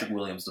 Patrick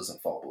Williams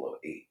doesn't fall below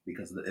 8,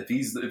 because if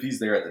he's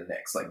there at the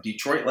Knicks, like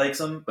Detroit likes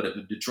him, but if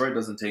Detroit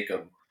doesn't take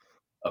him,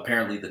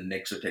 apparently the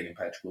Knicks are taking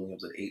Patrick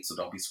Williams at 8. So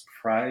don't be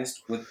surprised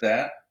with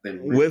that.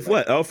 With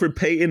what, Elfrid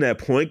Payton at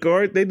point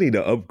guard, they need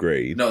to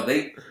upgrade. No,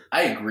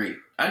 I agree.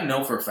 I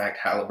know for a fact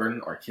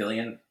Halliburton or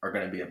Killian are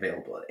going to be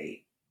available at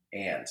 8,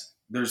 and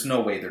there's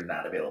no way they're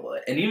not available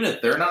at. And even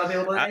if they're not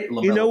available at 8,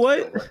 you know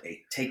what?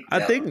 I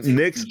think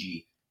Knicks.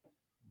 PG.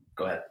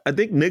 Go ahead. I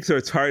think Knicks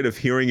are tired of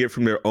hearing it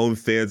from their own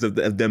fans of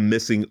them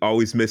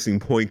always missing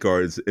point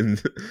guards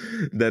and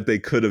that they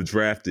could have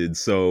drafted.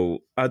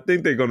 So I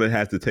think they're going to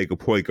have to take a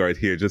point guard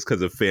here just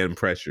because of fan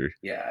pressure.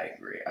 Yeah, I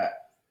agree.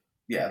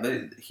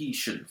 He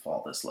shouldn't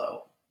fall this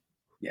low.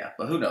 Yeah,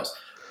 but who knows?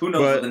 Who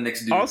knows what the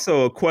Knicks do?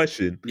 Also, a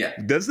question. Yeah.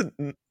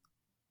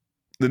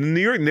 The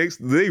New York Knicks,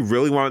 do they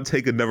really want to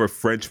take another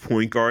French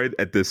point guard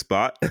at this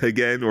spot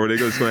again, or are they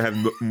just going to have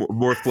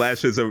more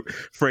flashes of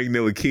Frank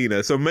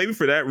Ntilikina? So maybe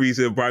for that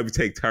reason, they'll probably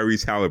take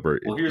Tyrese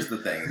Halliburton. Well, here's the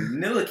thing.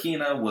 Nobody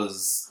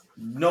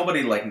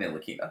liked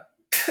Ntilikina.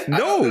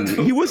 No,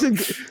 he wasn't.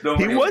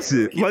 He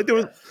wasn't. Like, there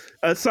was,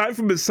 aside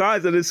from his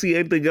size, I didn't see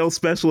anything else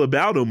special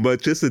about him.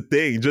 But just a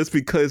thing, just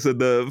because of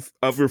the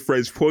other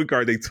French point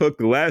guard they took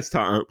the last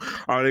time,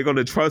 are they going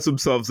to trust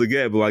themselves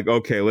again? But like,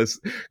 okay, let's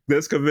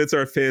convince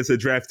our fans to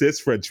draft this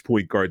French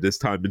point guard this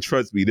time, and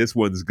trust me, this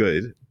one's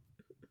good.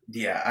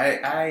 Yeah,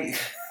 I'm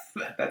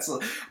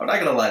not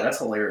gonna lie, that's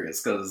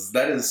hilarious because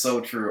that is so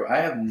true. I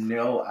have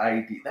no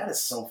idea. That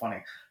is so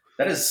funny.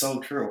 That is so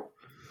true.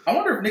 I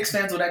wonder if Knicks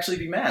fans would actually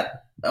be mad.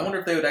 I wonder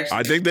if they would actually.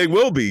 I think they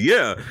will be.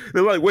 Yeah,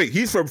 they're like, wait,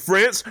 he's from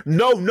France?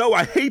 No,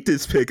 I hate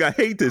this pick. Gosh,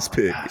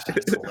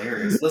 that's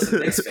hilarious. Listen,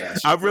 Knicks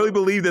fans. I really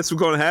believe that's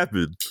what's going to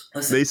happen.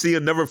 Listen, they see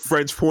another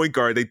French point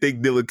guard, they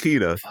think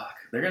Ntilikina. Fuck,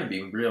 they're going to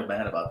be real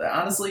mad about that.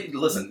 Honestly,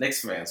 listen,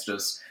 Knicks fans,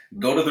 just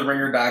go to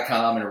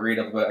theringer.com and read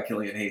up about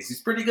Killian Hayes.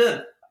 He's pretty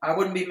good. I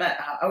wouldn't be mad.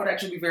 I would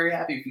actually be very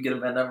happy if you get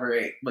him at number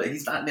 8. But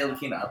he's not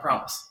Ntilikina. I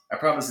promise. I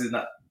promise he's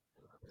not.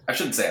 I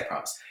shouldn't say I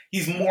promise.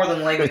 He's more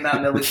than likely not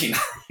Ntilikina.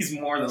 He's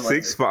more than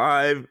likely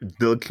 6'5".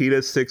 Ntilikina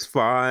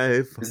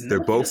 6'5".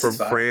 They're both from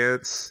 6'5"?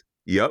 France.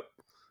 Yep.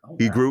 Oh,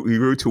 he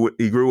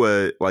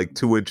grew like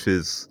 2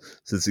 inches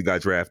since he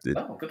got drafted.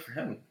 Oh, good for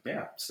him.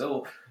 Yeah.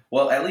 So,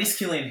 well, at least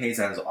Killian Hayes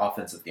has an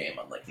offensive game,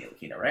 unlike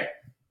Ntilikina, right?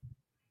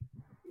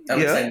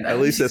 At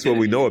least that's what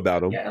we know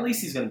about him. Yeah, at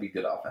least he's going to be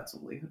good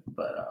offensively.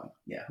 But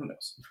yeah, who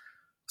knows?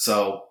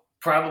 So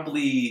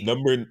probably.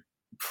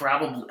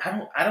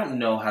 I don't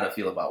know how to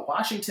feel about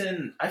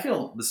Washington. I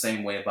feel the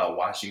same way about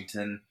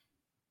Washington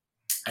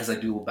as I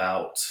do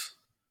about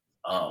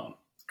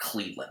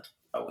Cleveland,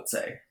 I would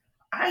say.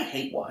 I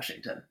hate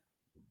Washington.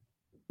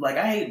 Like,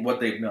 I hate what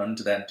they've done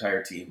to that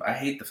entire team. I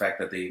hate the fact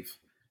that they've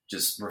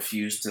just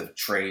refused to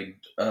trade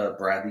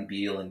Bradley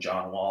Beal and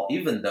John Wall,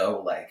 even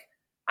though, like,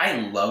 I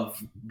love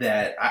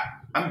that.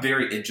 I'm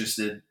very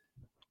interested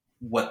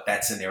what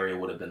that scenario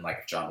would have been like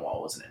if John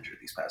Wall wasn't injured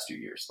these past 2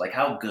 years. Like,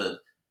 how good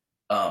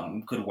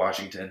could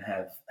Washington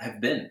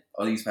have been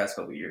all these past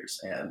couple of years?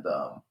 And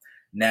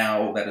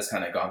now that has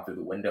kind of gone through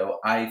the window,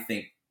 I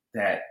think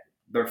that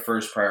their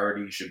first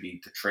priority should be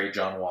to trade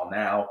John Wall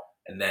now,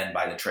 and then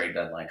by the trade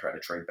deadline, try to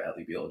trade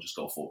Bradley Beal and just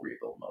go full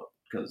rebuild mode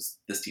because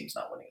this team's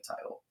not winning a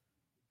title.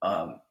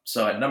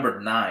 So at number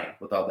 9,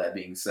 with all that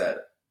being said,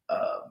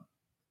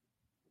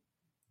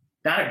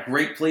 not a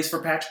great place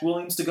for Patrick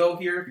Williams to go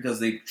here because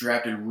they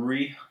drafted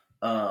Rui.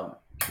 And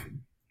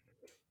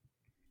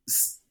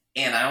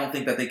I don't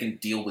think that they can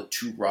deal with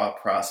 2 raw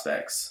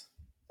prospects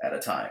at a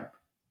time.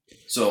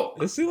 So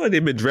it seems like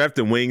they've been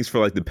drafting wings for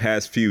like the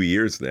past few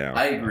years now.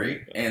 I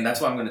agree, and that's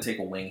why I'm going to take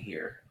a wing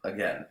here.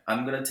 Again,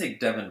 I'm going to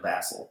take Devin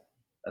Vassell.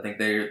 I think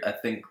that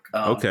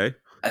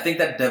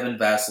Devin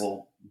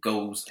Vassell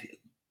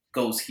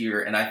goes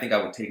here, and I think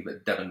I would take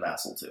Devin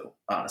Vassell too,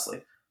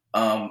 honestly.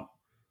 And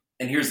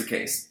here's the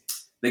case: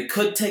 they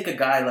could take a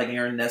guy like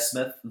Aaron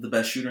Nesmith, the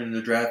best shooter in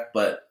the draft,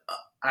 but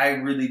I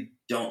really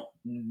don't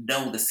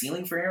know the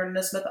ceiling for Aaron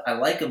Nesmith. I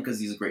like him because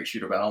he's a great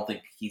shooter, but I don't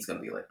think he's going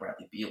to be like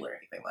Bradley Beal or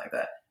anything like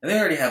that. And they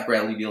already have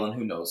Bradley Beal, and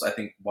who knows? I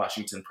think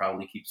Washington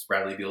probably keeps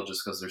Bradley Beal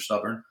just because they're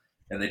stubborn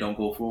and they don't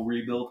go full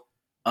rebuild.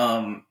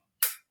 I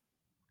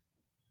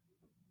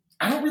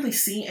don't really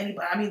see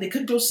anybody. I mean, they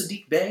could go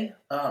Sadiq Bey.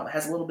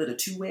 Has a little bit of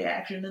two-way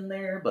action in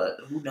there, but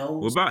who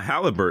knows? What about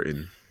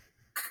Halliburton?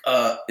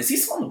 Is he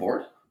still on the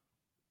board?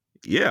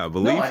 Yeah, I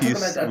believe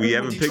we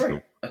haven't picked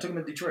him. I took him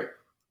at Detroit.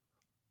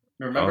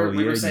 Remember,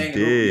 we were saying,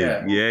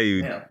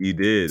 you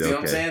did. See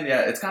what I'm saying?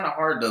 Yeah, it's kind of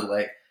hard to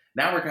like.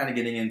 Now we're kind of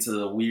getting into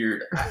the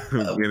weird.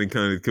 Getting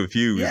kind of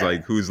confused,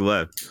 like who's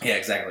left. Yeah,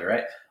 exactly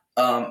right.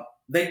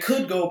 They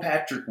could go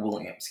Patrick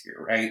Williams here,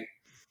 right?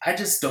 I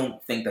just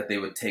don't think that they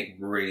would take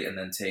Rui and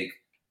then take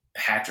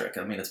Patrick.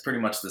 I mean, it's pretty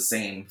much the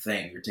same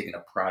thing. You're taking a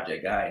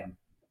project guy.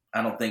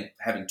 I don't think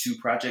having 2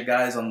 project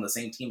guys on the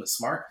same team is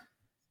smart.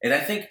 And I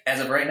think as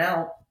of right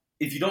now,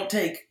 if you don't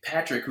take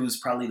Patrick, who's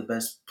probably the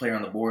best player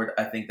on the board,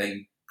 I think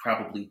they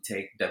probably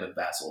take Devin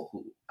Vassell,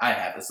 who I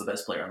have as the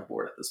best player on the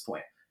board at this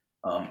point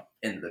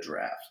in the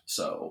draft.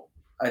 So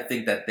I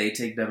think that they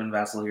take Devin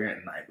Vassell here,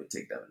 and I would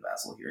take Devin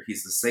Vassell here.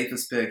 He's the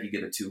safest pick. You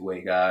get a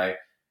 2-way guy.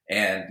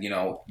 And,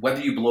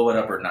 whether you blow it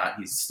up or not,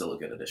 he's still a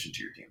good addition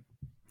to your team.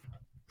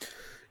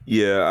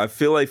 Yeah, I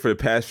feel like for the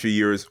past few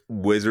years,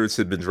 Wizards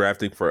have been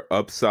drafting for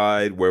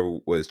upside, where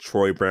it was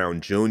Troy Brown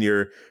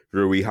Jr.,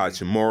 Rui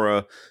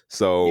Hachimura.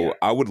 So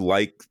I would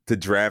like to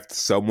draft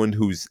someone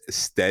who's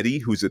steady,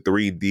 who's a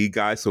 3-D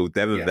guy. So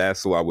Devin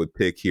Vassell I would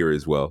pick here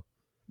as well.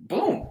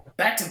 Boom.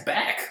 Back to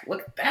back.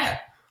 Look at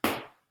that.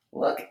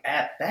 Look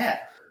at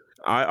that.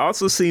 I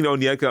also seen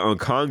Onyeka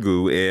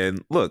Okongwu,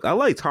 and look, I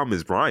like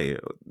Thomas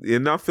Bryant,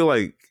 and I feel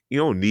like you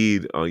don't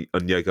need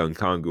Onyeka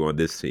Okongwu on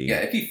this team. Yeah,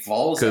 if he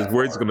falls because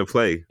where's going to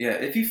play? Yeah,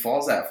 if he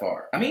falls that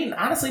far. I mean,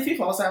 honestly, if he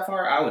falls that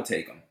far, I would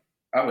take him.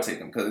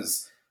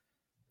 Because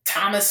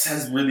Thomas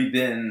has really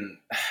been.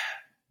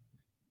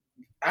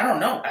 I don't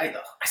know. I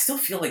still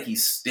feel like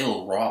he's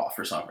still raw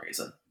for some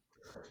reason.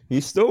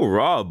 He's still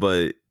raw,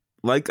 but.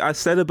 Like I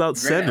said about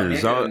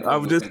centers,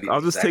 I'll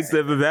just take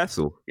Devin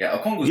Vassell. Yeah,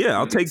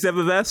 I'll take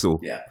Devin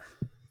Vassell.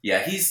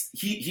 Yeah,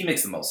 he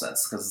makes the most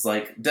sense because it's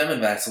like Devin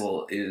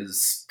Vassell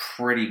is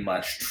pretty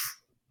much,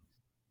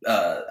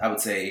 I would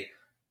say,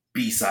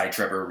 B-side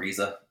Trevor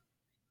Ariza.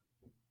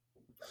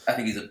 I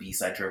think he's a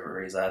B-side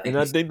Trevor Ariza.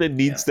 I think they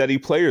need steady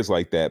players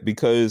like that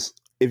because.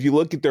 If you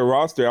look at their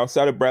roster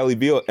outside of Bradley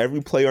Beal,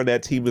 every player on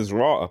that team is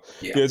raw.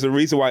 Yeah. There's a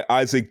reason why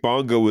Isaac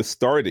Bongo is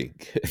starting.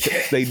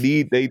 they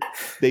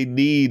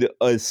need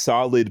a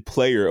solid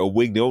player, a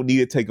wing. They don't need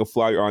to take a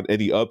flyer on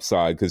any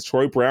upside because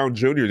Troy Brown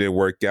Jr. didn't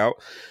work out.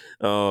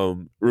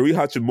 Rui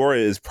Hachimura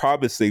is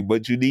promising,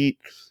 but you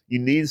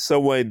need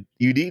someone.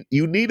 You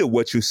need a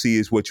what you see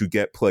is what you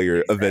get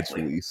player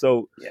eventually.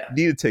 So you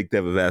need to take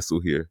Devin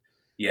Vassell here.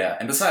 Yeah,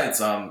 and besides,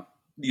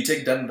 you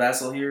take Devin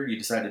Vassell here. You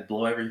decide to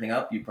blow everything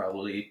up. You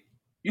probably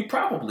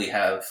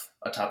have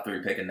a top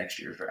 3 pick in next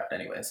year's draft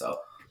anyway. So,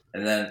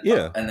 and then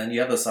you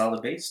have a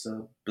solid base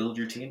to build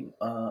your team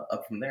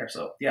up from there.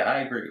 So, yeah, I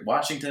agree.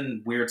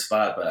 Washington, weird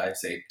spot, but I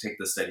say take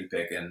the steady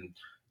pick and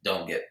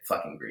don't get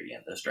fucking greedy in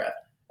this draft.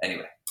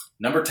 Anyway,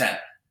 number 10,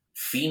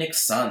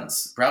 Phoenix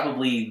Suns,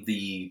 probably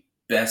the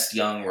best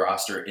young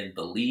roster in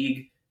the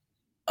league.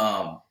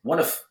 One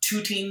of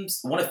 3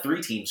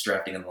 teams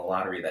drafting in the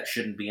lottery that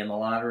shouldn't be in the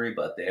lottery,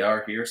 but they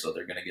are here, so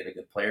they're going to get a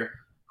good player.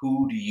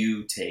 Who do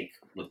you take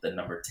with the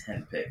number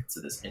 10 pick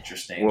to this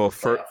interesting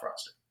playoff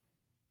roster?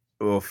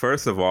 Well,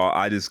 first of all,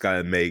 I just got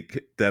to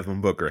make Devin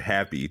Booker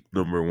happy,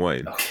 number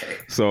 1. Okay.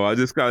 So I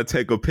just got to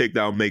take a pick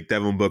that will make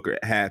Devin Booker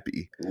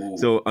happy. Ooh.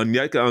 So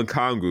Onyeka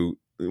Okongwu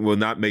will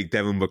not make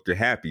Devin Booker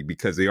happy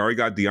because they already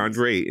got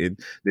DeAndre Ayton.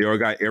 They already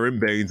got Aaron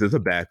Baines as a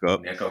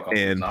backup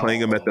and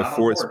playing him at the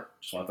 4th.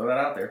 Just want to throw that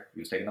out there. He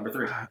was taking number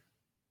 3.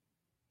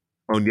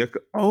 Onyeka.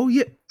 Oh,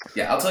 yeah.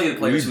 Yeah, I'll tell you the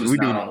players who's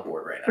not on the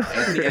board right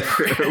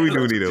now. We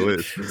do need a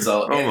list.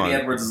 So Anthony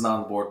Edwards is not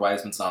on the board.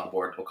 Wiseman's not on the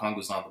board.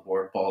 Okongwu's not on the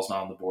board. Ball's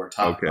not on the board.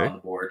 Top not on the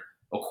board.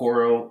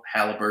 Okoro,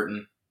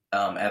 Halliburton,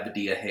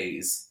 Avadia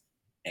Hayes,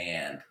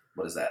 and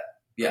what is that?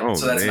 Yeah,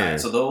 so that's 9.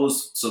 So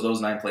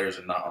those 9 players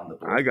are not on the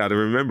board. I got to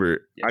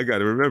remember.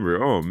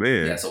 Oh,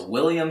 man. Yeah, so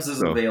Williams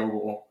is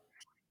available.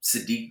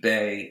 Sadiq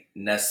Bey,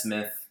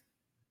 Nesmith,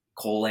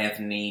 Cole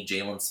Anthony,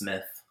 Jalen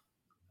Smith,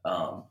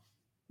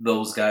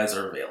 those guys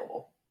are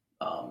available.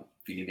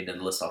 If you need me to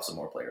list off some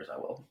more players, I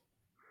will.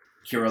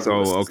 Kira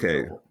Lewis is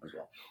available as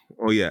well.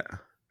 Oh yeah.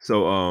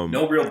 So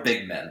no real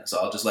big men. So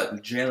I'll just let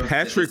Jalen.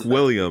 Patrick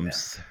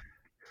Williams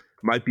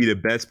might be the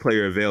best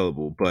player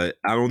available, but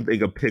I don't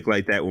think a pick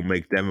like that will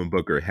make Devin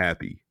Booker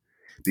happy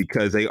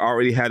because they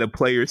already had a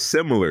player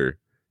similar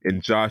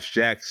in Josh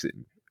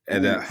Jackson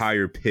at a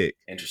higher pick.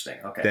 Interesting.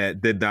 Okay.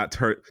 That did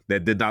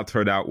not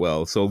turn out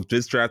well. So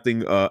just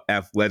drafting a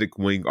athletic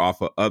wing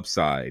off of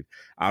upside,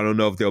 I don't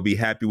know if they'll be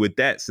happy with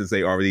that since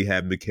they already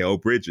have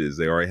Mikal Bridges.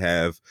 They already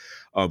have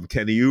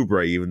Kenny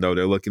Oubre, even though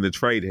they're looking to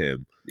trade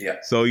him. Yeah.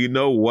 So you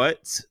know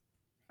what?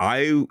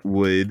 I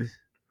would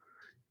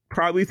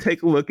probably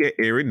take a look at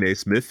Aaron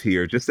Nesmith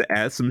here just to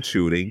add some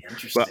shooting.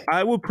 But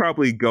I would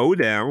probably go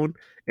down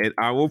and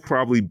I will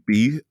probably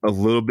be a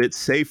little bit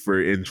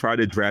safer and try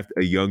to draft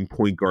a young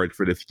point guard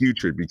for the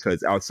future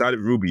because outside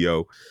of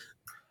Rubio,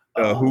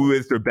 who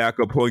is their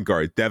backup point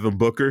guard? Devin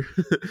Booker.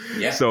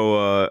 Yeah.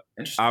 So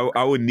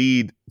I would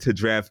need to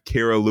draft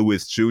Kira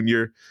Lewis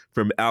Jr.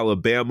 from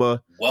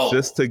Alabama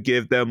just to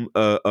give them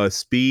a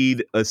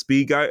speed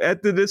guy.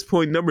 At this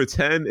point, number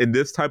 10 in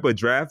this type of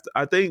draft,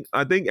 I think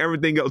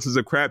everything else is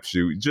a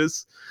crapshoot.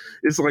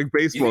 It's like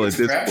baseball at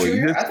this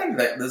point. I think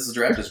that this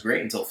draft is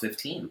great until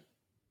 15,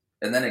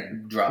 and then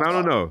it drops. I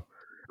don't know.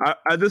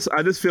 I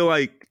just feel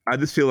like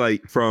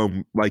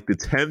from like the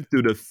 10th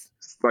through the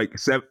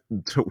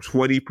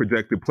 20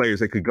 projected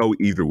players, they could go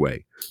either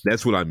way.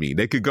 That's what I mean.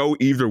 They could go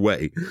either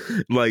way.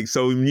 Like,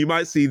 so you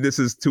might see this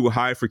is too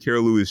high for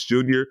Kira Lewis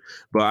Jr.,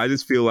 but I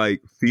just feel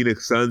like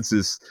Phoenix Suns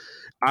is.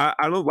 I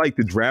don't like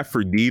the draft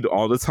for need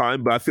all the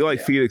time, but I feel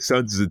like Phoenix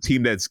Suns is a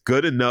team that's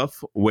good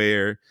enough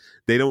where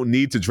they don't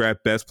need to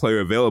draft best player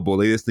available.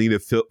 They just need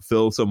to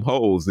fill some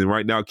holes. And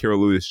right now, Kira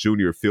Lewis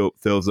Jr.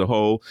 fills a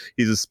hole.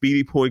 He's a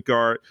speedy point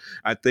guard.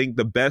 I think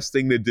the best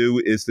thing to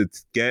do is to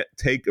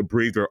take a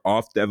breather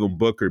off Devin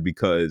Booker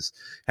because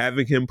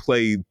having him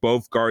play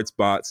both guard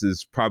spots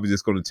is probably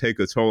just going to take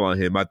a toll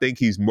on him. I think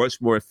he's much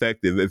more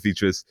effective if he's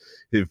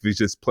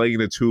just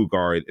playing a two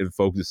guard and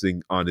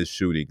focusing on his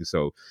shooting.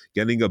 So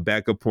getting a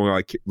backup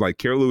point like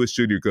Kira Lewis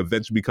Jr. could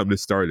eventually become the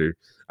starter.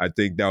 I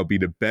think that would be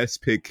the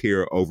best pick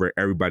here over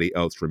everybody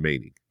else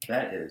remaining.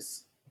 That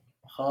is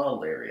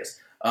hilarious.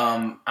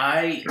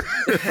 I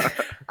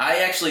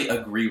actually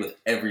agree with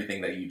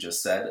everything that you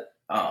just said.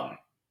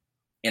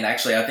 And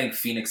actually, I think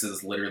Phoenix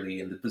is literally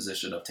in the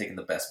position of taking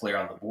the best player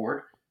on the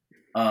board.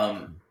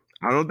 I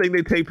don't think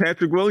they take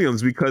Patrick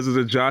Williams because of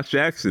the Josh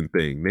Jackson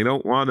thing. They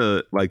don't want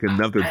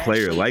another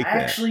player like that. I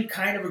actually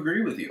kind of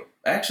agree with you.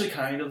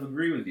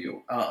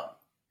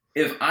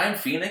 If I'm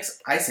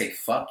Phoenix, I say,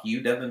 fuck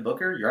you, Devin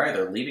Booker. You're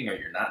either leaving or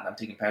you're not, and I'm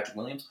taking Patrick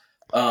Williams.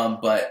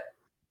 But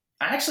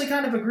I actually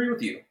kind of agree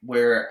with you,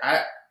 where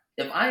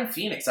if I'm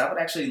Phoenix, I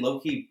would actually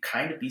low-key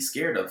kind of be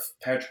scared of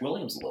Patrick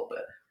Williams a little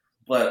bit.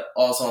 But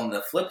also on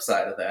the flip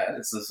side of that,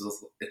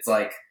 it's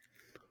like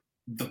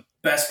the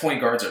best point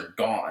guards are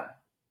gone,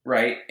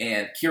 right?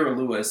 And Kira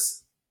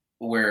Lewis,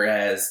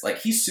 whereas like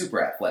he's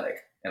super athletic,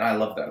 and I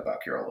love that about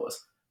Kira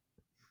Lewis.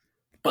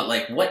 But,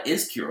 like, what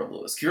is Kira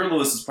Lewis? Kira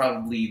Lewis is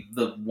probably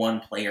the one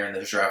player in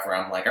this draft where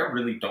I'm like, I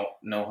really don't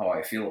know how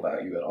I feel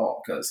about you at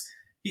all. Because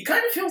he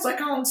kind of feels like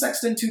Colin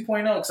Sexton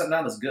 2.0, except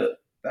not as good.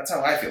 That's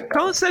how I feel about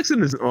Colin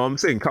Sexton is, I'm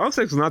saying Colin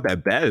Sexton's not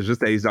that bad. It's just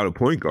that he's not a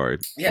point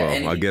guard. Yeah,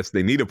 well, I guess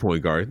they need a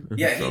point guard.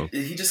 Yeah, so.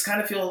 he just kind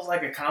of feels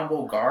like a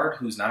combo guard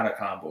who's not a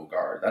combo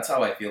guard. That's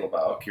how I feel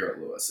about Kira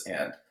Lewis.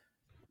 And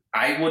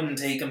I wouldn't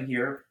take him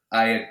here.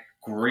 I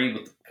agree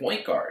with the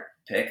point guard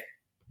pick,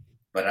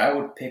 but I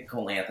would pick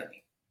Cole Anthony.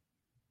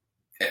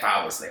 If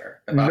I was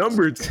there.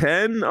 Number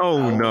 10?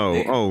 Oh, no.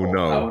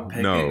 I would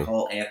pick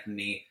Cole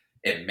Anthony.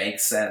 It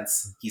makes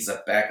sense. He's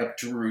a backup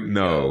to Rubio.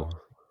 No.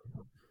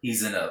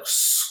 He's in a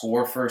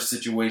score-first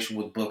situation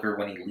with Booker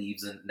when he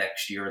leaves in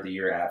next year or the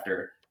year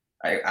after.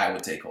 I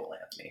would take Cole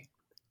Anthony,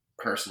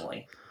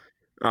 personally.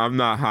 I'm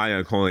not high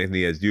on Cole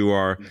Anthony as you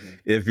are. Mm-hmm.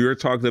 If you're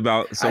talking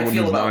about someone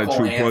who's not a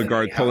true point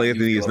guard, Cole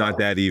Anthony is not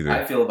that either.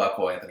 I feel about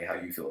Cole Anthony how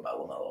you feel about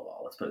LaMelo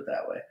Ball. Let's put it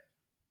that way.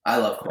 I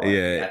love Cole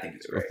Anthony. I think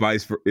he's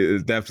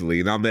great.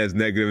 Definitely. And I'm as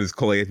negative as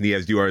Cole Anthony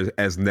as you are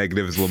as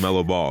negative as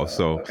LaMelo Ball.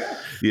 So,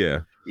 okay.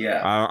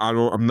 Yeah.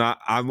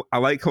 I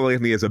like Cole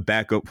Anthony as a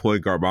backup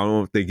point guard, but I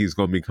don't think he's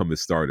going to become a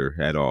starter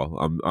at all.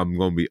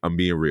 I'm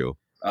being real.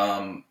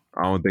 I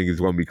don't think he's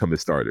going to become a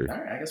starter. All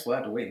right. I guess we'll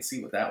have to wait and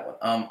see with that one.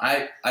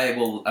 I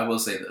will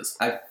say this.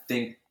 I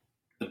think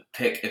the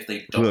pick, if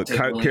they don't take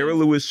Kira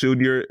Lewis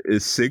Jr.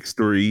 is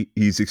 6'3".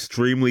 He's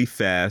extremely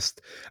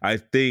fast. I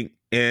think.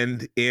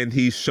 And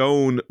he's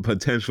shown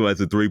potential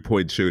as a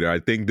 3-point shooter. I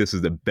think this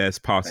is the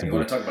best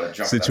possible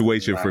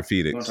situation for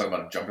Phoenix. You want to talk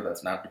about a jumper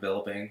that's not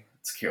developing?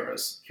 It's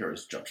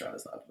Kira's jump shot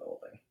is not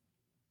developing.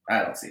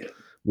 I don't see it.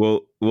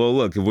 Well,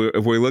 look,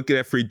 if we're looking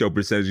at free throw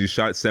percentage, you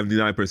shot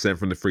 79%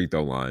 from the free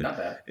throw line. Not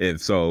bad. And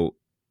so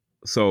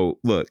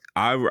look,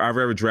 I'd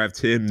rather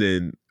draft him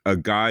than a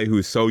guy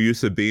who's so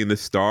used to being a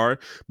star,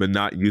 but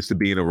not used to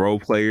being a role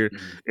player,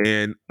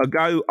 and a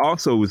guy who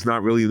also was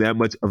not really that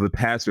much of a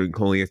passer in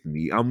Cole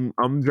Anthony.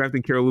 I'm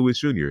drafting Kira Lewis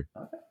Jr.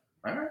 Okay,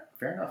 all right,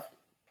 fair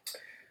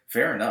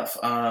enough.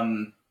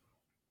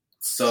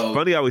 So it's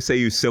funny, I would say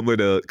you're similar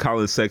to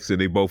Colin Sexton.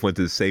 They both went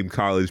to the same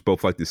college,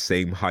 both like the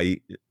same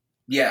height.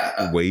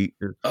 Yeah, weight.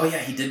 Oh yeah,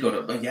 he did go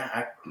to. But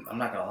yeah, I'm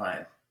not gonna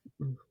lie.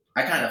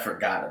 I kind of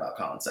forgot about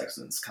Colin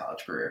Sexton's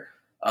college career.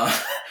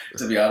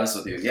 To be honest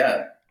with you,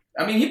 yeah.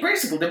 I mean,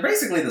 they're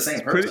basically the same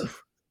person.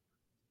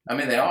 I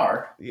mean, they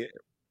are. Yeah.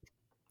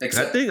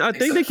 Except, I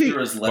think they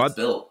Kira's less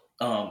built.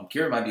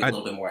 Kira might be a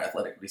little bit more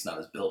athletic, but he's not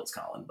as built as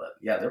Colin. But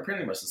yeah, they're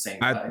pretty much the same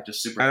guy,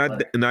 just super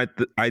athletic.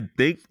 I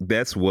think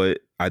that's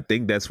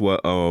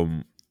what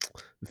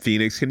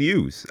Phoenix can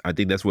use. I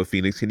think that's what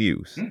Phoenix can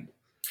use.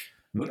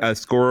 A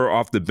scorer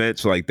off the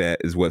bench like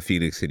that is what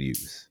Phoenix can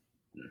use.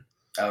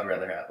 I would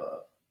rather have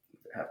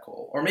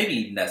Cole, or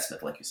maybe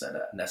Nesmith, like you said.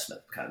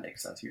 Nesmith kind of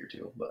makes sense here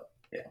too. But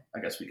yeah, I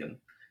guess we can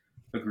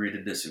agree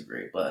to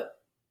disagree. But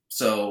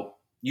so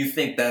you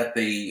think that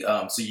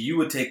so you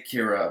would take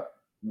Kira?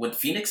 Would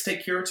Phoenix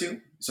take Kira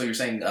too? So you're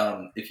saying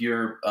if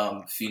you're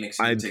Phoenix,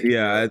 you would take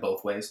Kira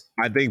both ways?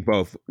 I think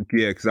both.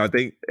 Yeah, because I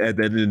think at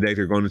the end of the day,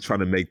 they're going to try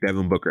to make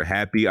Devin Booker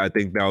happy. I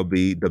think that would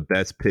be the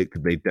best pick to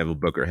make Devin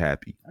Booker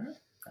happy.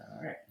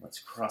 All right, let's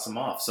cross them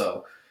off.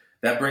 So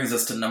that brings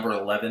us to number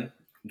 11,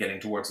 getting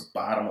towards the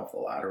bottom of the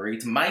lottery.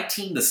 To my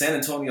team, the San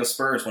Antonio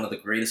Spurs, one of the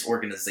greatest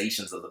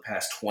organizations of the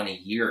past 20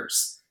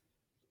 years.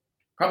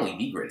 Probably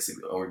the greatest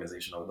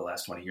organization over the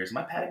last 20 years. Am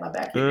I patting my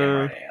back? Yeah,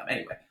 right, I am.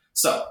 Anyway,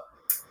 so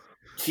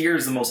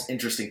here's the most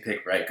interesting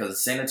pick, right?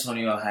 Because San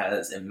Antonio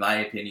has, in my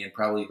opinion,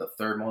 probably the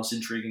third most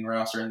intriguing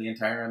roster in the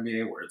entire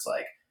NBA, where it's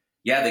like,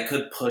 yeah, they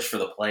could push for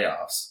the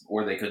playoffs,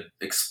 or they could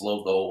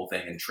explode the whole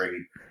thing and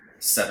trade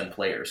 7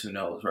 players. Who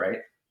knows, right?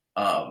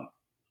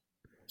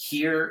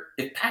 Here,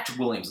 if Patrick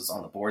Williams is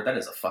on the board, that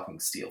is a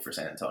fucking steal for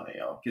San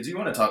Antonio. Because you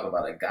want to talk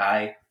about a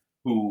guy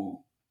who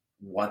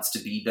wants to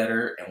be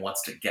better and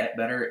wants to get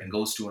better and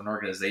goes to an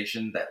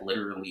organization that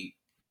literally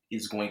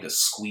is going to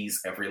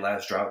squeeze every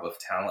last drop of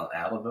talent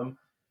out of him.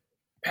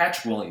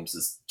 Patrick Williams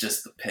is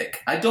just the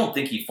pick. I don't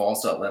think he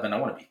falls to 11.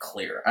 I want to be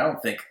clear. I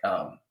don't think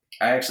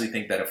I actually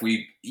think that if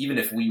we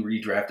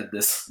redrafted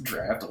this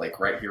draft, like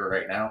right here,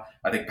 right now,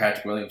 I think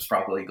Patrick Williams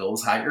probably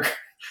goes higher.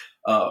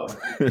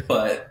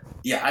 But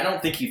yeah, I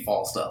don't think he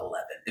falls to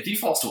 11. If he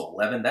falls to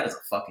 11, that is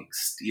a fucking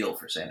steal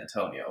for San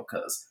Antonio,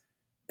 because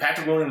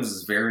Patrick Williams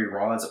is very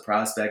raw as a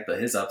prospect, but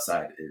his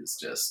upside is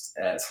just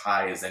as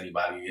high as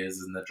anybody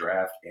is in the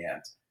draft.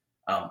 And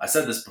I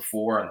said this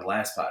before on the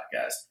last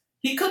podcast.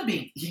 He could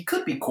be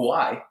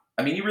Kawhi.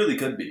 I mean, he really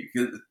could be,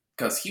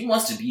 because he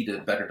wants to be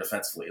better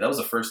defensively. That was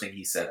the first thing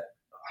he said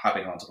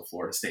hopping onto the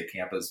Florida State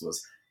campus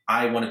was,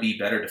 I want to be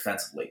better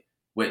defensively,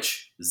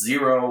 which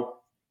 0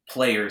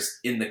 players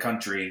in the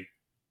country,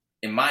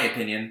 in my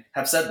opinion,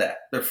 have said that.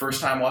 Their first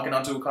time walking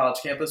onto a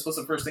college campus, what's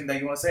the first thing that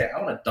you want to say? I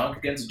want to dunk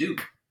against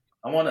Duke.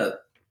 I want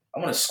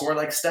to score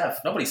like Steph.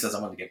 Nobody says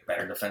I want to get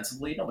better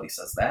defensively. Nobody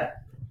says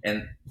that.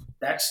 And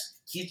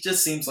he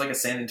just seems like a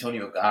San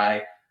Antonio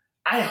guy.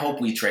 I hope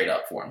we trade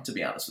up for him, to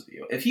be honest with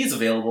you. If he's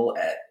available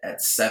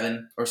at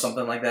 7 or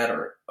something like that,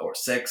 or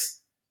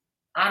 6,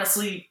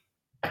 honestly,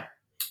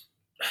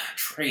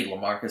 trade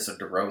LaMarcus or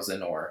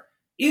DeRozan, or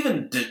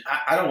even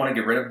I don't want to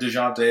get rid of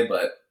DeJounte,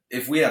 but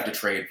if we have to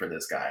trade for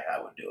this guy,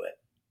 I would do it.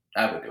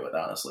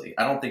 Honestly.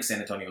 I don't think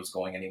San Antonio is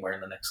going anywhere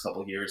in the next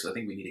couple of years. I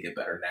think we need to get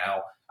better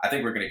now. I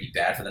think we're going to be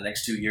bad for the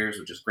next 2 years,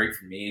 which is great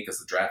for me because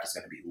the draft is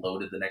going to be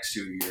loaded the next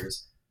 2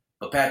 years.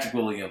 But Patrick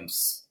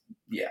Williams,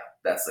 yeah,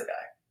 that's the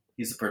guy.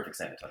 He's the perfect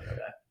San Antonio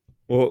guy.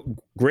 Well,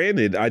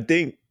 granted, I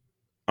think,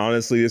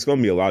 honestly, there's going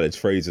to be a lot of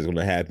trades that's going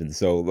to happen.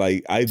 So,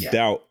 like, I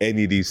doubt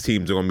any of these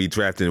teams are going to be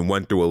drafted in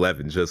 1 through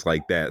 11 just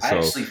like that.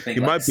 So, he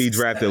might be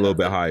drafted a little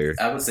bit higher.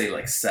 I would say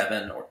like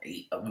 7 or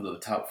 8 of the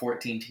top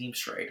 14 teams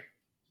trade.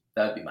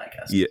 That would be my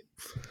guess. Yeah.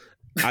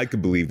 I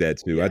could believe that,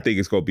 too. Yeah. I think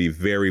it's going to be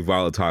very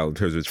volatile in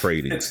terms of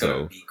trading. It's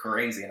going to be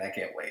crazy, and I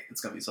can't wait.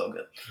 It's going to be so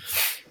good.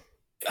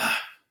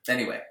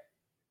 Anyway,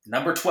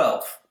 number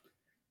 12.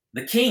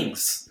 The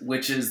Kings,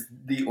 which is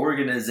the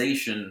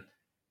organization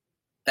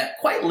that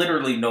quite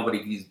literally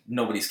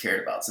nobody's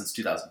cared about since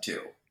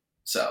 2002.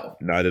 So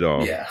not at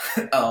all. Yeah.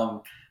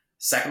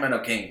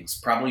 Sacramento Kings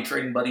probably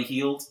trading Buddy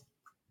Hield,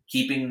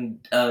 keeping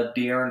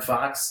De'Aaron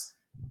Fox,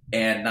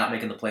 and not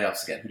making the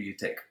playoffs again. Who do you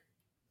take?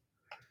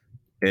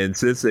 And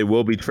since they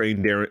will be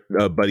trading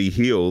Buddy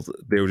Hield,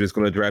 they were just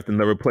going to draft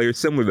another player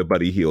similar to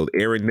Buddy Hield.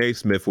 Aaron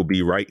Naismith will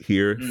be right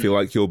here. Feel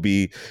like he'll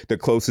be the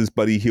closest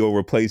Buddy Hield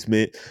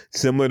replacement.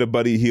 Similar to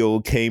Buddy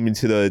Hield, came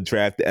into the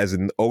draft as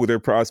an older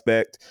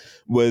prospect.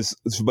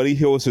 Buddy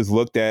Hield was just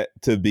looked at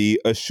to be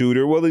a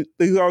shooter. Well,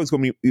 he's always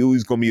going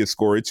to be a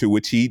scorer too,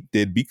 which he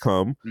did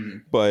become.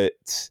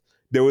 But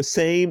there was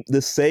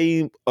the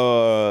same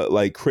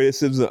like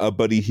criticism of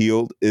Buddy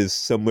Hield is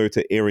similar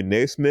to Aaron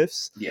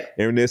Nesmith's. Yeah.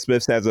 Aaron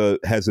Nesmith has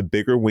a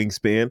bigger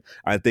wingspan.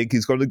 I think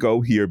he's going to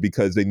go here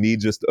because they need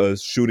just a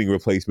shooting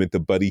replacement to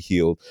Buddy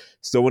Hield.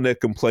 Someone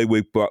that can play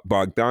with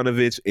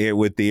Bogdanovich and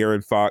with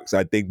De'Aaron Fox.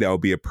 I think that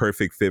would be a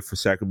perfect fit for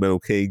Sacramento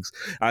Kings.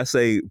 I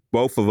say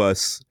both of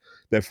us,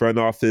 that front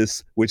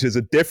office, which is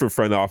a different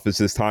front office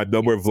this time,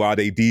 no more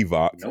Vlade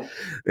Divac.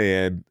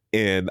 Nope.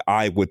 And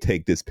I would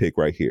take this pick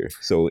right here.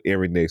 So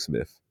Aaron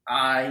Nesmith.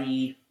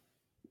 I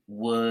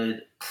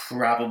would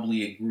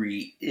probably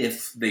agree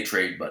if they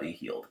trade Buddy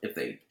Hield. If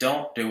they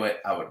don't do it,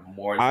 I would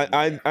more than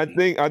I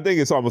think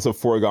it's almost a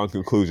foregone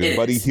conclusion.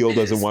 Buddy Hield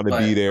doesn't want to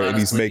be there, honestly, and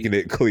he's making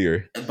it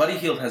clear. Buddy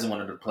Hield hasn't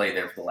wanted to play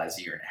there for the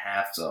last year and a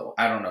half, so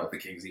I don't know if the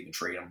Kings even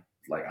trade him.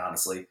 Like,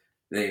 honestly,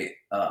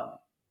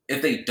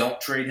 if they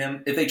don't trade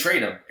him, if they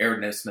trade him,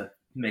 Aaron Nesmith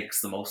makes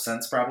the most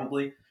sense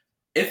probably.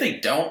 If they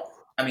don't,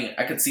 I mean,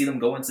 I could see them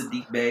go into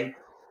Sadiq Bey.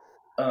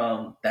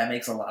 That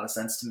makes a lot of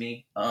sense to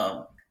me.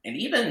 And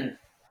even,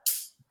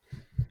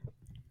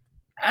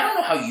 I don't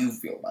know how you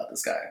feel about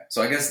this guy.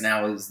 So I guess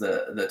now is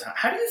the time.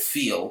 How do you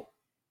feel?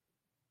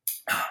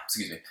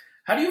 Excuse me.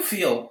 How do you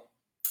feel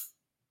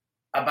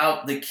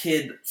about the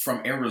kid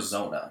from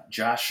Arizona,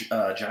 Josh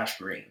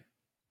Green?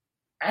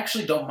 I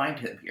actually don't mind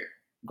him here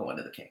going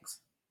to the Kings.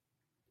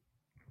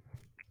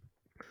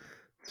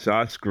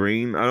 Josh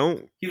Green, I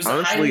don't. He was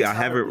honestly, I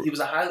haven't. He was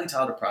a highly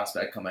touted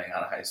prospect coming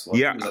out of high school.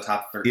 Yeah, he was a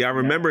top 30. Yeah, I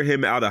remember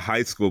him out of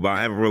high school, but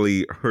I haven't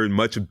really heard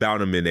much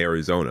about him in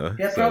Arizona.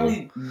 Yeah,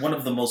 probably one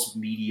of the most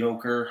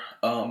mediocre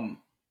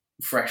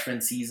freshman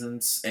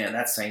seasons, and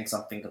that's saying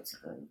something. That's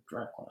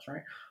draft class,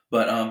 right?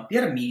 But he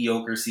had a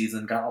mediocre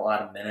season, got a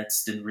lot of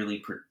minutes, didn't really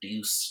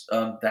produce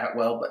that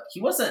well, but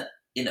he wasn't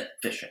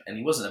inefficient, and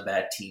he wasn't a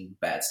bad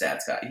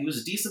stats guy. He was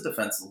a decent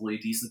defensively,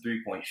 decent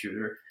 3-point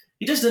shooter.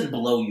 He just didn't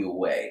blow you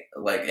away.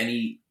 Like, and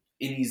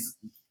he's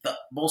the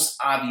most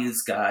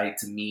obvious guy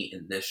to me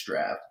in this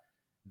draft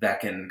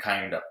that can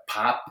kind of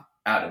pop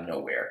out of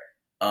nowhere.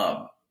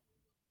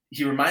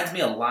 He reminds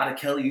me a lot of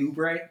Kelly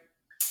Oubre,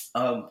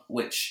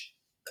 which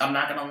I'm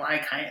not gonna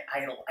lie,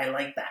 I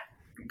like that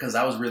because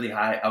I was really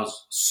high. I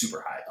was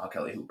super high on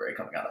Kelly Oubre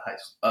coming out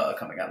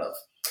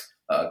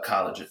of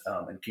college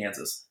in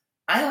Kansas.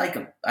 I like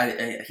him.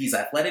 He's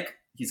athletic.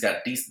 He's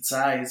got decent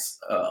size.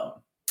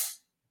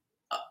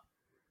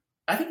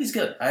 I think he's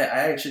good. I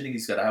actually think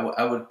he's good.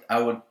 I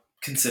would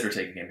consider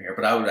taking him here,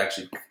 but I would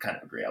actually kind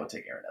of agree. I would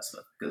take Aaron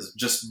Nesmith because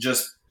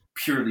just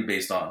purely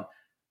based on,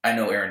 I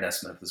know Aaron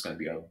Nesmith is going to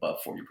be above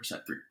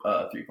 40%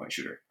 3-point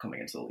shooter coming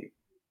into the league.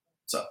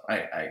 So I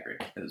agree.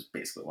 Is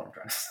basically what I'm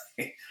trying to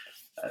say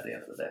at the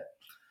end of the day.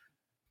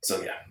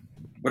 So yeah,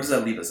 what does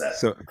that leave us at?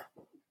 So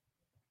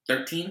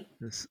 13.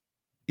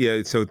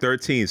 Yeah, so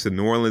 13. So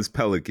New Orleans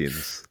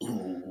Pelicans. Ooh,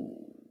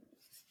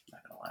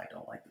 not gonna lie, I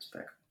don't like this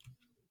pick.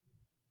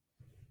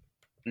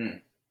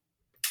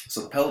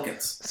 So the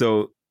Pelicans.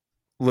 So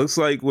looks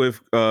like with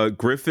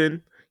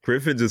Griffin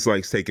just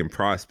likes taking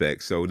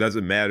prospects. So it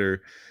doesn't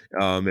matter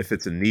if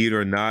it's a need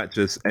or not.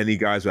 Just any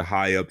guys with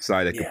high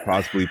upside that could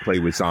possibly play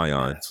with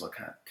Zion. That's what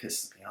kind of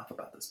pisses me off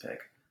about this pick.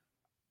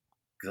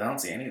 Because I don't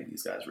see any of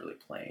these guys really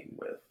playing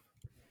with.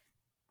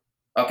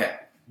 Okay.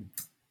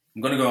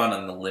 I'm going to go out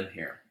on the limb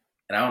here.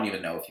 And I don't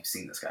even know if you've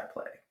seen this guy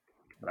play.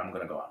 But I'm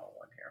going to go out on a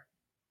limb here.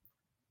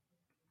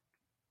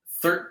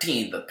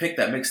 13, the pick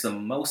that makes the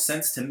most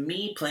sense to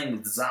me, playing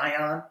with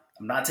Zion.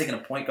 I'm not taking a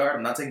point guard.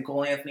 I'm not taking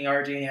Cole Anthony,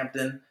 R.J.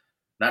 Hampton.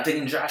 I'm not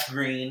taking Josh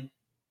Green.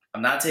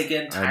 I'm not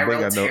taking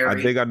Tyrell Terry.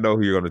 I think I know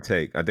who you're going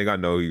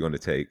to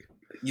take.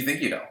 You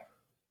think you know?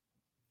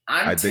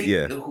 All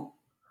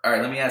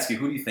right, let me ask you.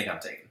 Who do you think I'm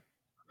taking?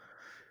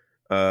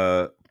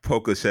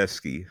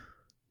 Pokusevski.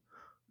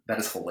 That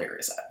is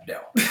hilarious.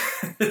 No.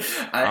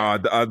 I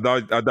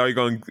thought you were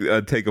going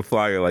to take a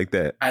flyer like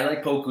that. I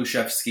like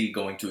Pokusevski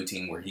going to a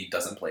team where he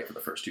doesn't play for the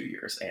first 2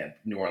 years, and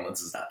New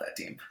Orleans is not that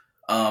team.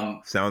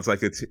 Sounds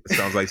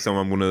like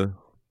someone I'm going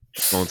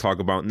to talk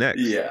about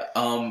next. Yeah.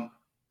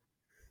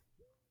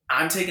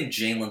 I'm taking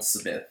Jalen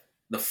Smith,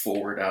 the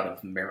forward out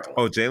of Maryland.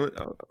 Oh, Jalen?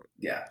 Oh,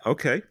 yeah.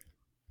 Okay.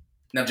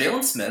 Now,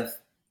 Jalen Smith,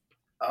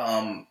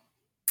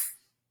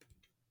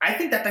 I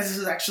think that this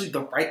is actually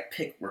the right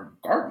pick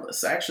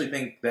regardless. I actually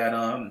think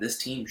that this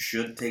team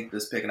should take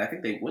this pick, and I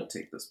think they would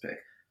take this pick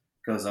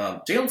because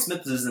Jalen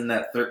Smith is in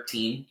that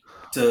 13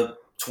 to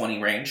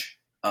 20 range.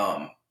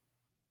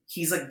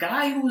 He's a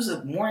guy who's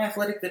more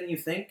athletic than you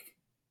think,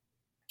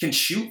 can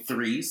shoot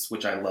threes,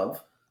 which I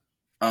love,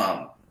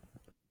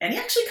 and he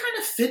actually kind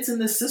of fits in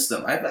this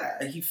system.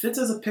 He fits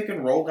as a pick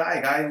and roll guy,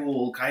 a guy who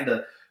will kind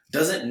of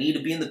doesn't need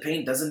to be in the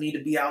paint, doesn't need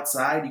to be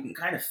outside. You can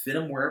kind of fit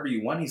him wherever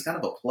you want. He's kind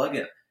of a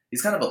plug-in.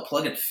 He's kind of a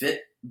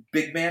plug-and-fit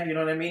big man, you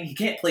know what I mean? He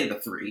can't play the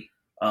three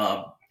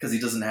because he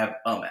doesn't have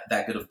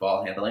that good of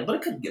ball handling, but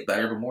it could get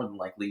better, but more than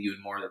likely you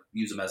would more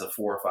use him as a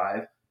 4 or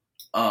 5.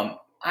 I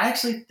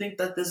actually think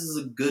that this is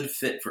a good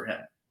fit for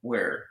him,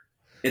 where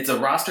it's a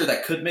roster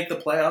that could make the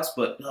playoffs,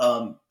 but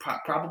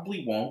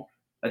probably won't.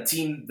 A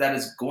team that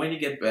is going to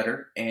get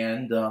better,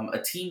 and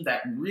a team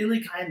that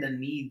really kind of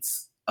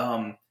needs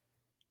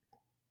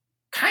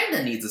kind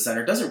of needs a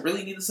center. Doesn't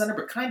really need a center,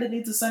 but kind of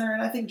needs a center.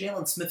 And I think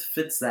Jalen Smith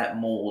fits that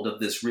mold of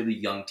this really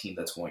young team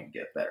that's going to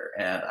get better.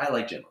 And I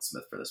like Jalen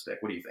Smith for this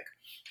pick. What do you think?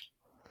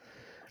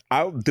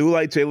 I do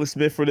like Jalen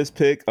Smith for this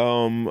pick.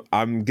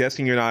 I'm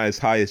guessing you're not as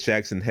high as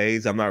Jackson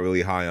Hayes. I'm not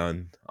really high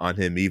on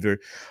him either.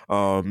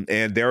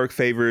 And Derek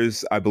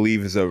Favors, I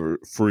believe, is a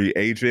free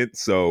agent.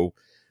 So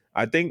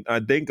I think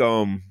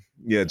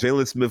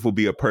Jalen Smith will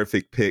be a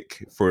perfect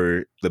pick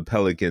for the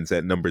Pelicans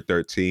at number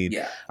 13.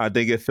 Yeah. I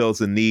think it fills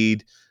a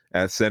need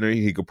at center.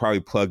 He could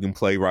probably plug and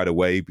play right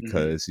away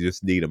because you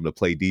just need him to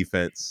play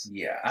defense.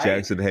 Yeah.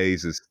 Jackson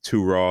Hayes is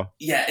too raw.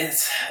 Yeah,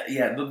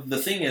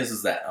 the thing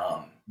is that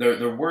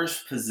the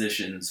worst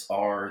positions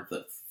are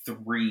the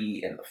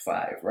 3 and the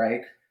 5,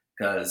 right?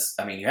 Because,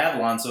 I mean, you have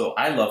Lonzo.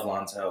 I love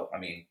Lonzo. I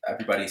mean,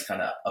 everybody's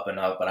kind of up and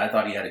up, but I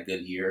thought he had a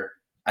good year.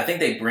 I think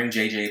they bring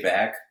JJ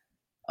back.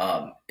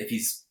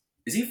 Is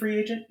he a free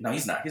agent? No,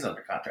 he's not. He's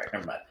under contract.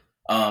 Never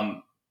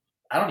mind.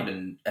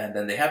 And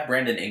then they have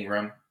Brandon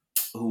Ingram,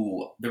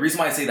 who, the reason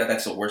why I say that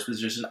that's the worst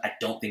position, I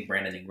don't think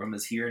Brandon Ingram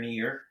is here in a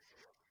year.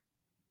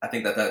 I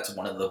think that's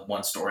one of the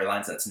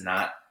storylines that's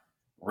not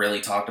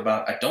really talked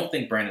about. I don't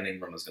think Brandon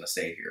Ingram is going to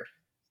stay here.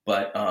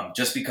 But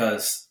just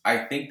because I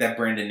think that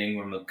Brandon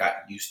Ingram got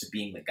used to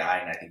being the guy,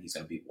 and I think he's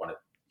going to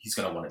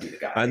want to be the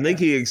guy. I think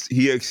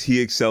he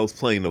excels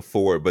playing the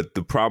 4, but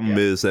the problem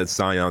is that's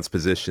Zion's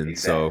position.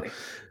 Exactly. So,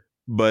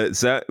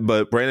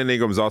 but Brandon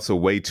Ingram is also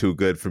way too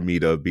good for me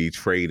to be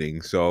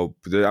trading. So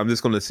I'm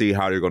just going to see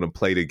how they're going to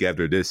play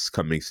together this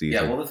coming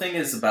season. Yeah, well, the thing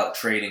is about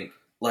trading,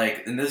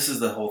 and this is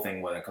the whole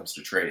thing when it comes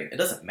to trading. It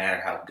doesn't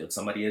matter how good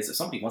somebody is. If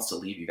somebody wants to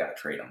leave, you got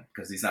to trade him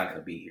because he's not going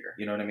to be here.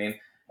 You know what I mean?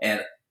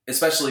 And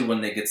especially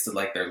when they get to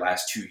their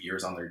last 2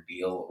 years on their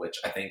deal, which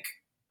I think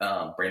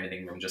Brandon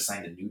Ingram just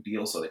signed a new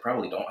deal, so they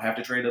probably don't have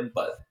to trade him.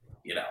 But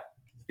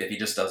if he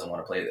just doesn't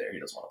want to play there, he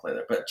doesn't want to play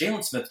there. But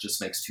Jalen Smith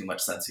just makes too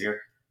much sense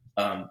here.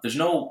 There's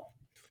no,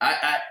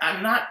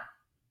 I'm not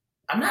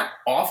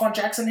off on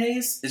Jackson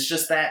Hayes. It's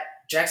just that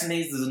Jackson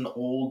Hayes is an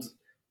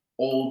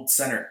old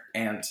center,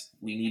 and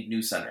we need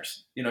new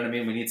centers. You know what I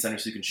mean? We need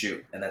centers who can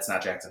shoot, and that's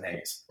not Jackson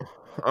Hayes.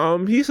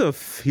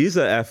 He's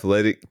an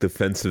athletic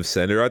defensive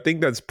center. I think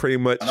that's pretty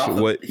much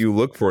what you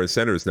look for in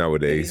centers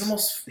nowadays.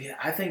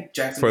 I think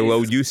Jackson for Hayes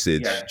low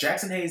usage. Yeah,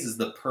 Jackson Hayes is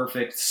the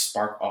perfect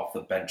spark off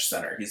the bench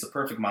center. He's the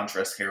perfect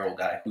Montrezl Harrell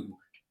guy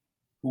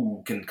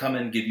who can come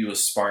in, give you a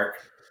spark,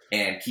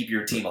 and keep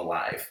your team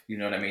alive. You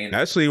know what I mean?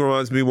 Actually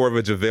reminds me more of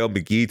a JaVale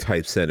McGee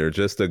type center,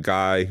 just a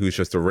guy who's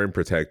just a rim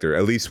protector,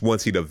 at least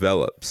once he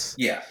develops.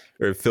 Yeah.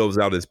 Or fills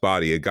out his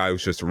body, a guy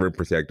who's just a rim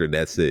protector, and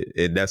that's it.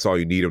 And that's all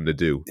you need him to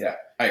do. Yeah,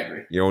 I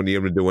agree. You don't need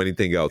him to do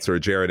anything else, or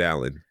Jared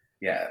Allen.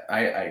 Yeah, I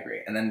agree.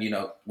 And then,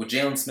 with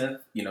Jalen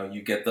Smith,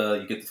 you get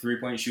the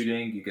 3-point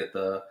shooting, you get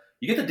the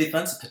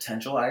defensive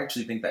potential. I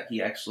actually think that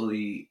he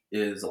actually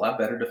is a lot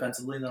better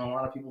defensively than a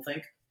lot of people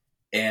think.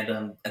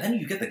 And then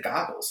you get the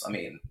goggles. I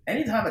mean,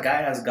 anytime a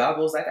guy has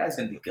goggles, that guy's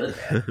going to be good,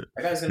 man.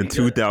 That guy's going to be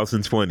good. In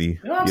 2020. You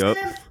know what I'm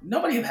saying?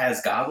 Nobody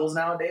has goggles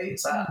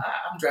nowadays. I'm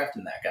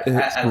drafting that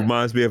guy. It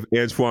reminds me of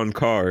Antoine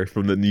Carr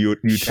from the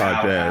Utah Jazz.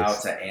 Shout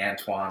out to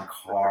Antoine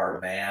Carr,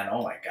 man.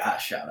 Oh, my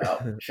gosh. Shout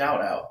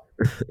out.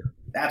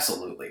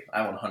 Absolutely.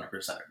 I 100% agree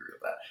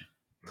with that.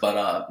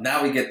 But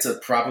now we get to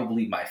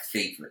probably my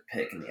favorite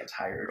pick in the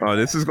entire draft. Oh,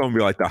 this is going to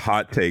be like the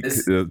hot take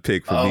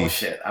pick for me. Oh,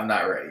 shit. I'm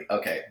not ready.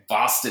 Okay.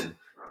 Boston.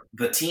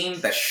 The team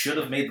that should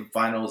have made the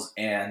finals,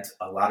 and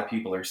a lot of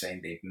people are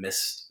saying they've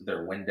missed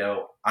their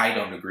window. I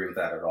don't agree with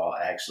that at all.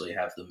 I actually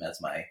have them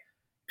as my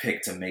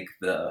pick to make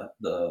the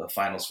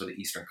finals for the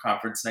Eastern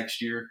Conference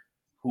next year.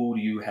 Who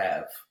do you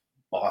have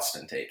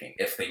Boston taking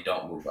if they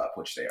don't move up,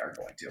 which they are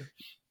going to?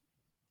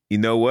 You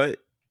know what?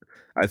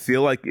 I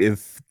feel like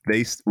if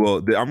they –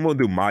 I'm going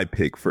to do my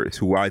pick first,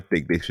 who I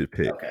think they should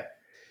pick. Okay.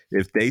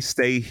 If they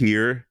stay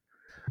here,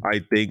 I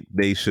think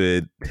they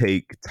should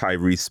take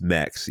Tyrese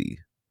Maxey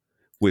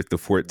with the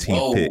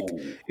 14th pick.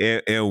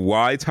 And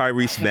why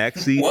Tyrese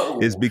Maxey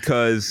is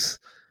because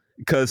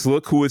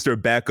look who is their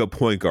backup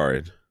point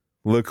guard.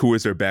 I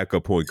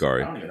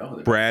don't even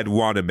know Brad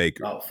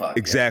Wanamaker. Oh, fuck.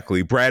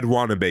 Exactly. Yeah. Brad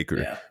Wanamaker.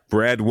 Yeah.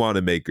 Brad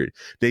Wanamaker.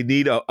 They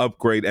need an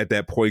upgrade at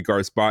that point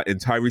guard spot,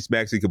 and Tyrese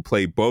Maxey can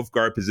play both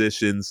guard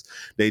positions.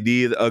 They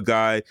need a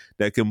guy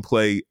that can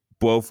play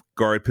both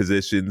guard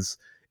positions.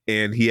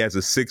 And he has a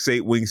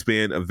 6'8"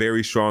 wingspan, a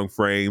very strong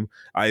frame.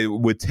 I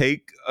would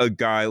take a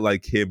guy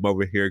like him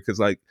over here because,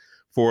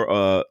 for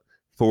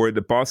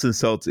the Boston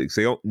Celtics,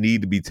 they don't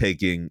need to be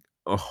taking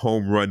a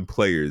home run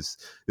players.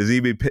 They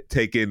need to be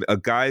taking a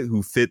guy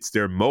who fits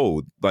their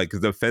mold, like a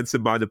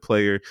defensive-minded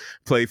player,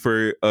 play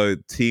for a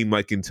team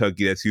like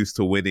Kentucky that's used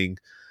to winning.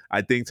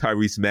 I think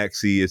Tyrese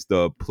Maxey is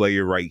the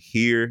player right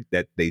here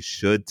that they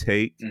should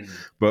take. Mm-hmm.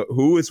 But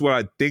who is what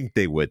I think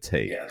they would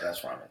take? Yeah,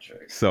 that's what I'm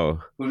intrigued. So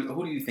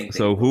who do you think?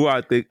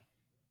 I think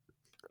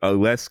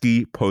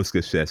Aleksej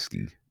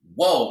Pokusevski.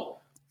 Whoa,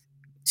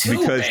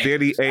 because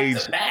Danny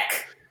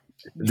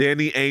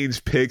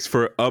Ainge picks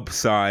for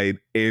upside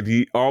and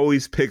he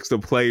always picks the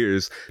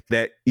players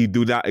that you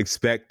do not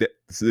expect the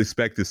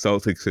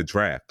Celtics to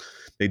draft.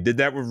 They did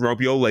that with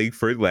Romeo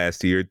Langford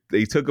last year.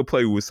 They took a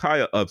player who was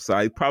higher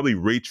upside, probably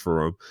reached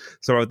for him.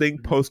 So I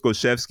think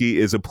Pokusevski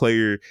is a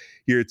player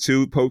here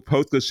too.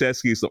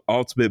 Pokusevski is the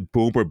ultimate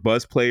boom or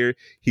bust player.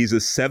 He's a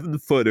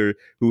 7-footer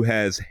who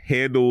has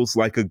handles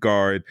like a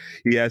guard.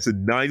 He has a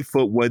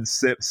 9'1"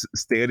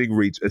 standing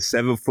reach, a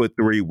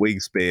 7'3"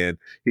 wingspan.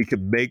 He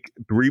can make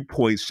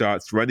 3-point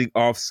shots running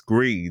off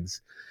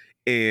screens,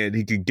 and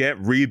he can get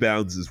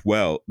rebounds as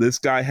well. This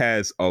guy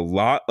has a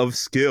lot of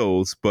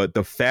skills, but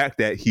the fact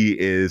that he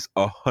is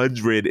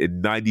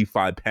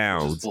 195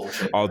 pounds,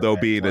 although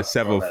being a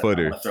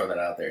 7-footer. I'm gonna throw that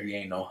out there. He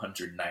ain't no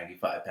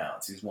 195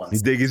 pounds. He's one. You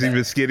think he's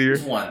even skinnier?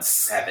 He's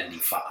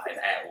 175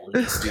 at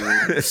least,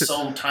 dude. He's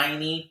so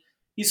tiny.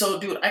 He's so,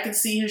 dude, I can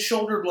see his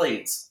shoulder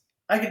blades.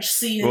 I can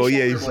see his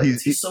shoulder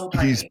blades. He's so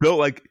tiny.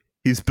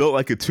 He's built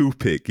like a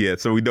toothpick. Yeah,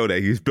 so we know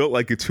that. He's built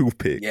like a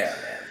toothpick. Yeah, man.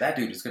 That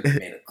dude is going to be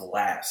made of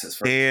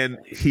glass. And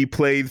he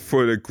played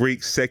for the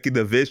Greek second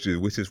division,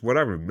 which is what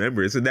I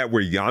remember. Isn't that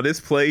where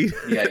Giannis played?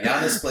 Yeah,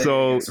 Giannis played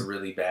against a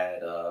really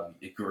bad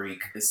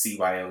Greek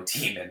CYO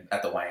team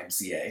at the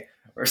YMCA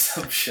or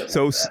some shit like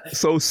that.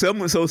 So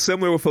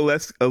similar with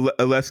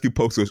Aleksej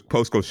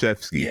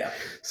Pokusevski. Yeah.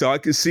 So I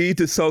could see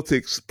the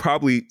Celtics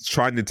probably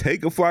trying to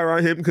take a flyer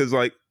on him because,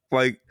 like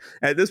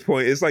at this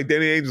point, it's like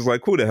Danny Ainge's like,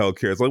 who the hell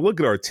cares? Like,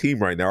 look at our team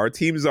right now. Our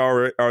team is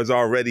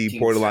already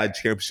borderline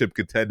championship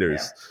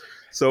contenders. Yeah.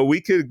 So we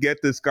could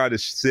get this guy to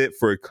sit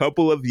for a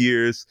couple of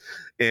years,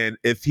 and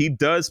if he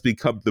does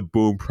become the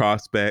boom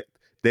prospect,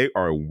 they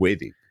are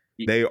winning.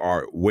 They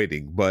are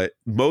winning, but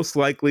most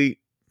likely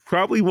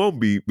probably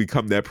won't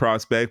become that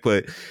prospect.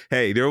 But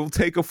hey, they'll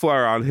take a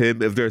flyer on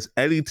him. If there's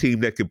any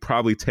team that could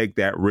probably take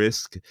that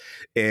risk,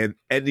 and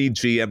any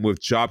GM with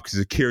job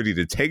security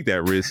to take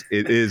that risk,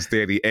 it is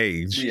Danny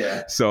Ainge.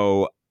 Yeah.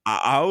 So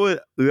I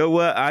would, you know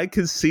what? I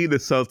can see the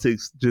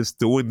Celtics just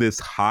doing this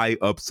high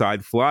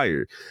upside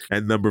flyer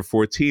at number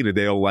 14, and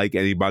they don't like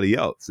anybody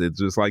else. It's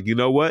just like, you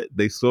know what?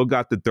 They still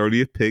got the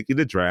 30th pick in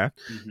the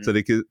draft, so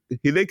they could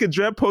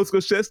draft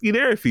Pokusevski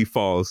there if he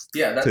falls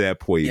to that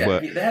point. Yeah,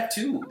 but they have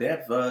two. They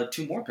have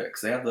 2 more picks.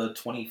 They have the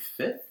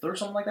 25th or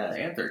something like that,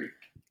 and 30.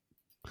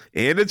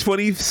 And the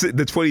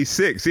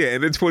 26, yeah,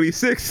 and the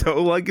 26.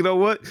 So, like, you know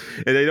what?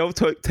 And they don't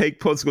take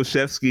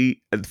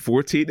Pokusevski at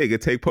 14. They can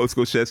take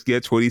Pokusevski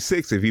at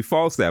 26 if he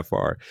falls that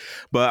far.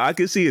 But I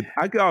can see it.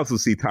 I can also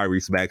see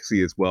Tyrese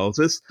Maxey as well.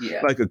 Just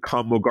like a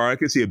combo guard. I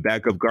can see a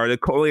backup guard. And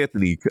Cole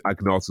Anthony, I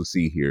can also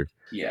see here.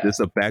 Yeah, just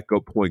a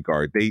backup point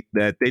guard. They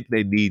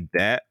need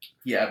that.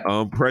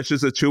 Yeah.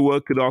 Precious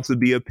Achiuwa could also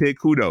be a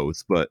pick. Who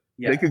knows? But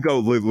they could go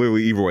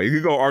literally either way. It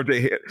could go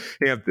RJ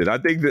Hampton. I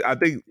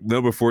think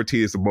number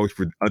 14 is the most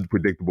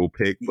unpredictable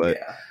pick. But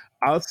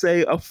I'll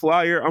say a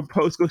flyer on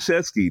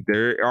Pokusevski.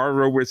 There are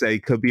rumors that he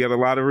could be on the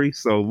lottery.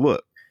 So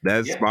look.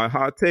 That's my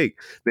hot take.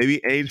 Maybe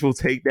Ainge will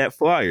take that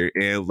flyer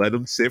and let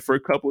him sit for a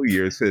couple of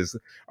years. Because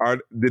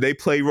did they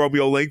play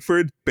Romeo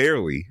Langford?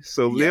 Barely.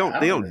 So they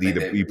don't need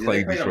to be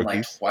playing these rookies. They played him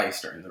like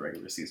twice during the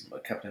regular season,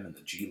 but kept him in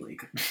the G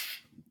League.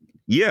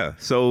 Yeah,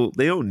 so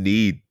they don't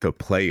need to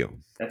play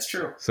him. That's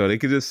true. So they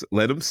can just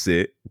let him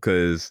sit,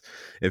 because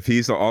if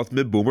he's the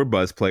ultimate boomer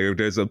bust player, if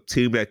there's a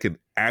team that can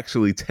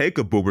actually take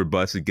a boomer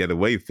bust and get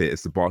away with it,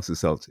 it's the Boston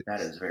Celtics. That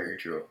is very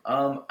true.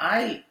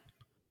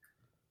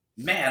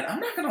 Man, I'm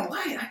not gonna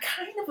lie. I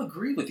kind of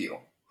agree with you.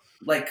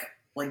 Like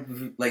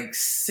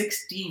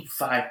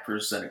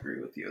 65% agree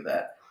with you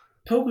that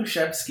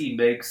Pokusevski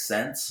makes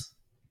sense.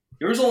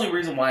 Here's the only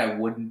reason why I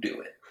wouldn't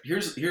do it. Here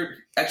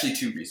actually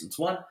 2 reasons.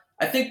 One,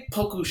 I think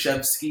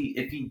Pokusevski's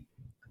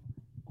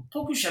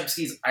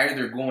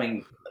either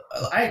going.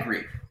 I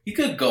agree. He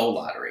could go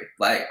lottery.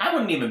 Like, I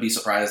wouldn't even be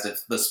surprised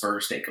if the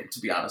Spurs take him. To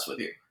be honest with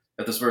you.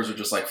 If the Spurs are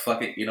just like,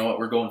 fuck it, you know what,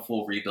 we're going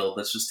full rebuild.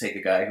 Let's just take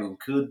a guy who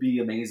could be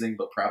amazing,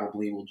 but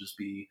probably will just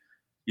be,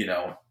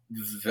 Jan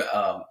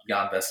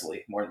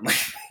Vesely, more than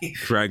likely.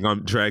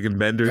 Dragon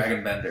Bender.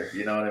 Dragon Bender,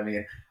 you know what I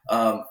mean?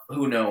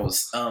 Who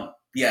knows?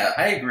 Yeah,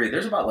 I agree.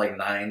 There's about like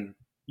nine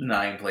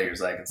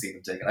players that I can see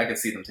them taking. I can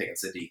see them taking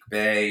Saddiq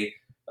Bey,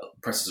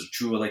 Precious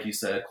Achiuwa, like you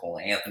said, Cole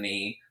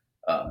Anthony,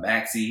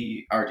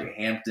 Maxey, RJ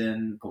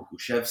Hampton,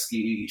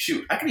 Pokusevski.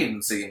 Shoot, I could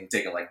even see him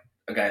taking like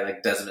a guy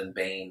like Desmond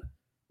Bane,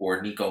 or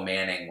Nico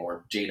Manning,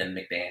 or Jaden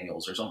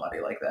McDaniels, or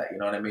somebody like that. You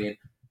know what I mean?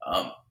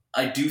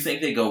 I do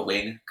think they go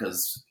wing,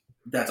 because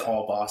that's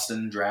all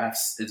Boston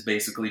drafts. It's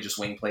basically just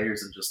wing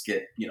players and just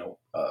get,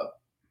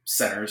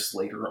 centers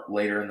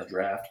later in the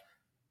draft.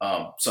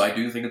 So I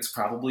do think it's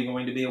probably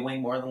going to be a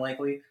wing more than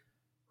likely.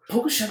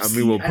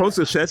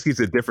 Pokusevski's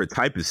a different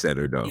type of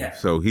center, though. Yeah.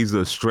 So he's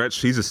a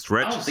stretch. I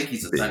don't think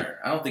he's a center.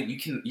 I don't think you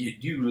can.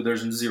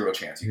 There's zero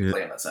chance you can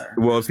play him at center.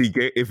 Well, if he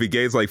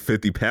gains like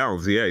 50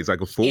 pounds, he's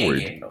like a forward.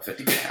 He ain't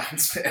 50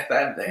 pounds.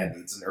 That man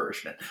needs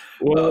nourishment.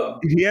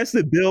 Well, he has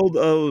to build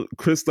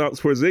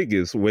Kristaps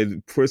Porzingis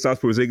when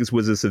Kristaps Porzingis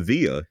was in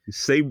Sevilla.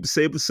 Same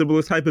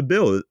similar type of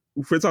build.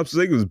 Kristaps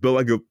Porzingis was built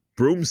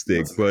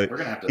broomstick. Listen, but we're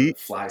gonna have to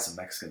fly some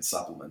Mexican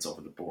supplements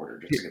over the border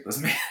just to get this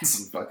man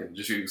some fucking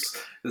juice.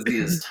 Because he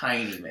is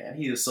tiny, man.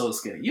 He is so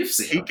skinny. You've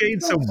seen him. He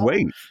gained some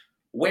weight.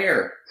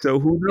 Where? So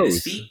who knows?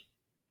 His feet?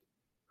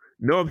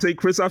 No, I'm saying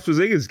Kristaps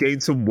Porzingis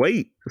gained some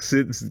weight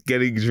since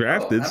getting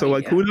drafted.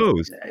 Who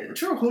knows?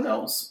 True, who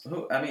knows?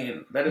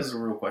 That is a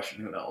real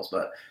question. Who knows?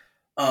 But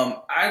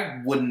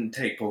I wouldn't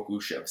take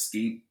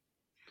Pokusevski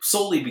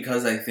solely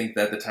because I think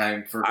that the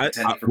time for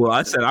contending for.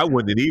 I said I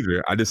wouldn't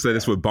either. I just said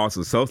it's with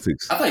Boston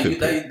Celtics. I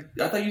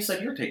thought you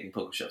said you were taking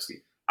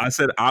Pokusevski. I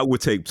said I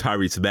would take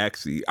Tyrese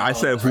Maxey. I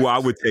said who I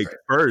would take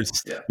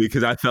first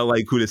because I felt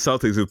like who the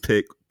Celtics would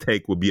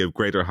take would be a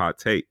greater hot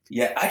take.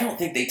 Yeah, I don't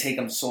think they take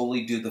him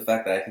solely due to the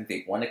fact that I think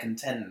they want to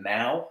contend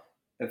now.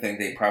 I think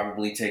they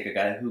probably take a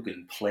guy who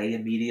can play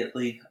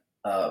immediately.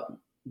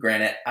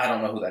 Granted, I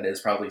don't know who that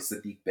is. Probably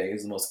Saddiq Bey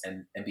is the most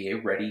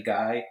NBA ready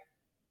guy.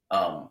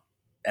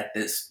 At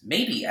this,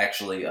 maybe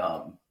actually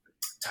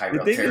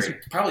Tyrell Terry.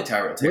 Probably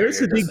Tyrell Terry. Where's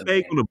Saddiq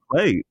Bey going to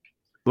play?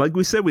 Like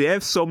we said, they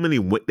have so many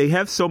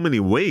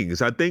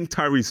wings. I think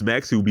Tyrese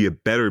Maxey would be a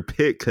better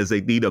pick because they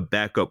need a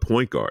backup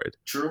point guard.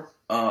 True.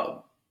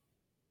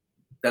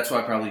 That's why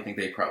I probably think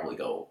they probably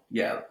go.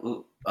 Yeah,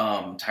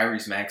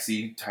 Tyrese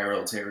Maxey,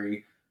 Tyrell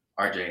Terry,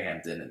 R.J.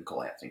 Hampton, and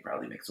Cole Anthony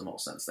probably makes the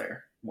most sense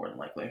there. More than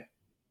likely,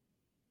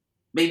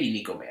 maybe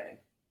Nico Manning.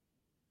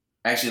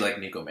 I actually like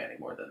Nico Manning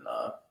more than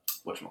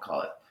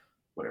whatchamacallit,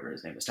 whatever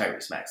his name is,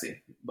 Tyrese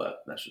Maxey.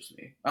 But that's just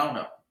me. I don't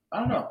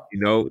know. You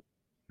know.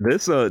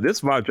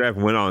 This mock draft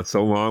went on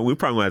so long. We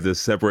probably have to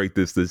separate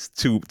this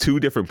two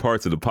different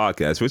parts of the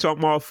podcast, which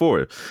I'm all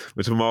for.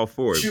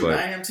 Shoot, but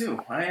I am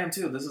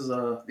too.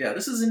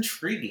 This is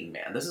intriguing,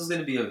 man. This is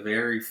going to be a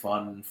very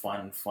fun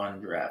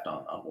draft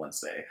on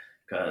Wednesday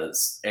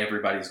because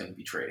everybody's going to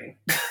be trading,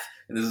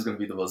 and this is going to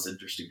be the most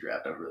interesting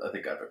draft I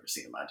think I've ever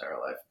seen in my entire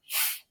life.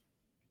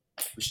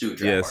 We should do a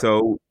draft.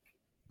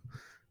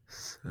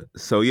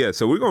 So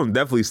we're going to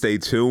definitely stay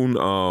tuned.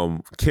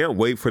 Can't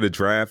wait for the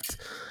draft.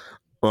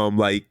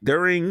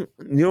 During, you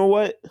know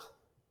what?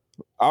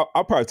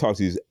 I'll probably talk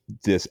to you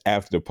this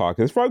after the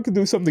podcast. Probably could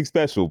do something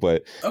special,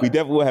 but we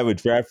definitely will have a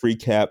draft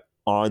recap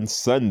on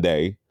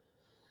Sunday.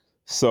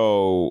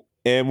 So,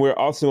 and we're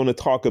also going to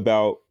talk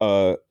about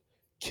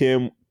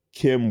Kim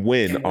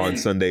Wynn on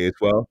Sunday as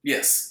well.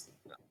 Yes.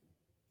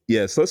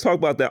 Yes, let's talk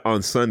about that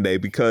on Sunday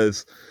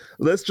because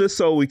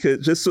so we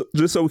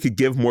could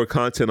give more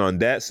content on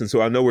that. Since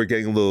I know we're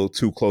getting a little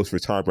too close for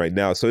time right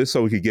now, so just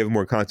so we could give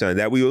more content on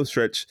that, we will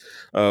stretch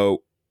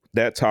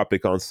that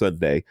topic on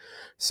Sunday.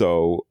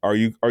 So are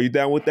you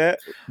down with that?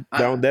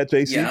 Down with that,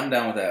 JC? Yeah, I'm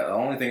down with that. The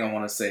only thing I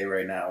want to say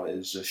right now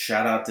is just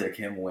shout out to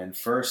Kim Wynn,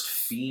 first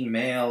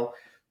female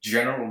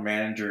general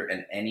manager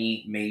in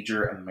any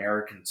major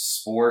American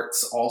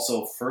sports,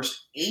 also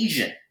first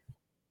Asian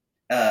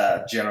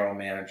general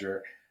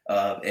manager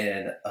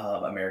in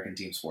American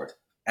team sports.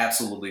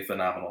 Absolutely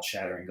phenomenal,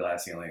 shattering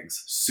glass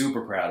ceilings.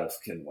 Super proud of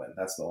Kim Wynn.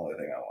 That's the only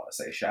thing I want to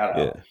say. Shout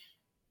out. Yeah.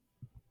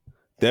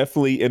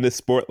 Definitely in a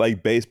sport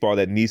like baseball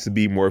that needs to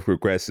be more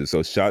progressive.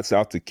 So shouts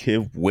out to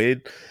Kim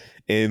Wynn.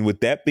 And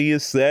with that being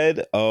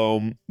said,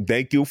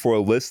 thank you for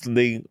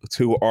listening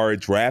to our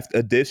draft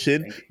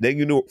edition. Thank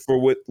you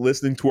for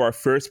listening to our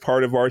first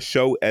part of our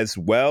show as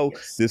well.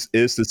 Yes. This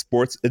is the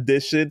sports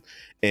edition.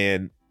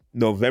 And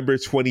November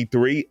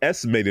 23,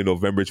 estimated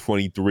November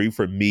 23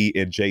 for me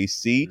and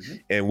JC. Mm-hmm.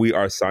 And we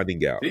are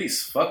signing out.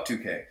 Peace. Fuck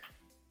 2K.